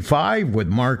 9:45 with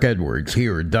Mark Edwards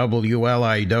here at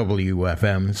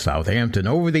WLIW-FM Southampton,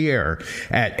 over the air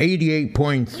at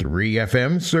 88.3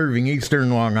 FM, serving eastern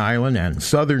Long Island and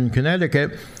southern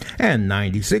Connecticut, and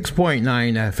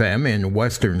 96.9 FM in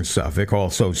western Suffolk,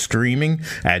 also streaming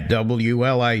at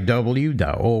WLIW.org,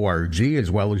 as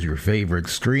well as your favorite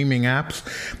streaming apps.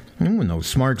 And those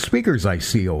smart speakers I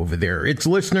see over there. It's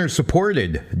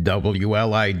listener-supported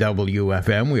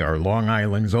WLIW-FM. We are Long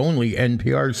Island's only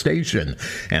NPR station.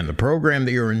 And the program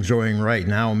that you're enjoying right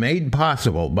now made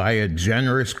possible by a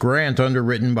generous grant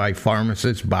underwritten by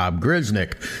pharmacist Bob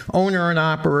Grisnick, owner and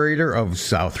operator of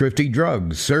South Thrifty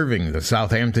Drugs, serving the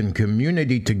Southampton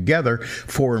community together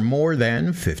for more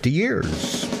than 50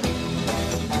 years.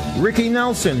 Ricky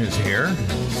Nelson is here,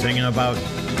 singing about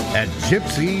that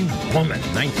Gypsy Woman,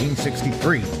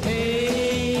 1963. Hey,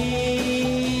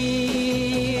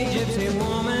 gypsy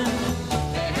woman.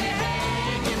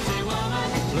 Hey, gypsy woman.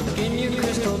 Look in your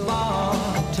crystal ball.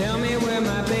 Tell me where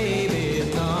my baby is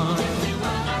gone.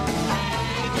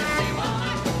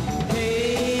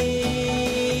 Hey,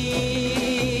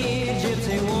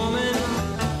 gypsy woman.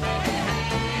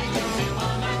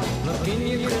 Look in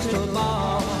your crystal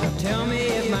ball. Tell me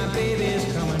if my baby is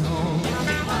coming home.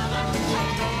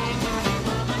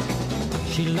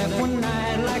 She left one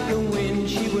night like the wind,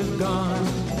 she was gone.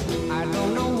 I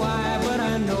don't know why, but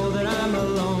I know that I'm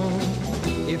alone.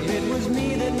 If it was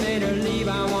me that made her leave,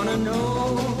 I wanna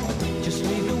know. Just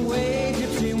lead the way,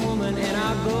 gypsy woman, and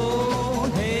I'll go.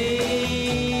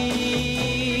 Hey,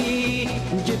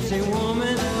 gypsy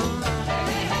woman.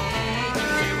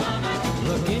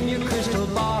 Look in your crystal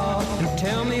ball and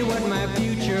tell me what my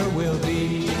future will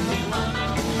be.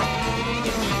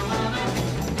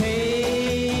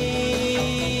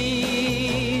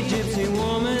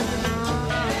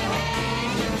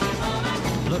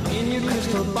 In your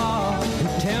crystal ball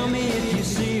and tell me if you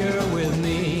see her with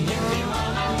me.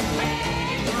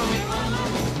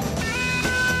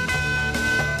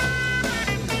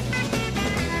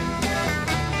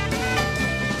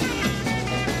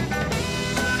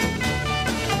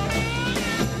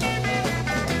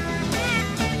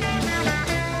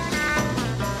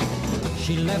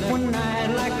 She left one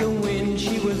night like the wind,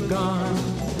 she was gone.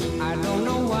 I don't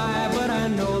know why, but I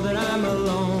know that I'm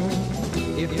alone.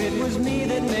 If it was me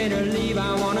that made her leave,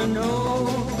 I wanna know.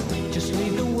 Just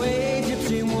lead the way,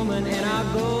 gypsy woman, and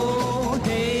I'll go.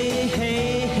 Hey,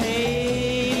 hey,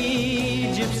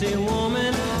 hey, gypsy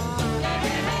woman.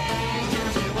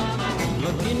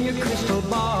 Look in your crystal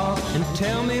ball and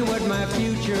tell me what my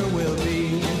future will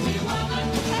be.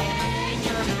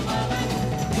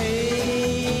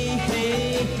 Hey,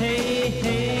 hey, hey,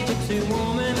 hey, gypsy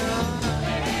woman.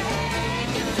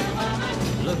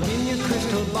 Look in your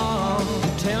crystal ball.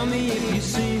 Tell me if you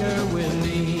see her with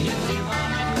me.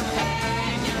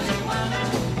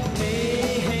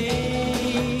 Hey,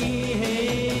 hey,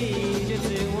 hey,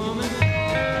 gypsy woman.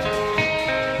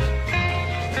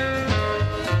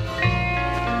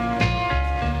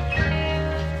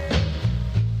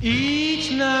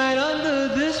 Each night under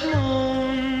this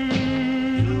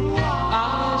moon,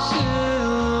 I sit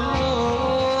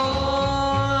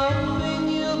alone,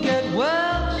 and you'll get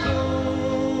well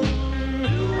soon.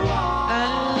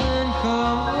 And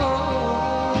come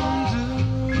home to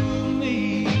me.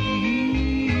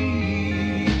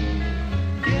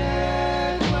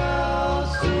 Get well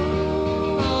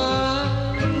soon.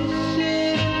 I'm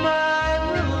sitting in my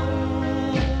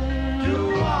room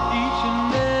each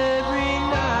and every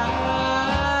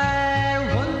night,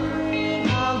 wondering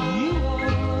how you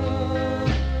are.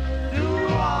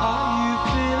 Are you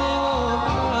feeling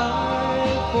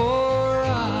alright? For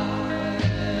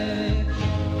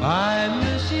I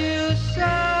miss you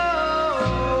so,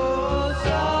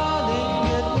 darling,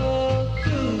 get well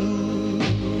soon.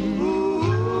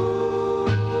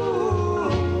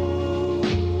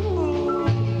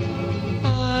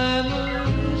 I'm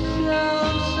so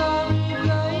sorry,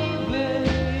 baby,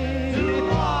 you're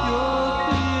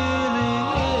feeling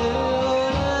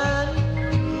ill, and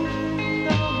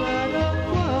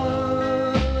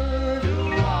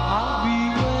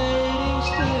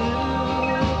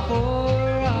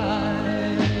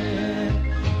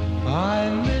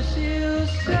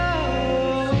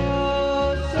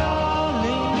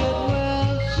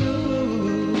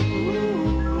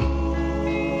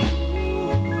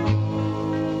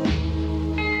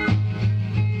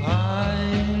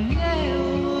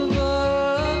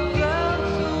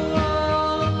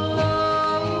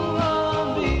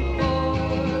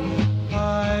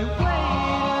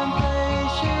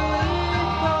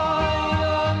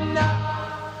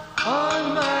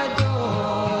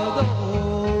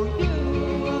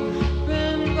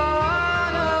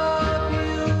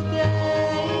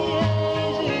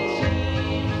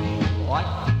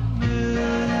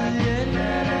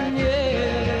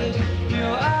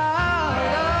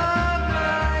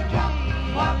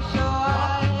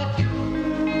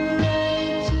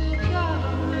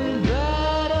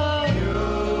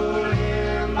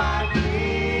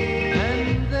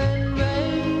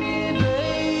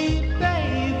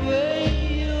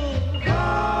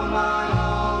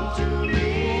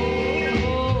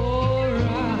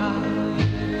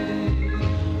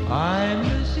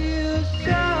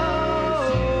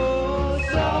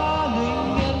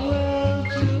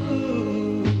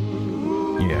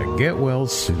Yeah, get well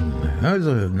soon. That was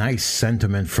a nice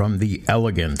sentiment from the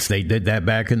Elegants. They did that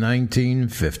back in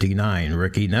 1959.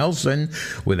 Ricky Nelson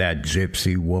with that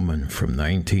Gypsy Woman from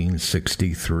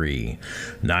 1963.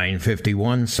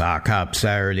 9:51, Sock Hop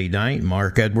Saturday Night.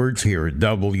 Mark Edwards here at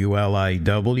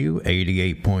WLIW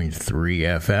 88.3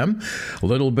 FM. A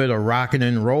little bit of rockin'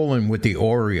 and rollin' with the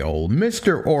Oriole.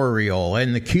 Mr. Oriole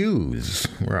and the Q's.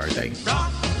 Where are they?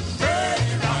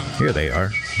 Here they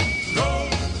are.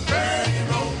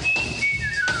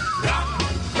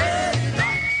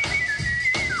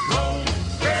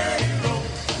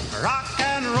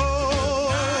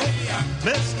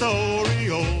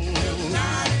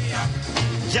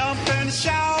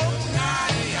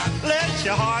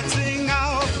 Your heart sing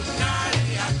out.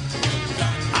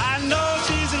 I know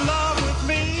she's in love with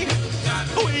me.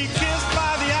 We kissed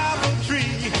by the apple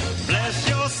tree. Bless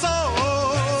your soul,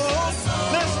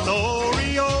 Mr.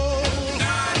 Oriole.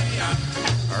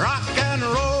 Rock and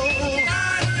roll,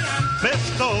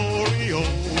 Mr.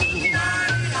 Oriole.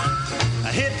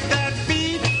 Hit that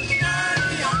beat,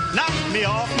 knock me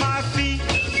off my feet.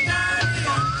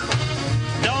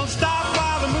 Don't stop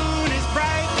while the moon is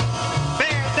bright.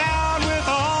 Bear down with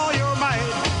all your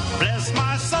might. Bless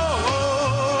my soul,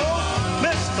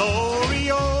 Mr.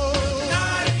 Oriole.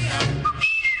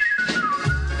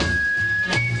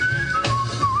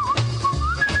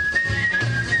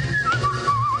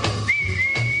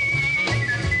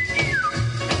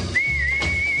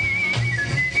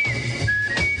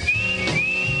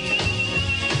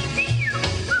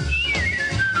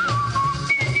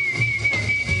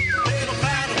 Little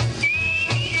battle,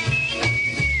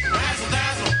 razzle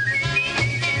dazzle,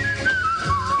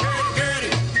 gurdy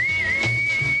gurdy,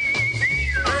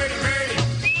 birdie birdie,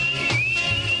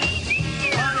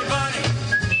 bunny bunny,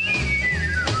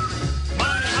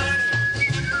 money honey.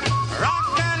 Rock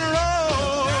and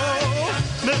roll,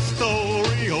 Mr.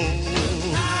 Oriole.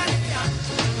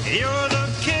 You're the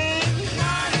king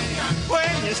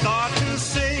when you start to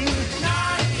sing.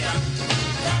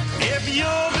 If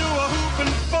you'll do a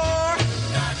hooping for,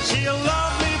 she'll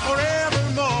love me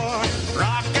forevermore.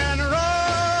 Rock and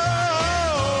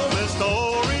roll, Mr.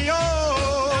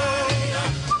 Oriole.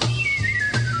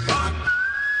 Rock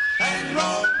and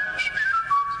roll,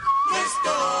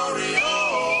 Mr.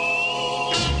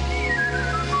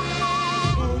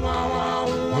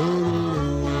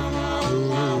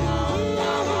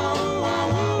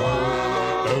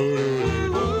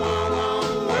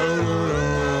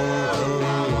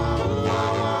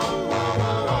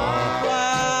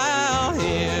 Well,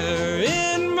 here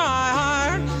in my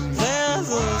heart, there's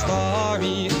a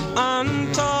story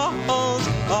untold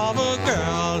of a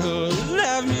girl who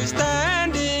left me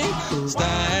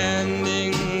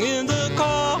standing in the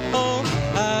cold,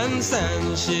 and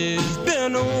since she's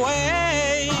been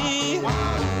away,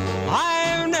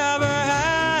 I've never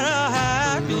had a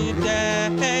happy day.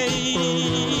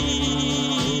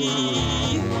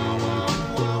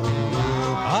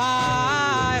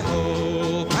 I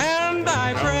hope and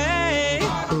I pray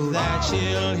that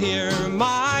she'll hear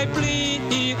my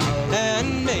plea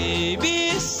and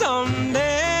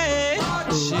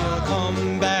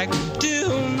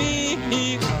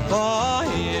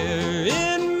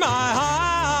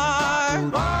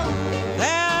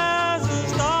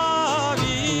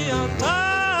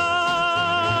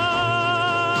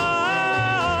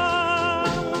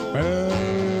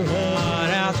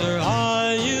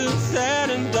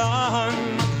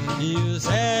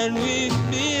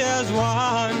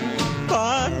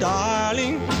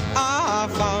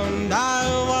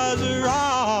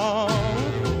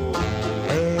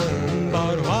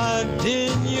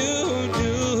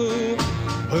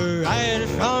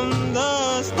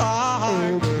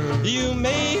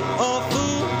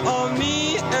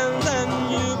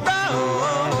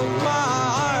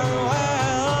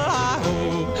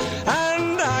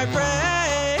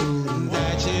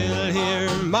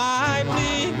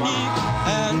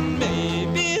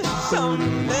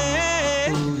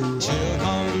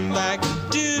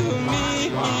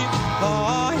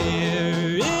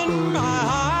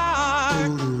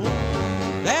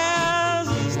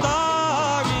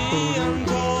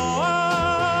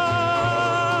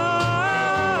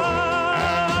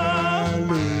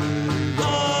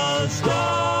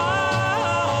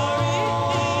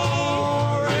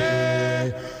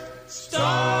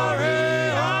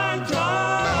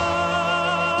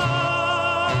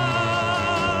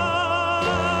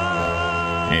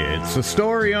It's a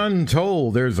story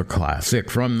untold. There's a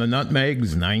classic from the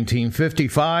Nutmegs,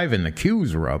 1955, and the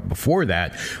Q's were up. Before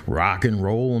that, Rock and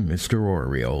Roll, Mr.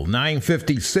 Oriole.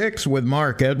 9:56 with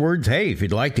Mark Edwards. Hey, if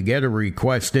you'd like to get a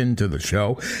request into the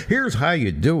show, here's how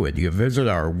you do it. You visit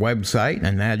our website,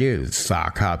 and that is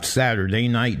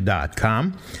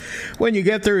SockHopSaturdayNight.com. When you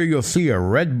get there, you'll see a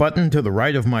red button to the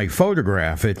right of my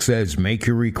photograph. It says, make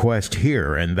your request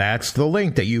here, and that's the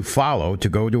link that you follow to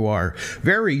go to our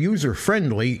very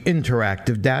user-friendly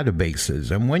interactive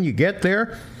databases. And when you get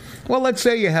there, well, let's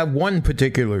say you have one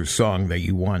particular song that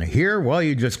you want to hear. Well,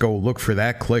 you just go look for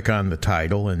that, click on the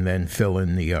title, and then fill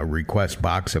in the request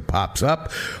box that pops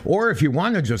up. Or if you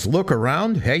want to just look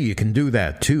around, hey, you can do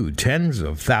that too. Tens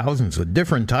of thousands of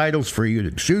different titles for you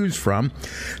to choose from.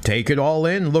 Take it all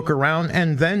in, look around,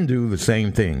 and then do the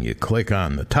same thing. You click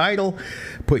on the title,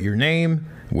 put your name,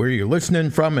 where you're listening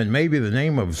from, and maybe the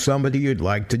name of somebody you'd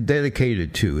like to dedicate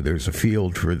it to. There's a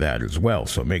field for that as well,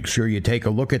 so make sure you take a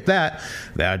look at that.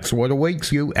 That's what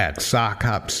awaits you at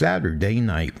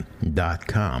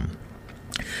SockHopSaturdayNight.com.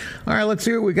 All right, let's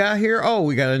see what we got here. Oh,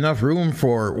 we got enough room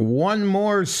for one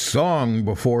more song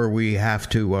before we have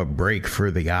to break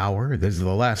for the hour. This is the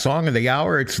last song of the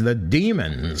hour. It's The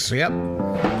Demons. Yep.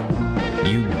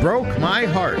 You Broke My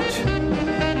Heart.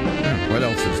 What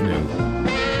else is new?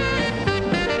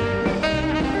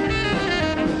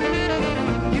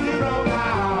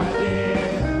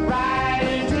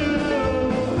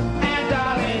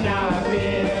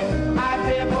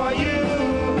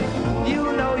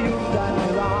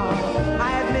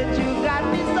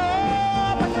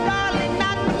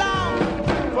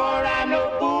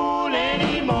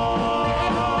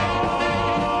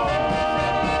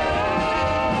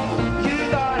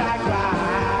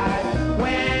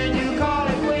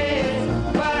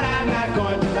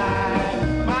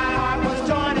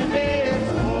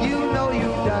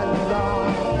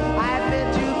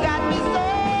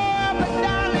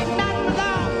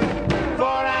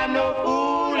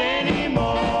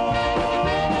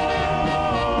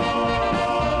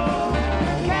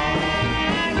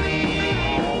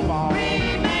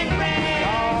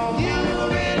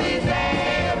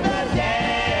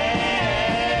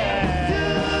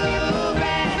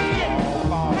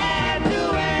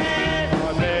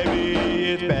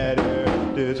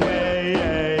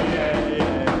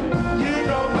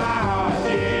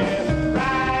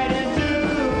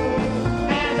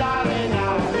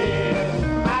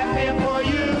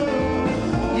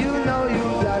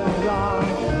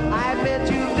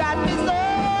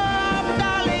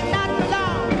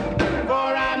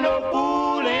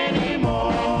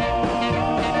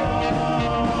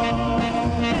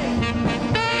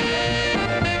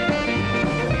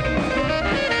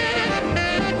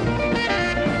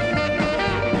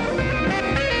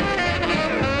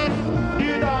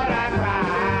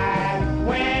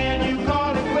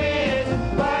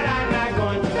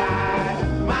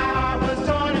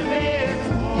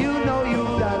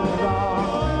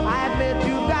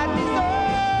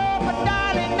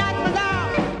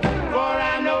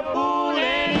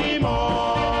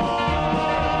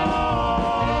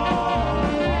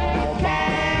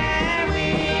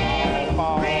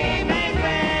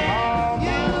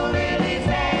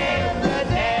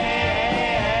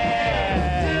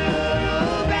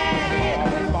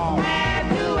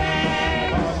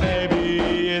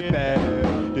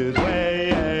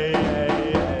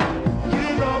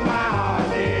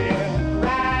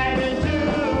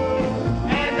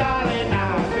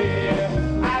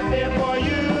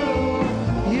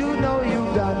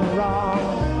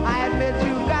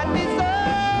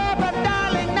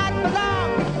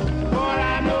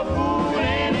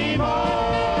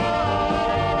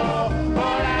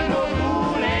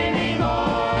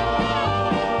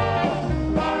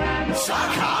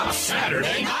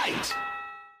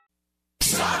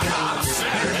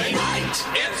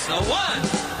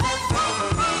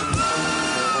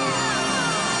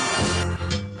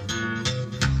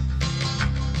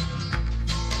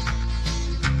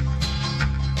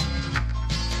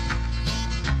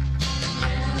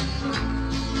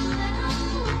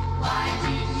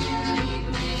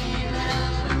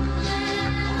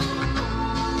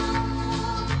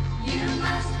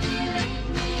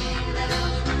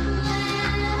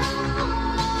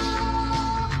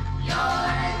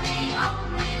 You're the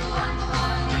only one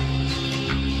for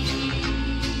me.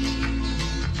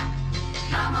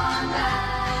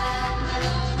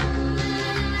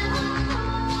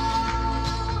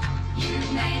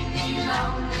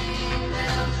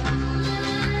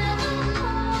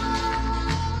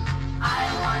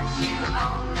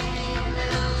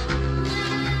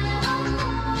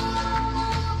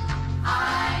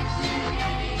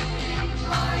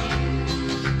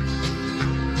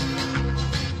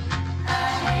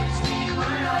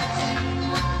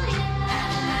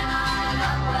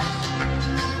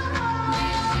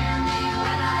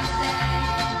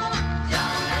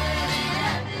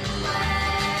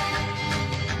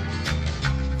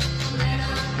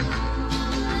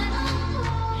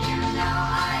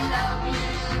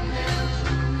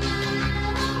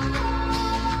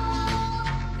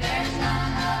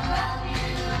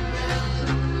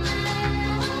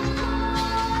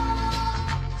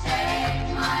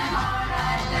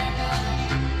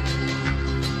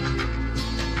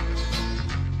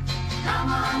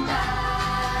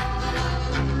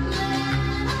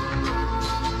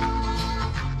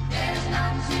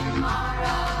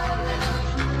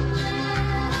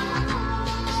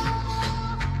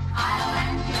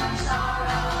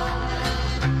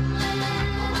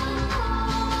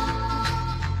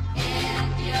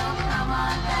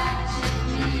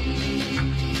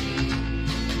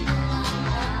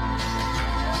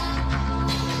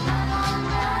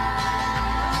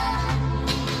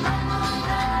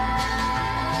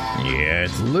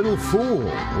 That's Little Fool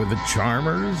with the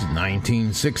Charmers,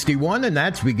 1961, and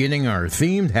that's beginning our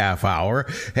themed half hour.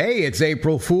 Hey, it's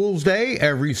April Fool's Day.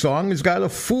 Every song has got a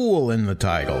fool in the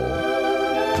title.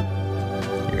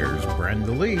 Here's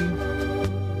Brenda Lee.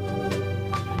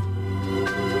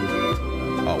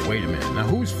 Oh, wait a minute. Now,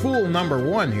 who's fool number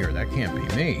one here? That can't be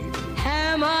me.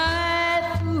 Am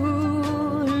I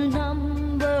fool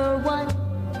number one?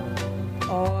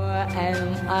 Or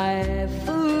am I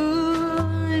fool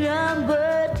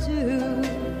number two?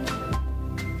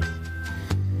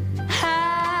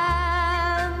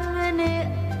 How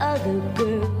many other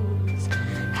girls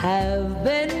have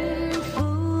been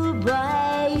fooled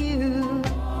by you?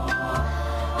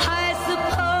 I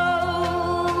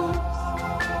suppose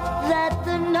that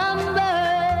the number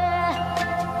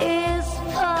is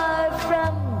far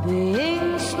from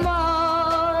being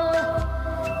small,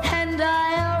 and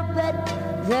I'll bet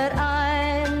that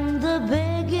I'm the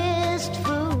biggest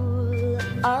fool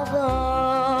of all.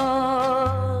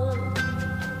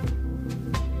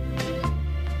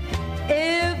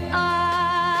 If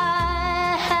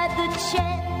I had the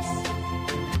chance,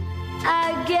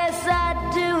 I guess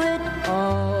I'd do it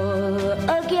all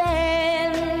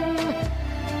again.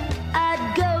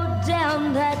 I'd go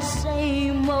down that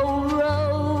same old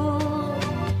road,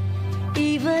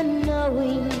 even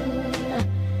knowing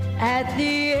at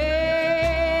the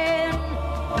end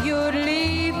you'd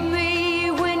leave me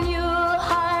when your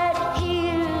heart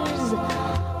hears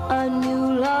a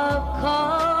new love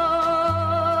call.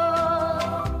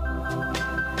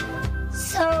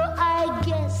 So I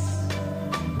guess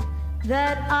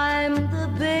that I'm the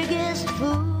biggest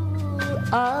fool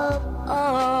of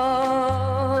all.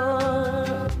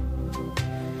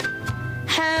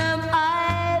 Am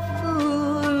I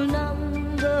fool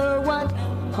number one?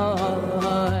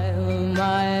 Or am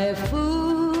I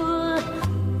fool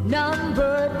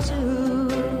number two?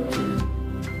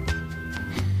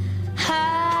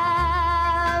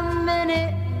 How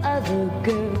many other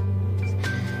girls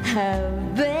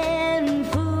have been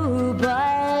fooled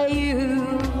by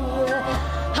you?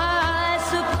 I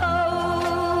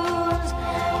suppose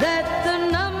that the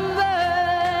number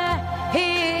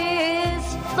is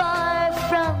far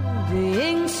from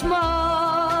being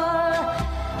small,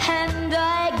 and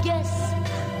I guess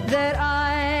that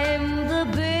I'm the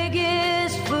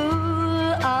biggest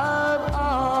fool of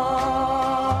all.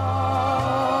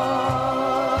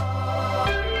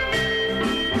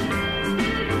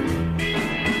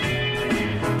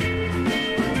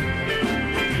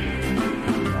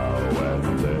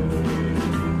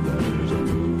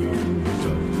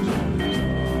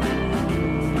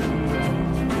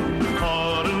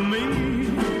 Pardon me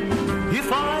if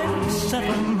I'm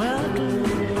sentimental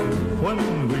when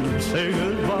we say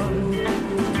goodbye.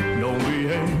 Don't be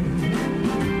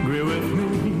angry with me,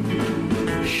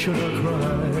 should I cry?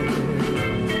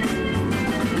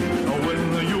 When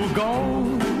you're gone,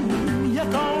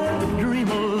 yet I dream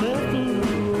a little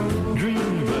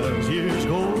dream as years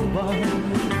go by.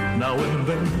 Now and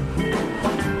then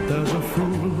there's a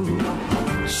fool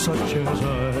such as I.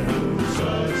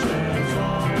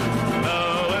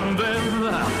 Now and then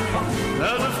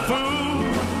there's a fool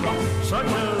such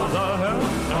as I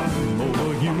am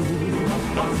over you.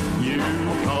 You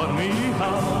taught me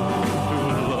how to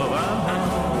love and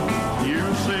how you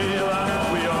say that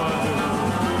we are.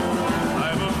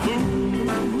 I'm a fool,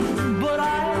 but I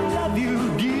love you,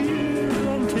 dear,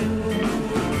 until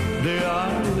day I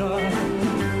die.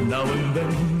 Now and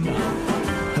then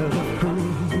there's a fool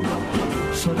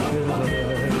such as I.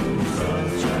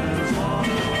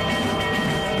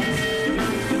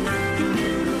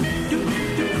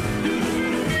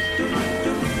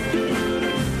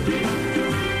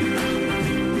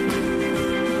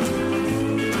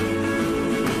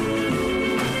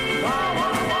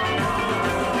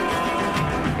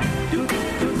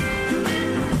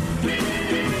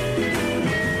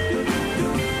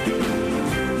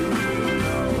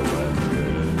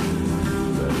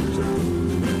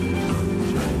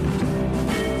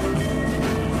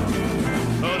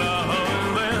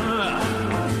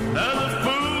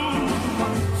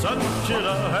 Should I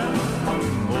have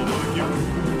over you?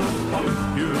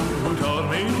 You taught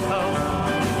me how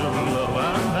to love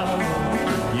and how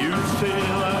you say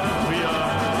that we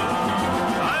are.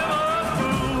 I'm a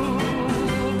fool,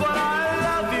 but I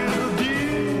love you,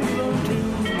 dear, until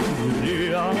the day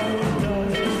I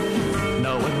die.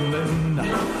 Now and then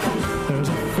there's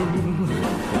a fool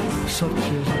such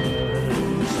as I.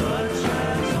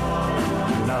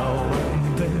 Now and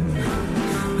then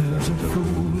there's a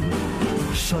fool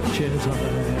such as I.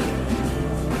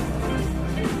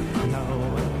 Now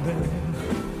and then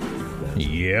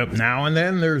Yep, now and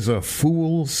then there's a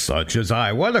fool such as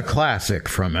I. What a classic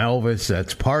from Elvis.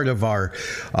 That's part of our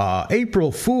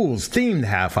April Fool's themed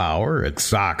half hour at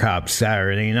Sock Hop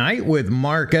Saturday Night with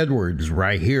Mark Edwards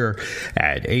right here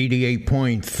at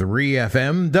 88.3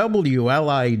 FM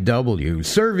WLIW,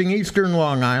 serving eastern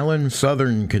Long Island,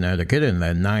 southern Connecticut, and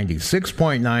then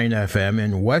 96.9 FM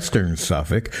in western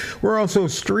Suffolk. We're also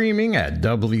streaming at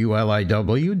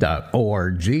WLIW.org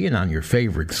and on your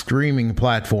favorite streaming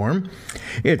platform.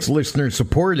 It's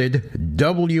listener-supported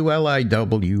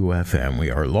WLIW-FM.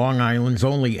 We are Long Island's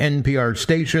only NPR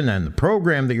station, and the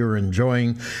program that you're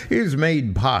enjoying is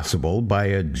made possible by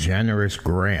a generous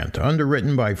grant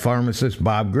underwritten by pharmacist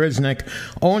Bob Grisnick,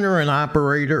 owner and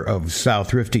operator of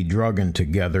South Rifty Drug and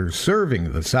Together,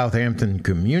 serving the Southampton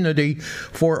community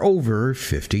for over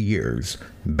 50 years.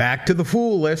 Back to the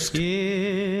Fool List.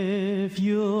 If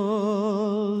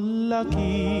you're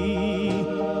lucky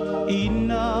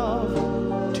enough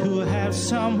to have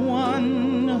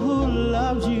someone who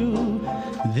loves you,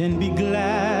 then be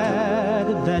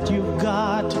glad that you've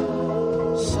got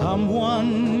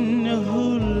someone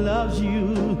who loves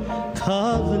you.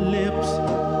 'Cause the lips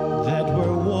that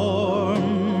were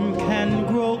warm can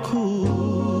grow cool.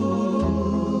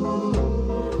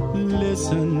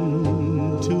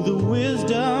 Listen to the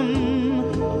wisdom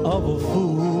of a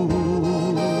fool.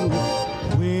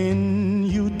 When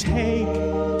you take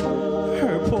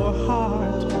her poor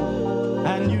heart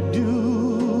and you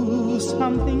do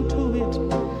something to it,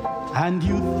 and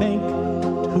you think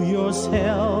to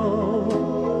yourself,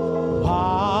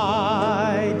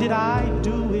 why did I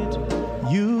do it?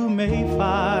 You may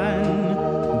find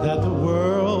that the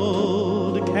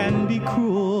world can be cruel.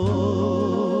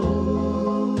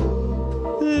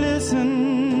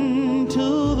 Listen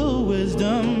to the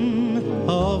wisdom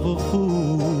of a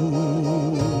fool.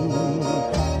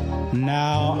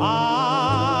 Now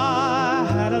I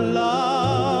had a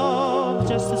love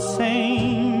just the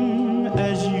same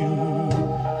as you,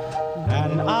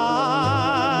 and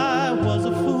I was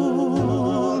a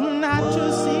fool not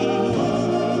to see.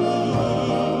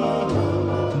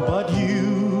 But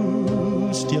you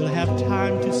still have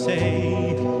time to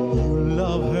say you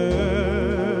love her.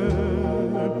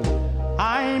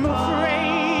 I'm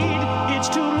afraid it's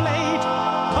too late.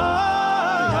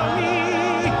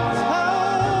 Hurry, so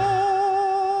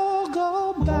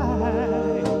go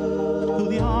back to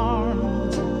the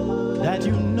arms that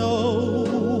you know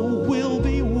will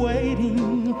be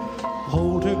waiting.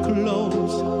 Hold her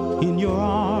close in your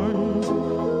arms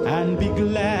and be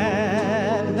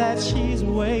glad that she's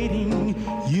waiting.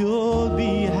 You'll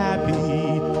be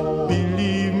happy,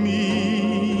 believe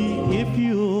me, if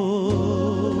you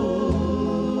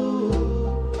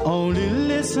only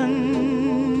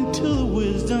listen to the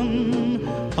wisdom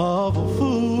of a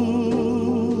fool.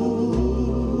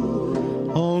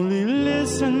 Only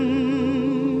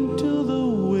listen to the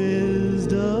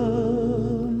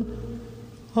wisdom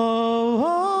of a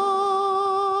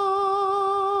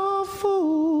fool.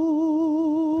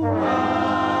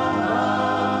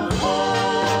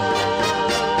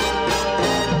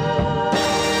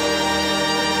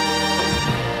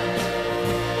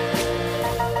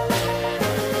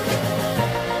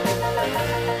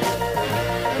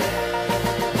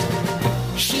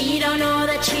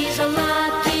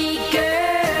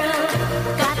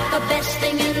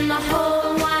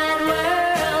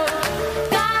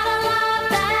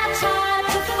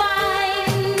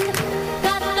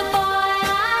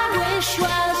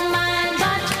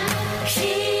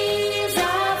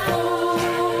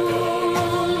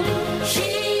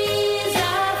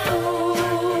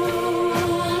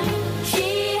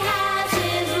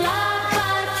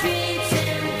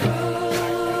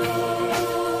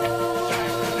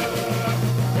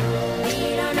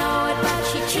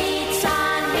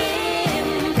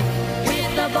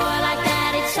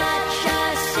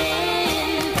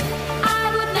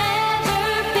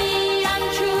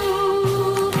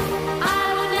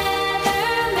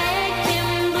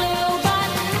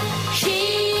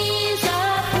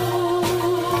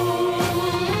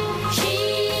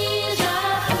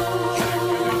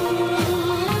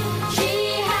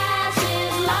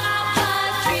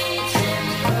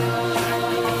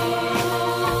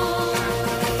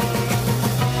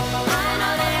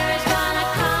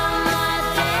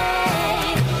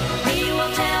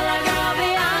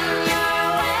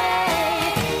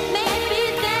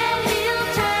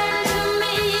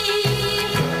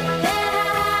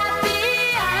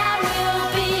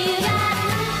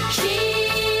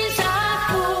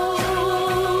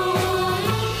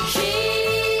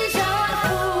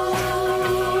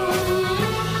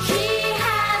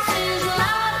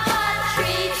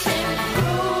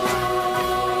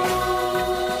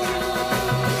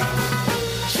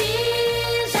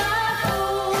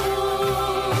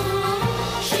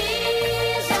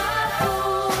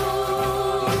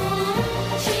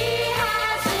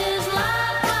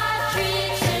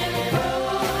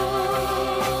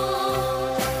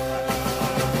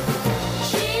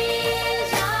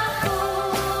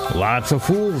 Lots of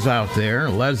fools out there.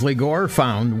 Leslie Gore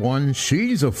found one,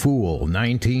 She's a Fool,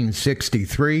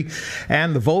 1963.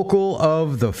 And the vocal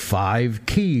of the Five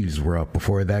Keys were up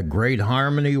before that. Great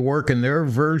harmony work in their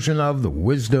version of The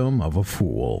Wisdom of a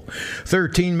Fool.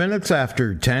 13 minutes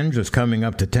after 10, just coming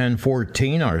up to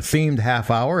 10:14, our themed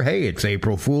half hour. Hey, it's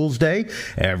April Fool's Day.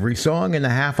 Every song in the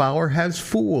half hour has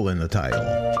fool in the title.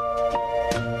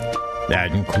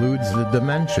 That includes the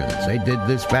Dimensions. They did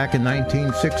this back in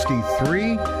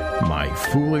 1963, My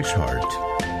Foolish Heart.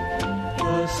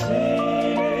 The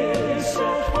scene is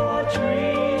set for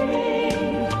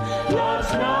dreaming,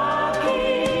 love's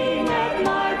knocking at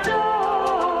my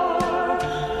door,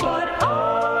 but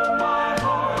on my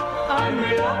heart I'm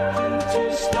reluctant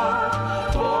to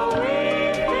start, for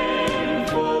we've been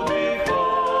fooled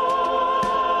before.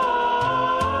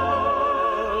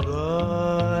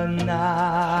 The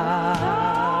night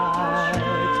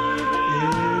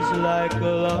like a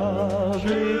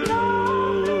lovely fool.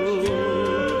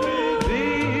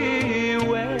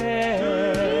 Beware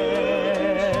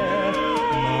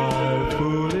my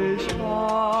foolish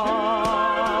heart.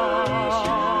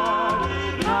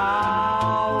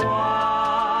 How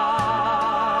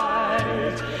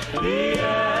wise the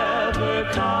ever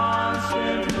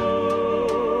constant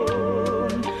moon.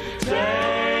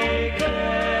 Take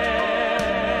care,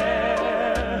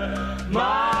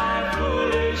 my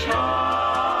foolish heart.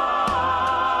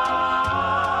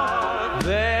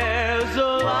 There's a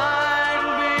line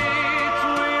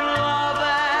between love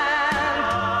and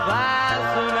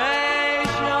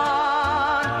fascination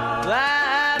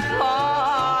that's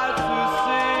hard to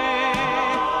see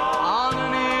on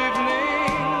an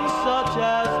evening such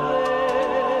as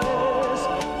this,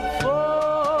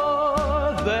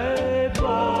 for they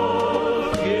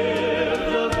both give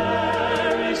the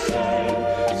very same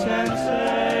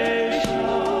sensation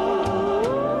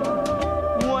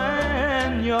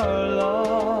when you're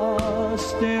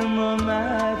lost in the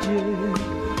magic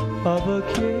of a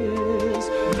kiss.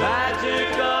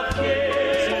 Magic of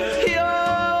kiss.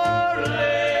 Your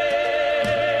lips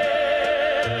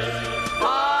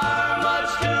are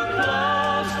much too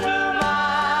close to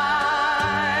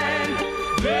mine.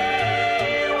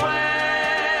 Beware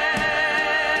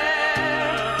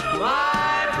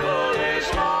my foolish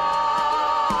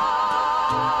heart.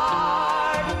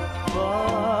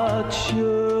 But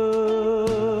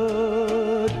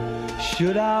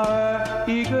should our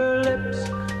eager lips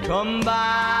combine,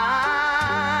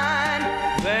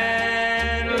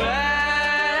 then let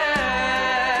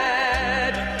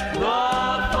the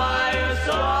fire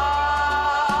start.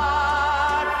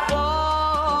 For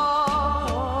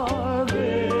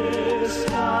this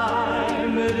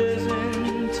time it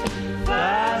isn't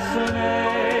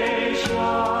fascination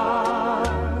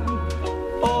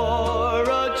or a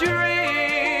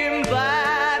dream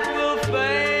that will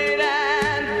fade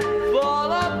and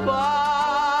fall apart.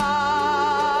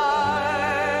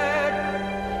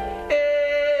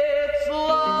 It's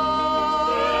love.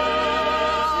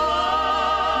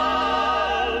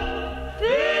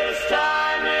 This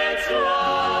time it's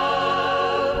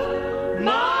love.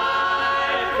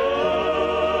 My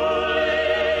foolish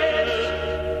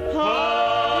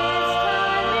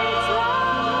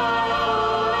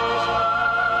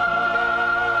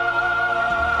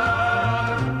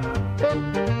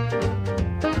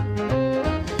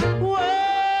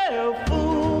Well,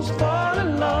 fools fall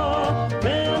in love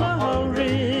in a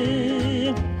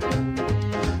hurry.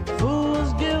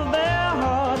 Fools give their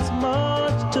hearts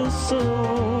much too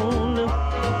soon.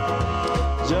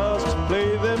 Just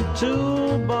play them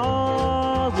two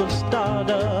bars of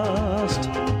stardust.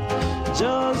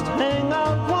 Just hang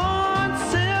out one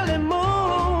silly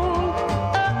moon.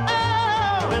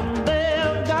 And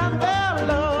they've got their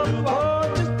love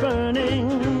torches burning,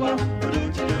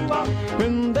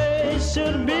 when they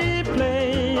should be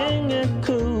playing it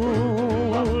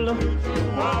cool.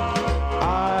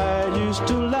 I used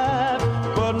to laugh,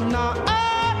 but now I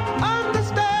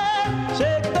understand.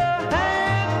 Shake the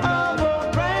hand of a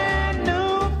brand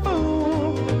new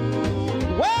fool.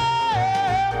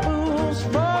 Well, fools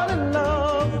fall in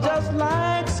love just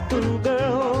like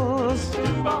schoolgirls,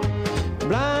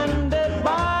 blinded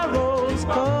by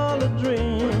rose-colored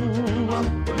dreams.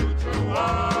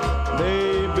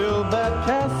 They build their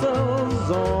castles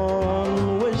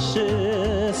on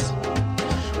wishes,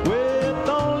 with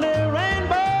only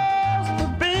rainbows for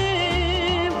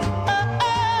beams.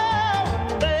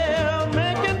 They're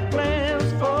making plans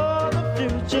for the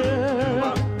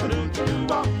future,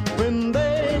 when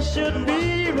they should be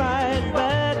right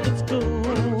back at school.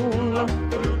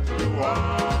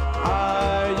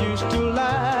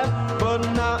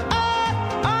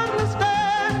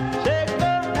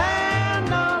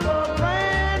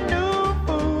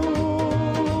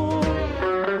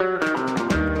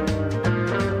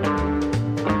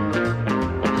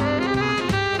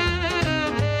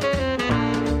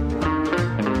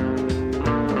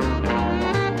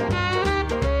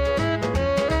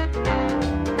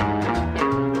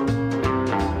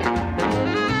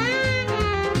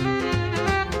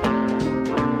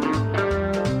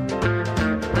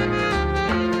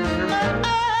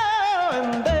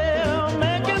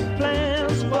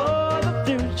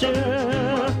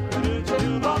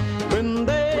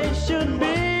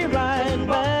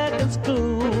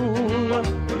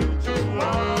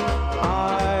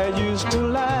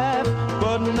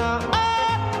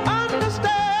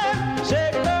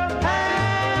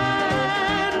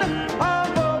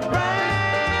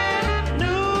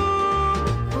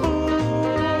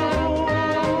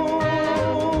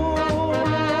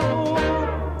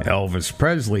 Elvis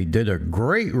Presley did a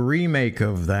great remake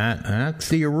of that. That's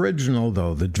the original,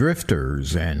 though. The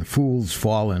Drifters and Fools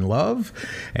Fall in Love.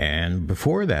 And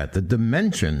before that, The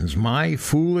Dimensions, My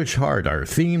Foolish Heart, our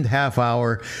themed half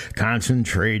hour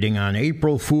concentrating on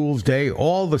April Fool's Day.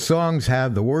 All the songs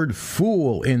have the word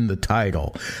fool in the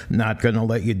title. Not going to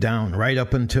let you down right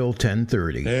up until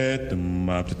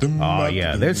 10:30. Oh,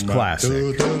 yeah, this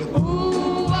classic.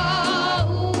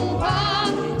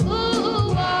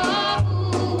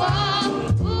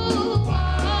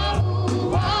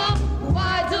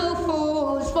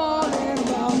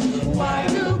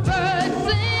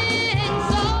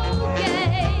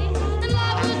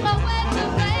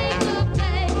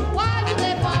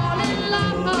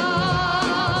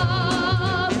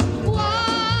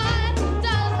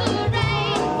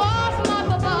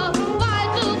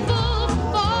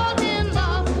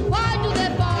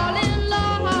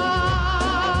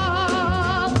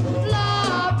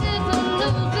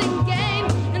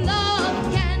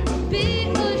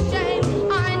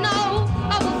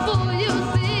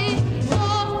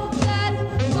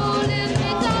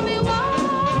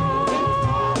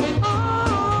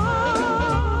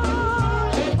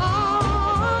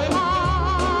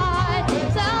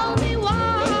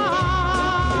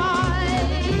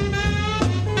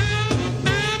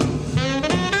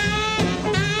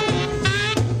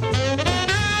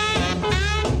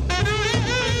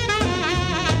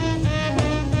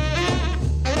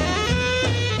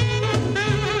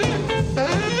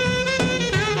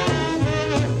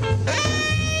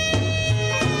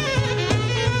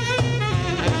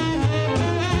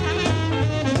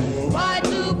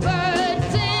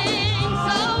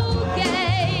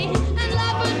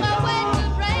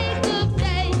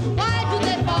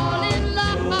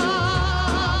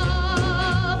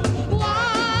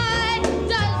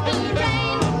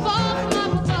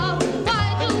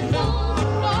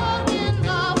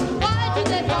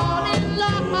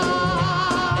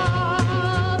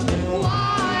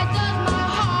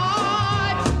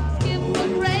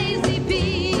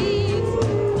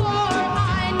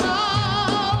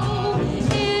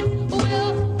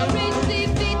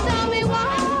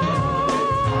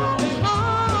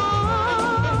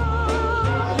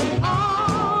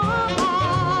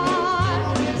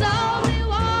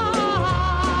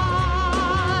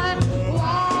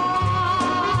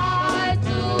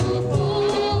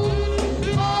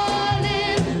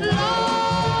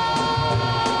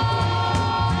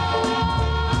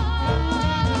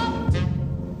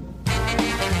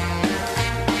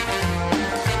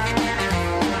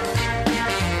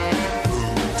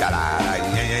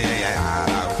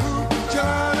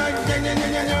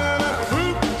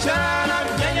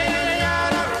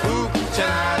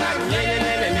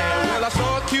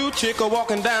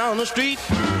 Walking down the street,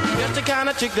 just the kind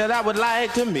of chick that I would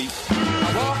like to meet.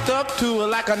 I walked up to her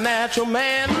like a natural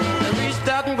man and reached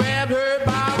out and grabbed her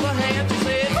by the hand. She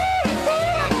said,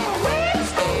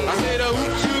 I said, oh,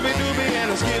 shooby dooby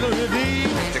and a skittle dee.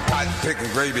 The cotton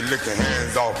picking gravy licking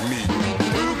hands off me.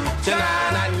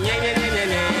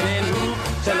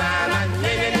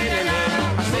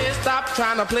 I said, stop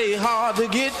trying to play hard to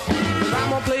get, 'cause I'm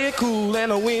gonna play it cool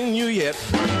and I'll win you yet.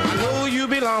 I know you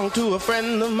belong to a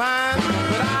friend of mine,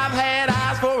 but I've had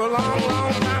eyes for a long,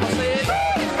 long time. I said,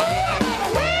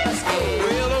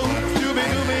 well, oh, shooby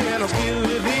dooby and a skittle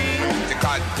dee. The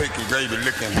cotton picking gravy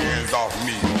licking hands off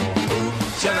me.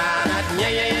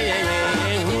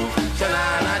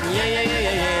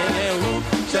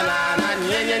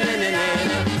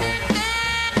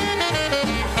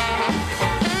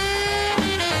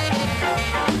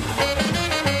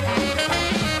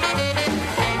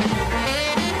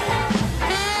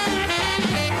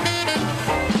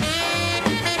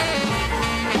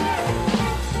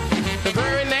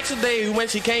 When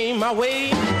she came my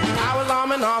way, I was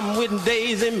arm in arm with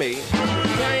Daisy May.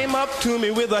 Came up to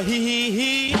me with a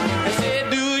hee and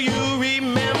said, do you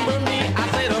remember me? I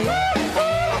said, a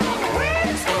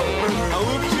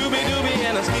whoop shooby dooby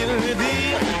and a skittle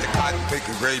dee. The cotton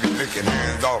picking gravy licking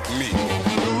hands off me.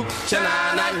 Whoop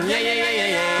sha-na-na,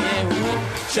 yeah, whoop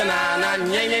sha-na-na,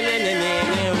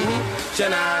 yeah, whoop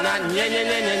sha-na-na,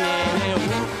 yeah,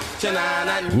 whoop.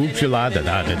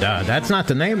 Whoop-cha-la-da-da-da-da. That's not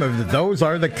the name of it. Those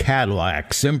are the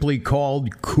Cadillacs, simply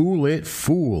called Cool It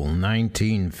Fool,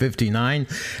 1959.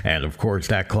 And, of course,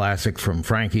 that classic from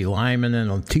Frankie Lyman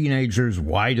and the Teenagers,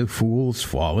 Why Do Fools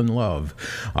Fall in Love?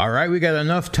 All right, we got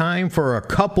enough time for a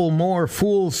couple more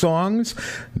Fool songs.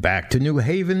 Back to New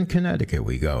Haven, Connecticut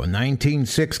we go.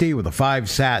 1960 with the Five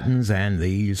Satins and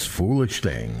These Foolish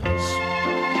Things.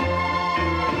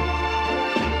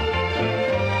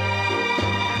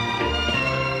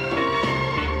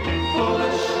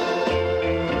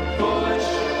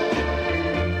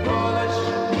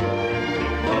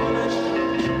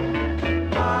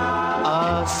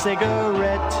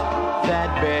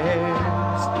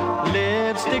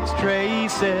 lost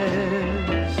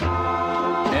traces,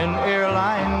 an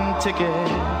airline ticket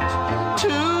to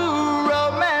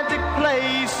romantic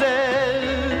places,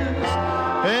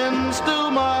 and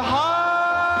still my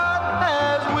heart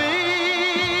has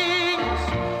wings.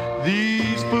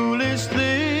 These foolish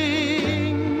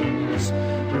things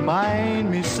remind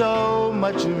me so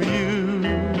much of you.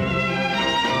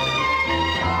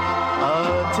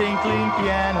 A tinkling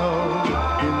piano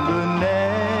in the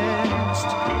next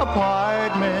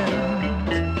apartment.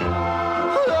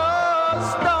 Those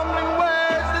stumbling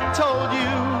words that told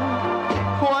you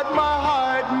what my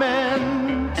heart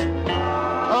meant.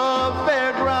 Of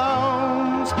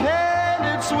fairgrounds,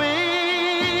 candid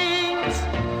swings.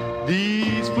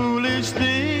 These foolish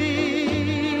things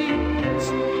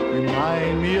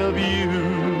remind me of you.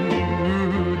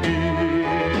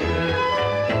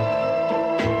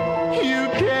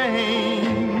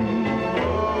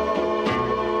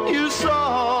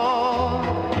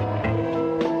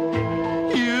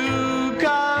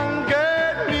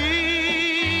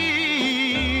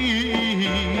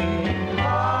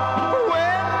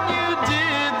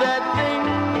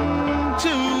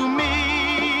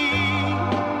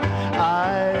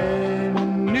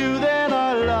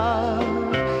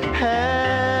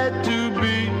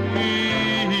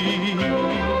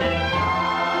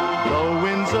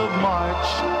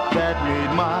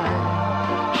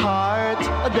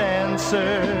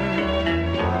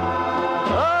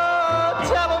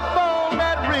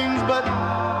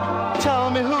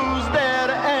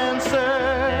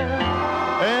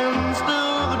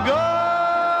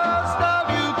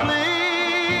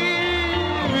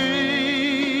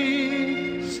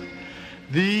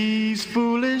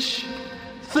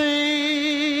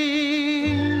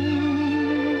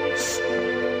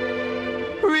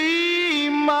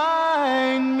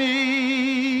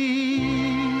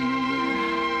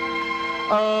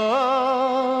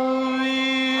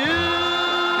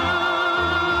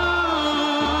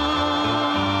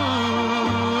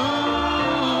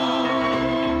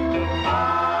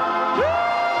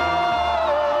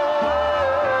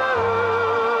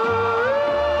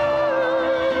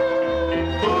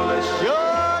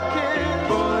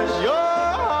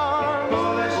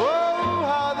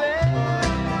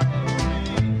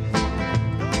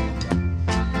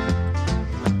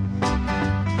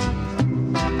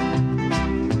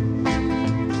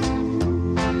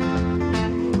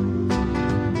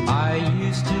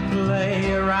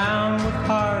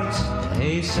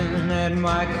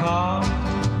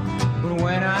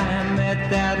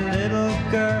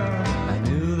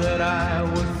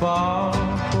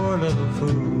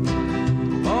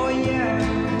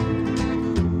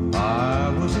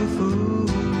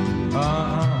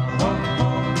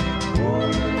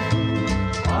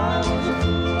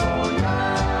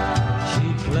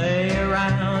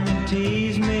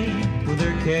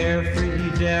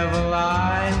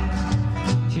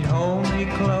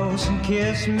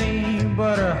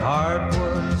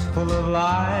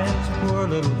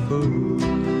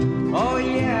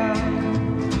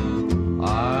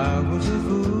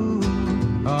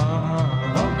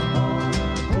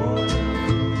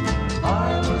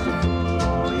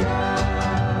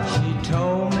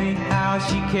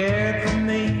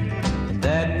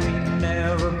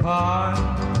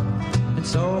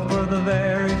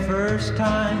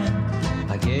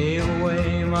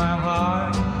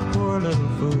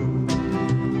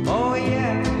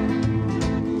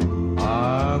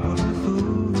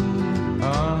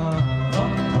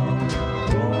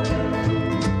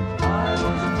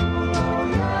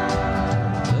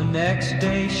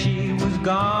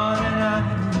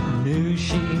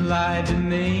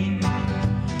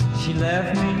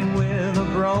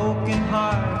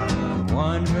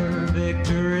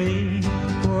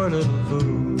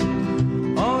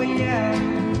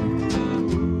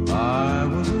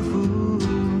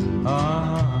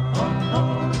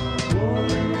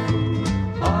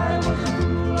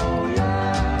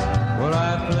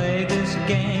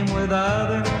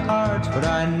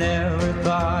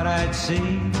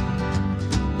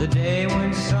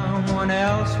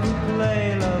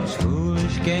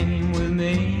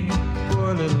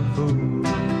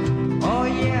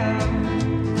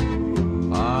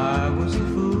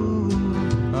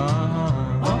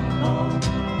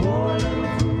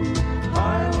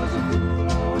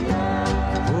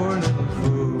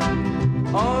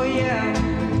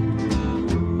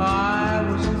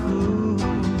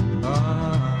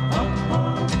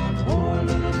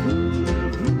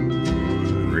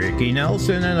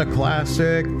 Nelson and a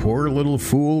classic, Poor Little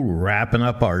Fool, wrapping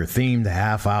up our themed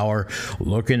half hour,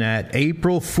 looking at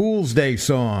April Fool's Day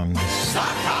songs. Sock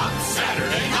Hop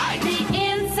Saturday night. The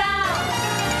inside,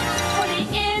 for the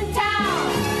inside.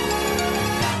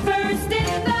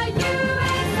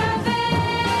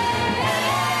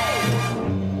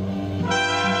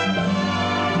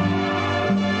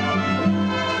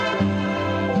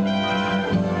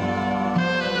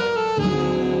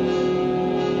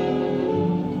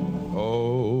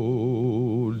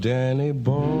 Danny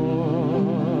boy,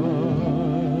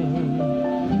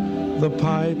 the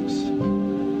pipes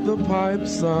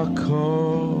are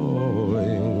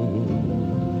calling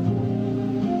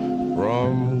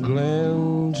from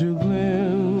glen to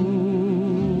glen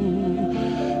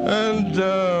and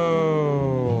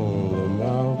down the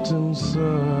mountainside.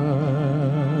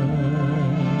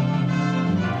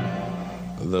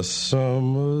 The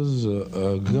summers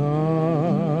are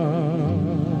gone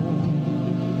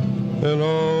and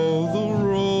all the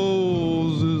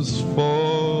roses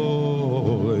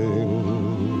falling.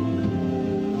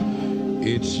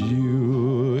 It's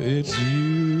you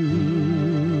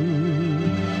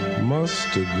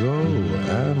must go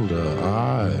and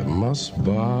I must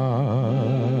buy.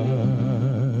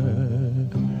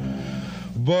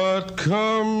 But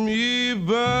come ye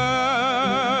back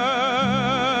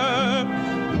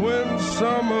when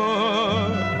summer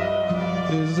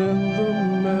is in the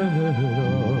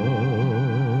meadow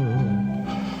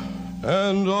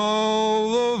and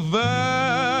all the valley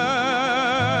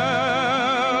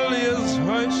is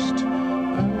hushed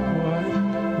and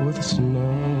white with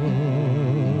snow.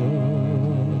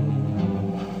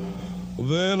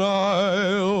 Then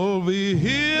I'll be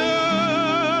here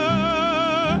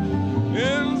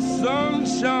in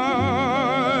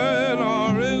sunshine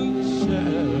or in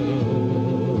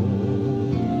shadow.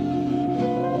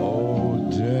 Oh,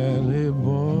 Danny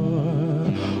boy,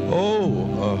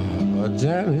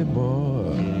 Danny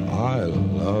boy, I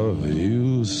love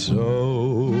you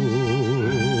so.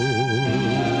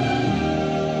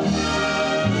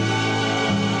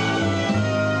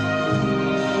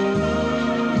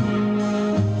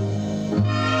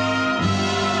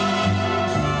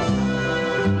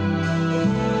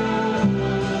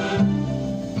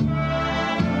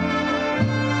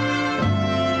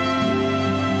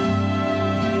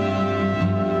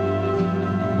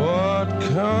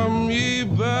 Come ye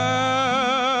back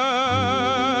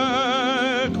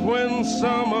when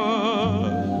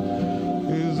summer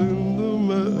is in the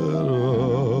meadow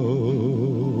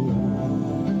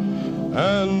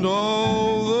and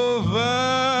all the valley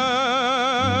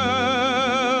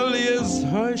is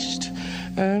hushed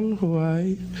and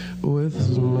white with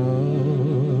snow.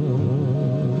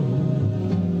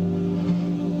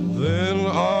 Then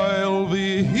I'll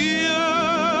be here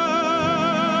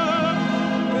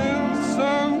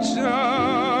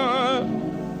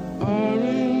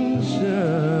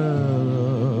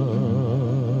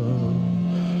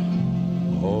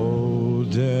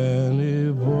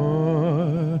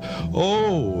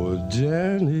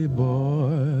Danny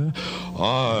boy,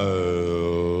 I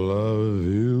love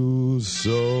you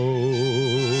so.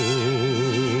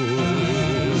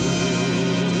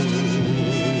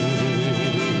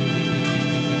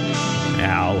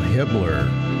 Al Hibbler,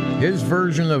 his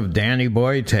version of Danny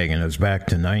Boy, taking us back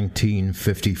to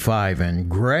 1955. And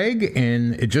Greg,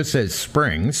 it just says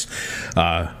Springs,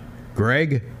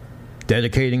 Greg,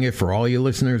 dedicating it for all you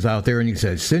listeners out there, and he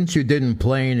says, since you didn't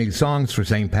play any songs for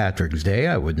St. Patrick's Day,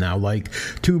 I would now like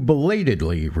to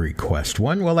belatedly request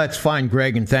one. Well, that's fine,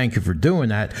 Greg, and thank you for doing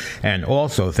that, and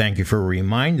also thank you for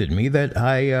reminding me that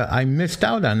I missed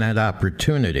out on that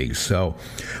opportunity. So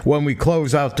when we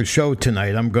close out the show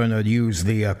tonight, I'm going to use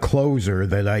the closer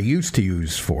that I used to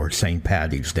use for St.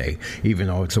 Patty's Day, even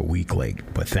though it's a week late,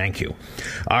 but thank you.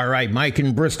 All right, Mike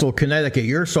in Bristol, Connecticut,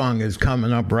 your song is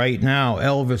coming up right now.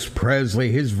 Elvis Presley,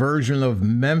 his version of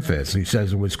Memphis. He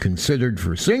says it was considered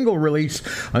for single release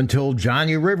until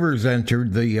Johnny Rivers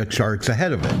entered the charts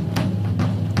ahead of it.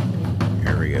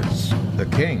 Here he is, the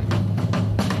king.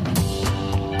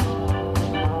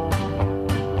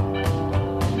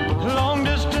 Long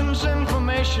distance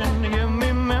information to give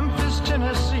me Memphis,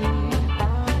 Tennessee.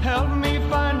 Help me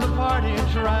find the party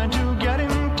trying to get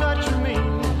in touch with me.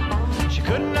 She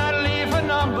could not leave a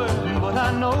number, but I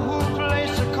know who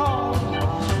placed the call.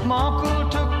 My uncle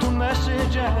took the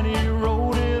message and he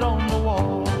wrote it on the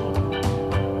wall.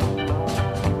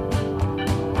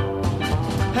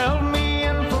 Help me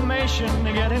information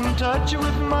to get in touch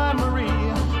with my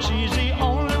Marie. She's the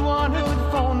only one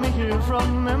who'd phone me here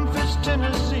from Memphis,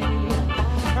 Tennessee.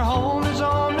 Her home is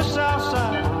on the south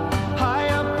side, high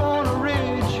up on a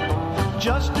ridge,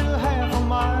 just a half a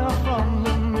mile from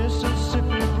the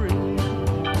Mississippi Bridge.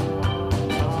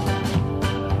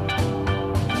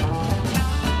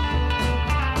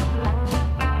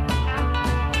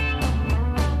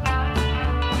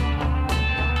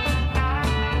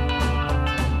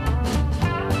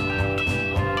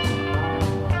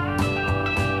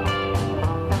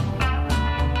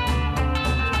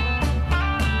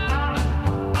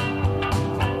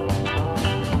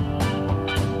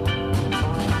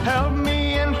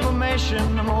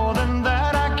 More than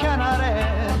that I cannot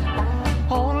add.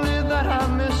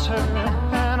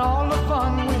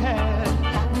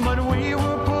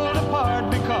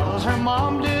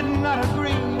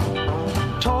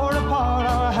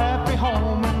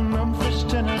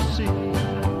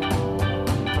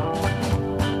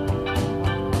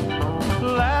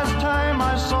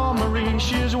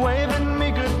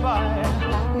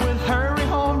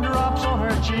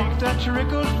 that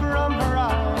trickled from her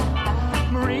eye.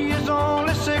 Marie is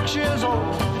only 6 years old.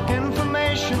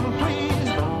 Information, please.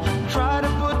 Try to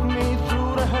put me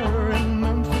through to her in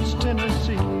Memphis,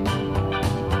 Tennessee.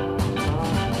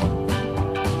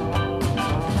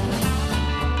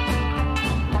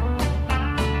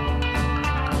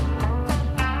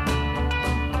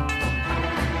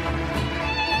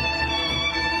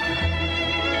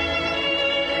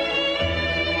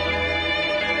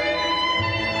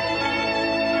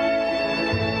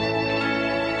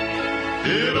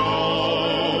 It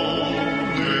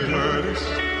only hurts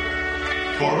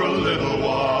for a little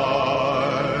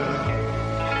while.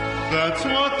 That's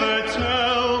what they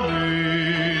tell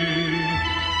me.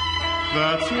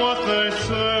 That's what they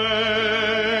say.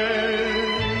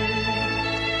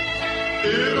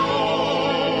 It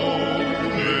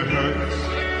only hurts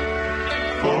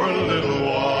for a little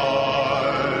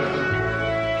while.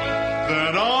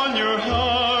 Then on your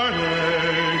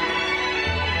heartache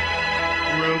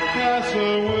will pass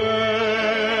away.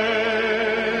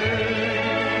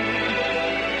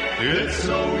 It's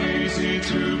so easy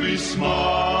to be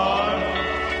smart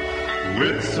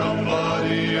with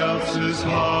somebody else's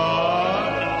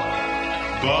heart,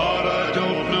 but I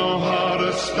don't know how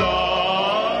to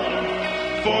start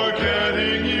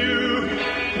forgetting you.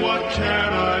 What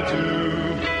can I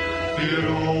do? It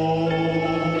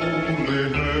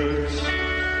only hurts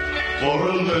for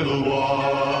a little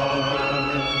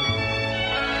while.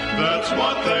 That's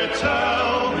what they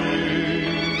tell me.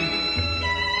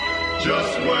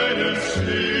 Just wait and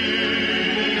see.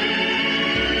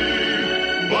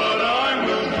 But I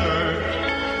will hurt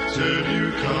till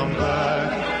you come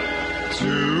back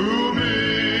to me.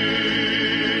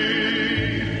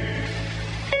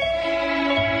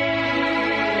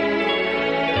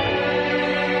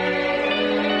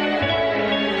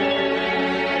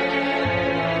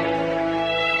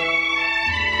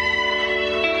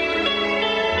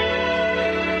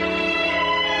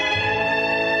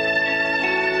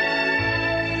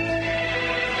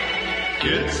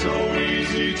 It's so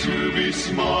easy to be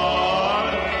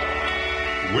smart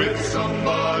with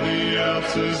somebody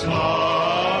else's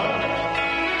heart,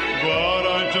 but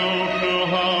I don't know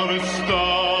how to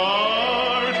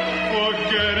start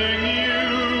forgetting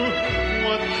you.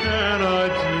 What can I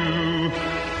do?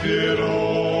 It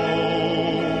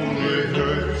only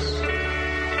hurts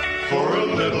for a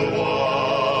little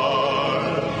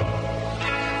while.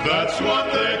 That's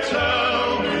what they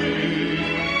tell me.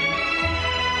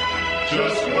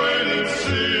 Just wait and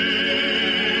see.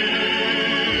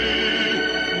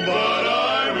 But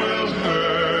I will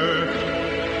hurt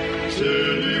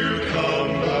till you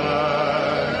come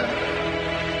back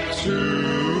to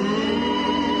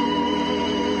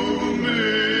me.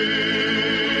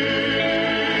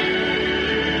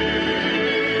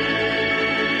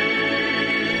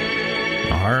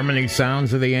 Harmony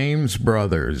sounds of the Ames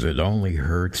Brothers. It only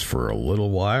hurts for a little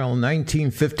while.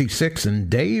 1956, and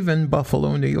Dave in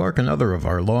Buffalo, New York, another of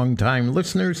our longtime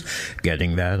listeners,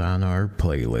 getting that on our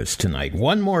playlist tonight.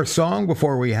 One more song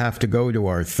before we have to go to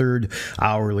our third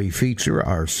hourly feature,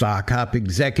 our Sock Hop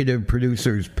executive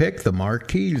producer's pick. The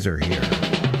Marquees are here.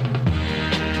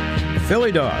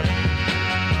 Philly Dog.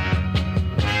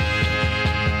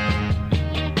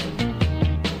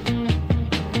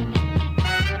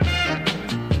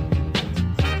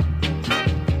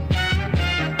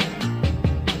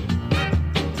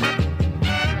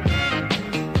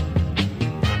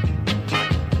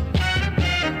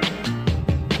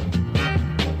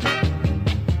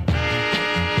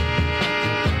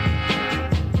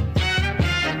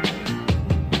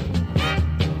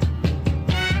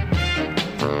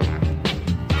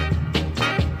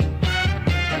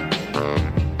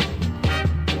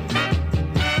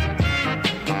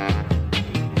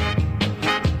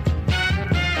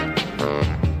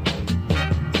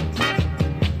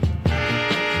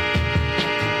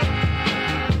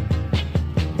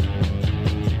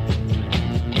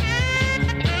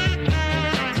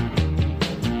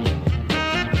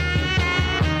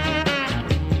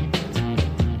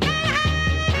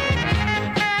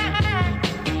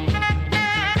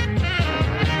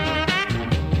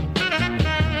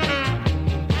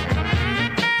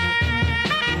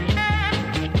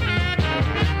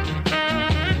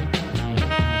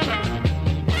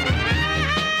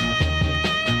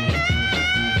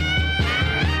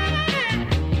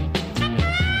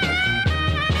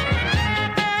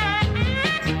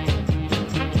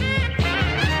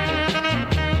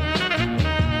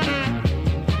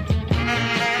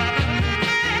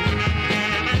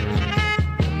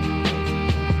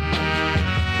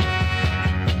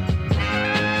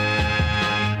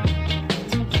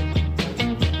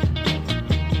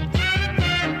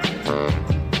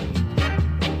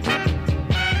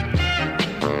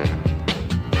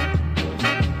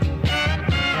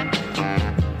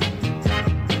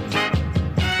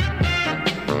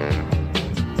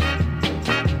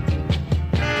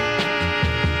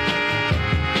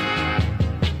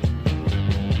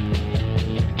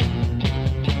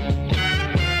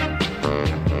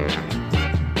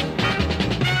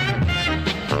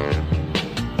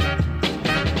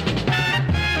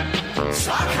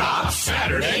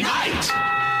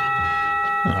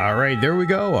 All right, there we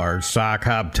go. Our sock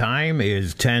hop time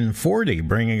is 10:40,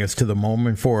 bringing us to the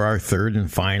moment for our third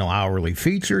and final hourly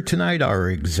feature. Tonight, our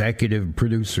executive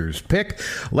producer's pick.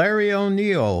 Larry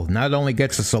O'Neill not only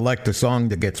gets to select the song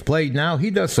that gets played now,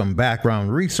 he does some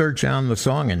background research on the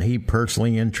song, and he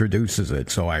personally introduces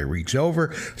it. So I reach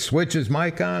over, switch his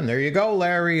mic on. There you go,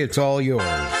 Larry. It's all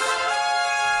yours.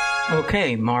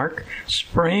 Okay, Mark,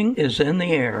 spring is in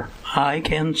the air. I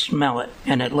can smell it.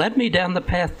 And it led me down the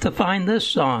path to find this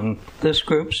song. This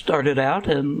group started out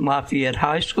in Lafayette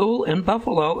High School in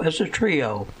Buffalo as a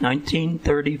trio,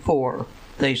 1934.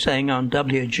 They sang on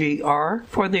WGR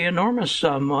for the enormous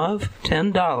sum of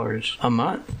 $10 a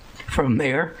month. From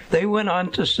there, they went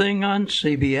on to sing on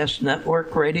CBS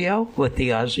Network Radio with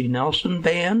the Ozzie Nelson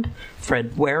Band,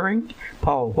 Fred Waring,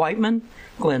 Paul Whiteman,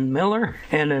 Glenn Miller,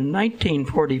 and in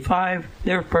 1945,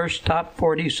 their first top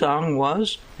 40 song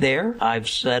was There, I've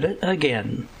Said It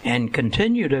Again, and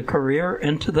continued a career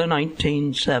into the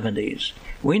 1970s.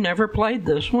 We never played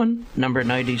this one, number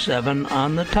 97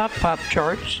 on the Top Pop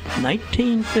charts,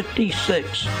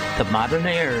 1956, the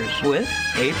Moderaires with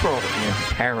April in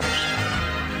Paris.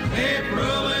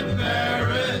 April in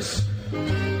Paris,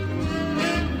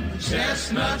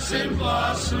 chestnuts in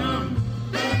blossom,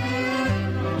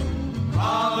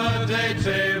 holiday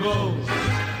tables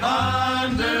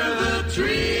under the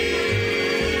tree.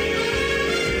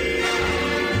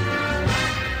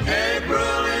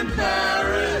 April in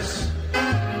Paris,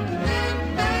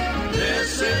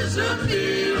 this is a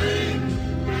feeling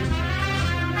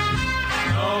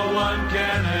no one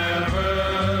can ever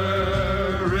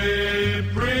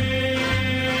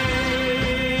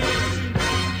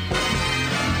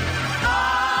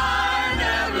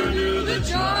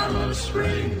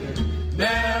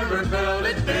never felt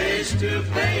it face to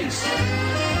face.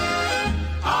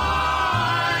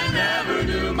 I never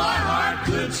knew my heart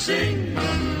could sing.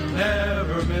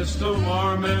 Never missed a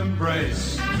warm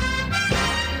embrace.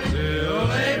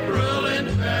 Till April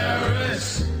in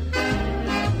Paris.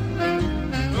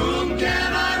 Whom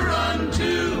can I run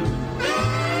to?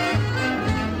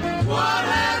 What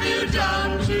have you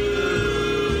done to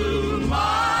my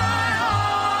heart?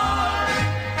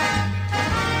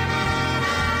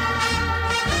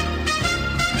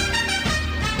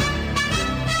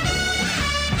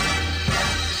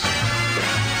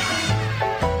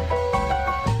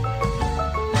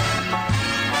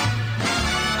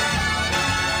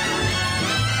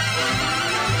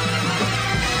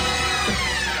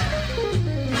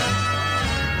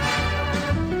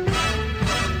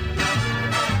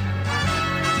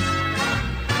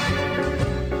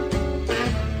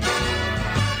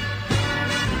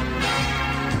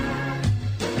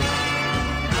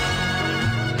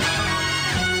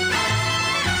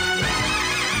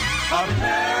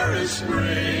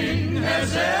 Spring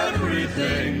has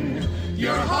everything.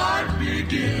 Your heart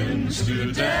begins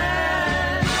to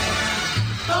dance.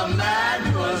 A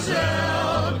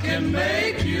mademoiselle can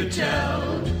make you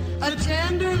tell a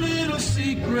tender little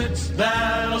secret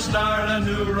that'll start a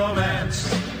new romance.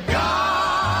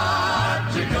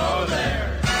 Got to go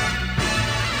there.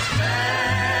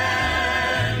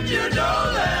 Stand your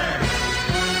dough there.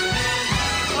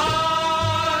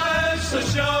 Life's a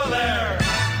show there.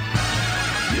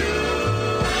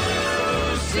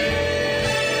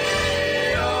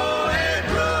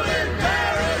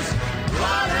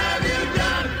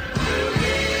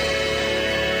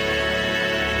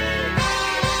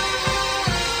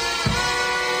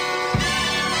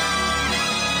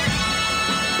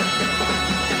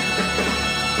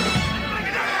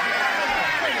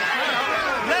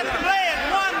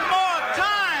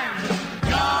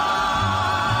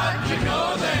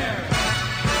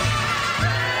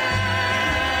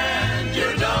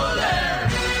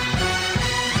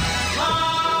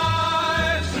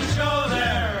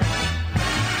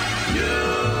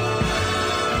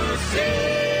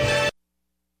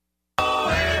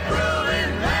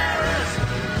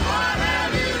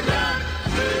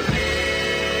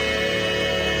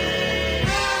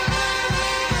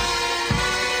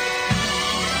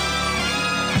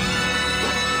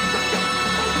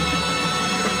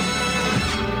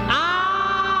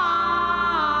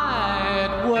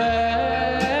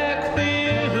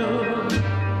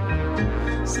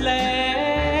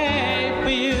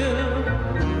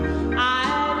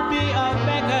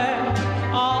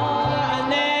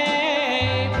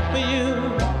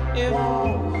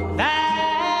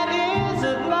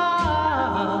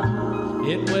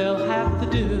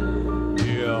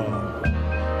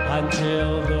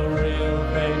 Until the real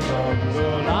thing comes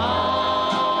along,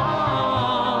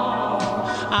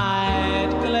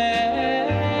 I'd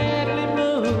gladly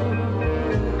move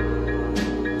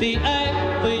the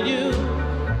earth for you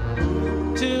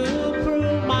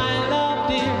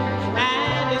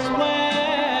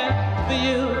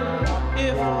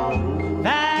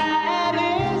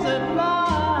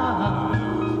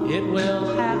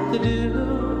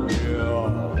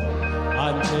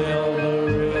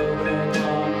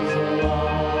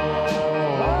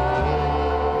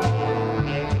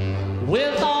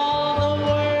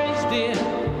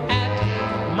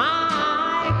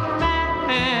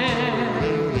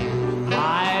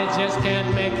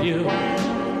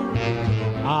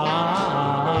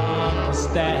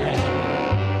understand.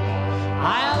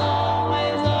 I'll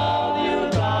always love you,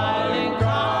 darling,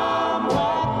 come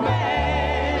what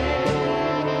may.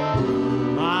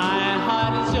 My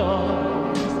heart is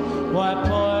yours, what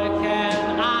more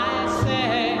can I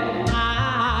say?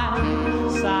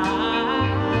 I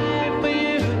sigh for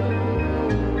you,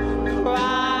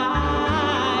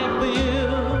 cry for you.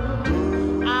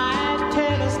 I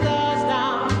tear the stars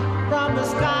down from the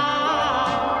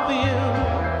sky for you.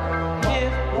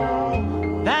 If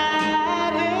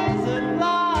that isn't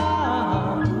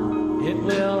love, it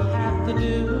will have to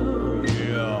do.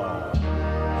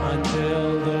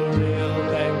 Until the real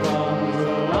thing comes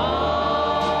along.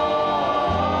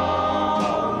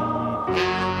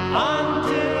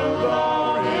 Until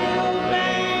the real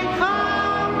thing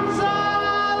comes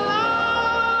along.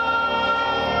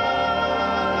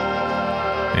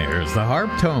 There's the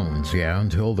harp tones, yeah,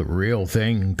 until the real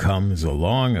thing comes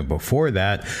along. And before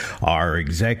that, our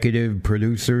executive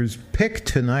producers picked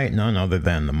tonight none other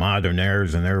than the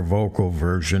Moderaires and their vocal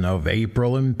version of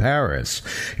April in Paris.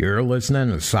 You're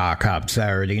listening to Sock Hop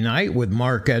Saturday Night with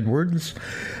Mark Edwards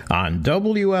on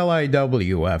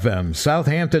WLIW-FM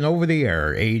Southampton over the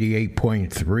air, 88.3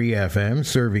 FM,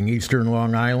 serving eastern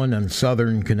Long Island and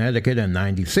southern Connecticut, and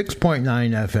 96.9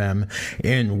 FM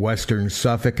in western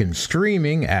Suffolk, and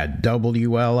streaming at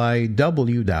WLIW.org.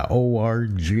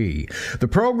 The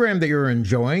program that you're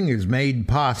enjoying is made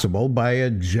possible by a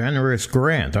generous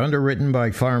grant underwritten by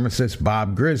pharmacist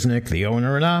Bob Grisnick, the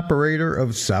owner and operator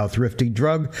of South Rifty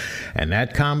Drug, and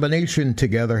that combination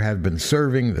together have been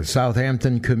serving the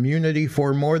Southampton community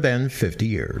for more than 50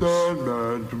 years. Bo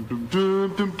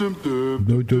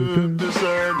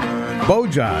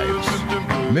Jives,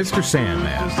 Mr.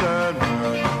 Sandman.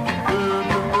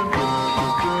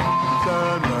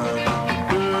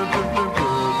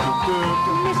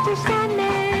 Mr.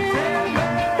 Sandman,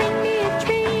 bring me a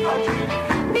dream.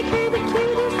 Make her the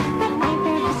cutest that I've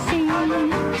ever seen.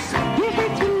 Give her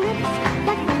two lips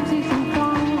like roses and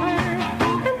clover,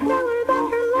 and tell her that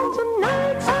her lonesome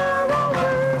nights are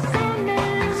over.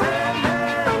 Sandman,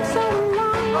 I'm so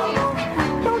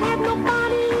alone, don't have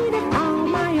nobody to call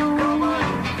my own.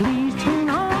 Please turn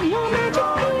on your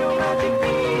magic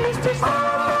beam, Mr.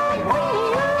 Sandman, bring me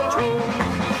a dream.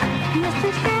 Mr.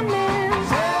 Sandman,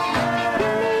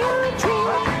 bring me a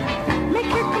dream. Make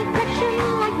her complexion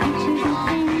like peaches and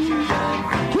cream.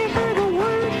 Give her the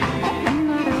word that I'm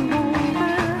not a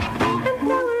rover, and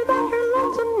tell her that her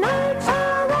lonesome nights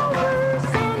are over.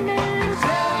 Sandman,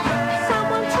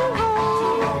 someone to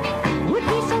hold would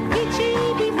be so peachy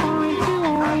before I'm too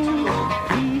old.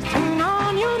 Please turn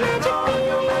on your magic beam,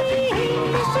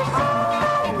 Mr.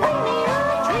 Sandman, bring me a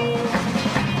dream.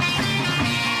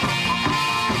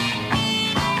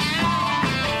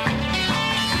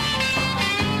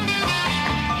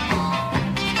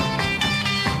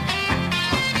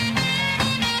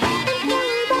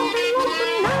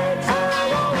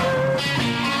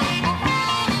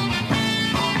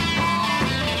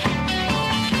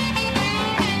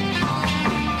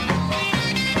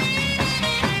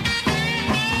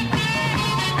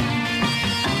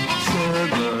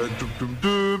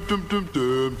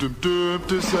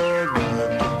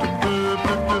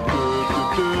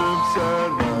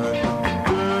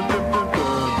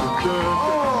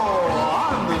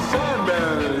 I'm the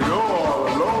Sandman and you're all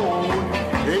alone.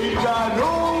 Ain't got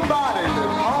nobody to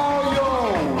call your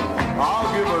own. I'll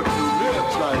give her two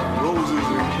lips like roses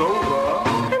and clover.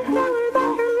 And tell her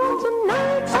that her lonesome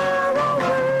nights are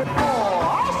over. Oh, I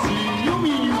see. You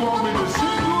mean you want me to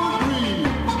sing you a dream?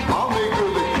 I'll make her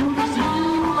the cutest thing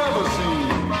you've ever seen.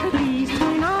 Please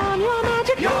turn on your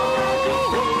magic beam,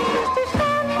 Mr.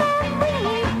 Sandman, bring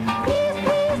me. Please,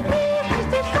 please, please,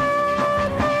 Mr.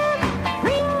 Sandman,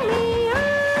 bring me a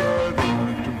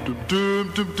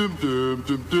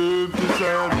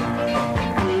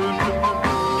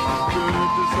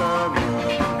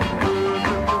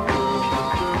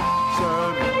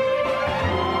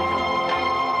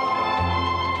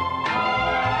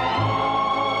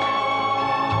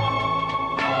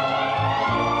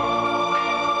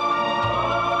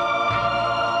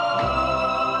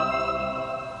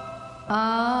I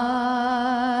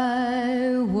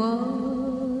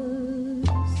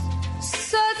was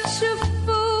such a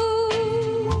fool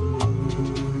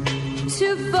to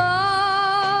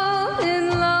fall in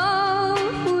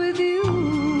love with you.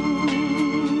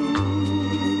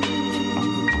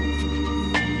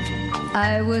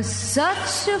 I was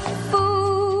such a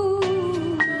fool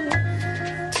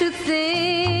to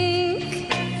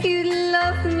think you'd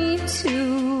love me too.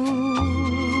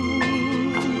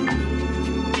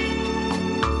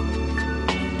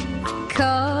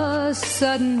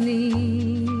 Suddenly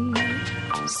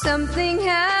Something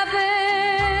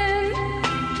happened.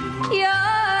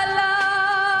 Your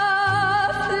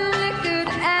love flickered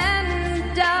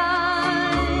and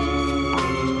died.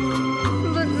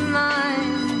 But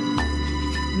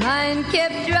mine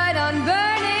kept right on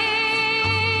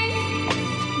burning,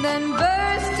 then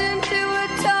burst into a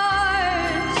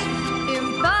torch,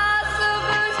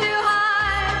 impossible to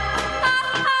hide.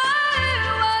 I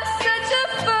was such a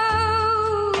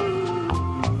fool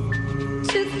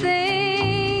to think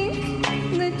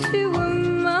that you were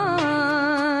mine.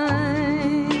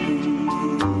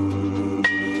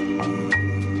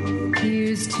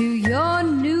 Here's to your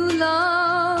new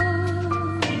love.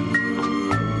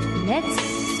 Let's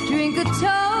drink a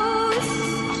toast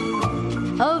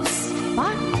of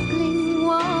sparkling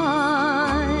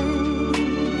wine.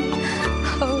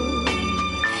 Oh,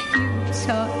 you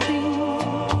taught me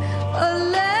a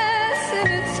lesson,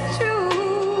 it's true.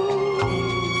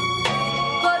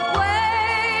 But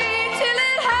wait till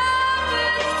it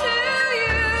happens to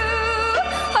you.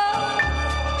 Oh,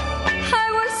 I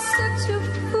was such a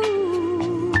fool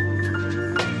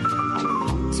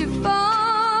to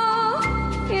fall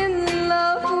in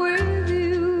love with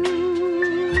you.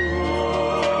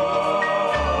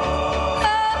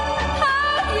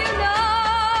 Oh, you know,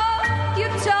 you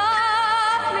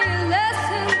taught me a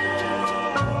lesson,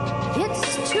 it's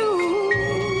true.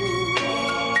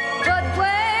 But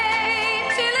wait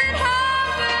till it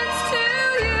happens to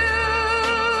you.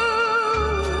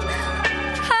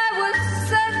 I was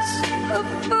such a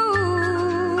fool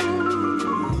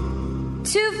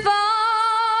to fall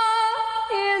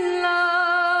in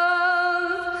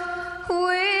love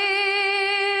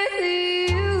with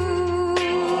you.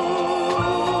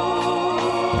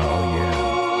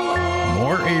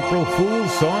 More April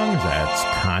Fool's songs. That's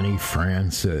Connie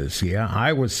Francis. Yeah,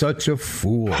 I was such a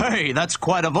fool. Hey, that's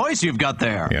quite a voice you've got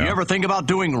there. Yeah. You ever think about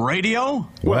doing radio?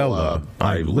 Well,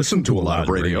 I listen to a lot of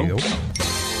radio.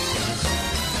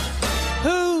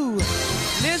 Who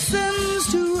listens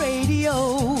to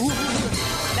radio?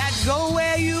 That go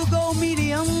where you go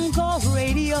medium called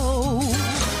radio.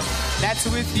 That's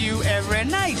with you every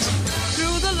night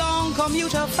through the long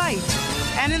commuter fight,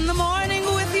 and in the morning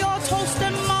with your toast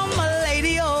and mama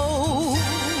lady-o.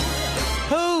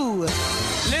 Who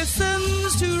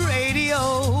listens to radio?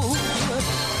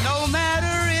 No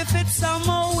matter if it's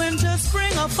summer, winter,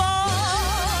 spring, or fall.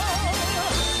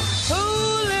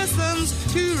 Who listens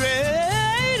to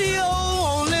radio?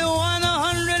 Only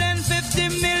 150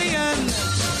 million.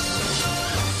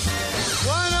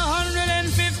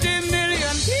 150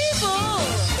 million people.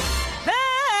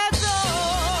 That's all.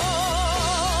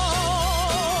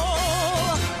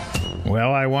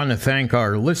 Well, I want to thank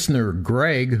our listener,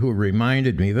 Greg, who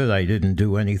reminded me that I didn't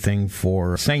do anything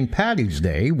for St. Patty's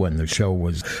Day when the show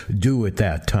was due at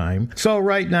that time. So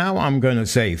right now, I'm going to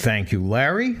say thank you,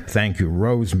 Larry. Thank you,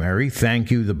 Rosemary.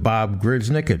 Thank you to Bob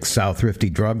Grisnick at South Thrifty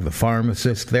Drug, the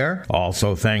pharmacist there.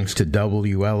 Also, thanks to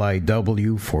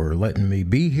WLIW for letting me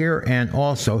be here. And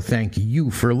also, thank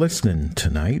you for listening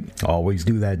tonight. Always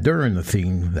do that during the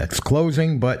theme that's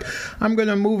closing, but I'm going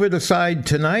to move it aside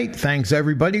tonight. Thanks,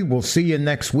 everybody. We'll see you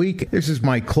next week. This is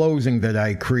my closing that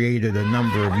I created a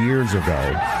number of years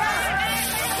ago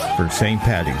for St.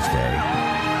 Patty's Day.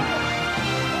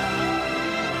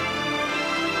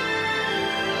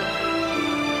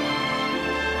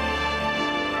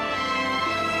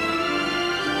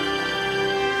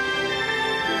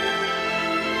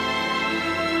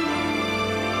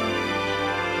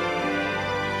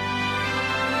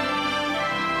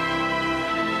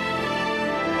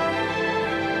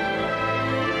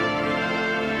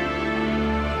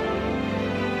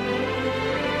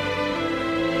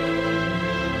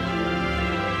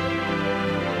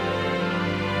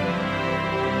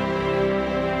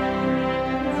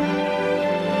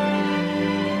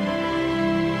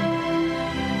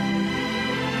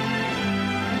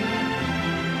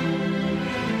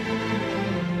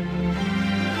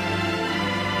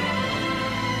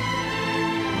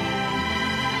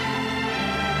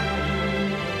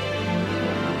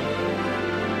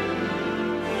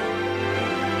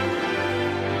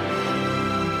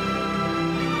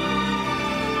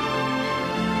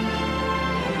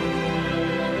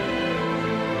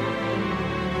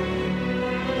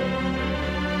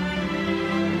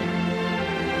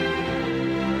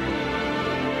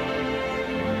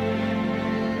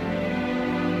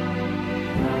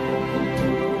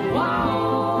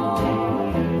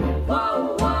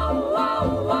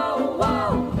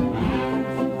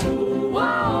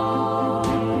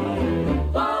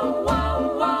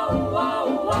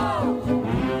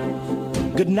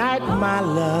 Good night, my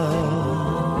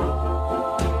love.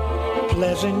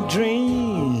 Pleasant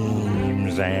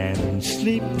dreams and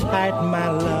sleep tight, my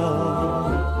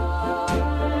love.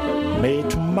 May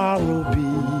tomorrow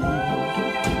be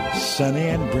sunny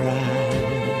and bright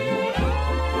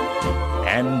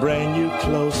and bring you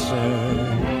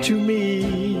closer to me.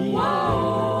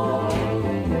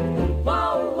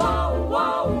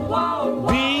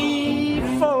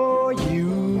 Before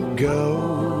you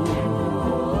go,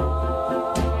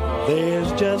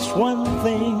 there's just one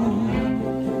thing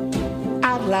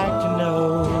I'd like to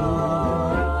know.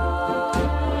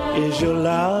 Is your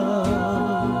love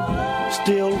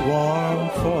still warm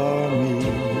for me,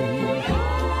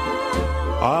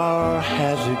 or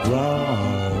has it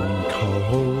grown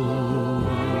cold?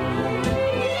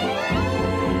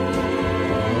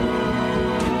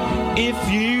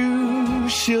 If you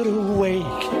should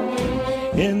awake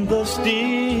in the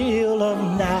still of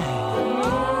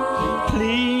night,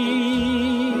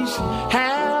 please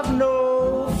have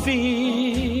no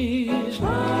fears, for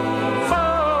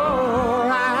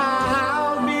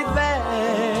I'll be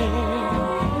there.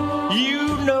 You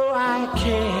know I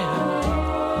care.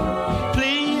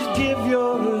 Please give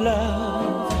your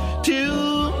love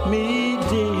to me,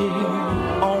 dear,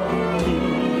 only.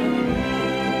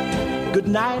 Good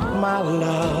night, my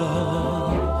love.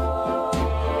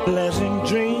 Pleasant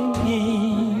dreams.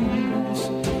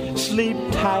 Sleep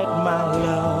tight, my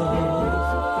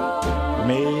love.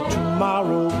 May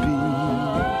tomorrow be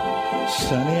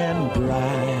sunny and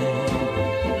bright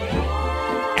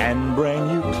and bring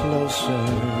you closer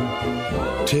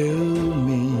to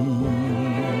me.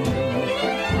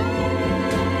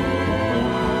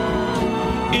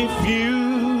 If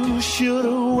you should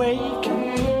awake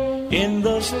in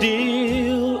the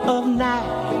still of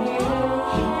night,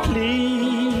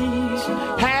 please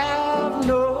have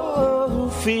no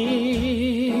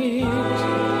fears,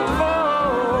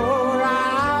 for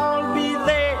I'll be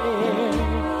there.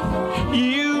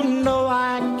 You know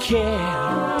I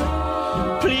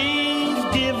care. Please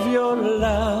give your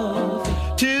love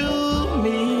to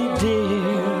me,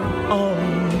 dear,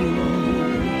 only.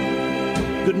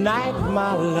 Good night,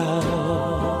 my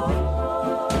love.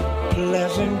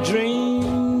 Pleasant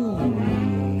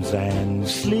dreams and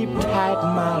sleep tight,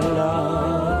 my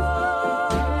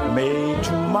love. May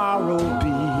tomorrow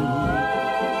be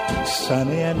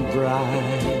sunny and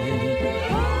bright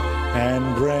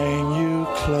and bring you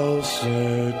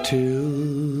closer to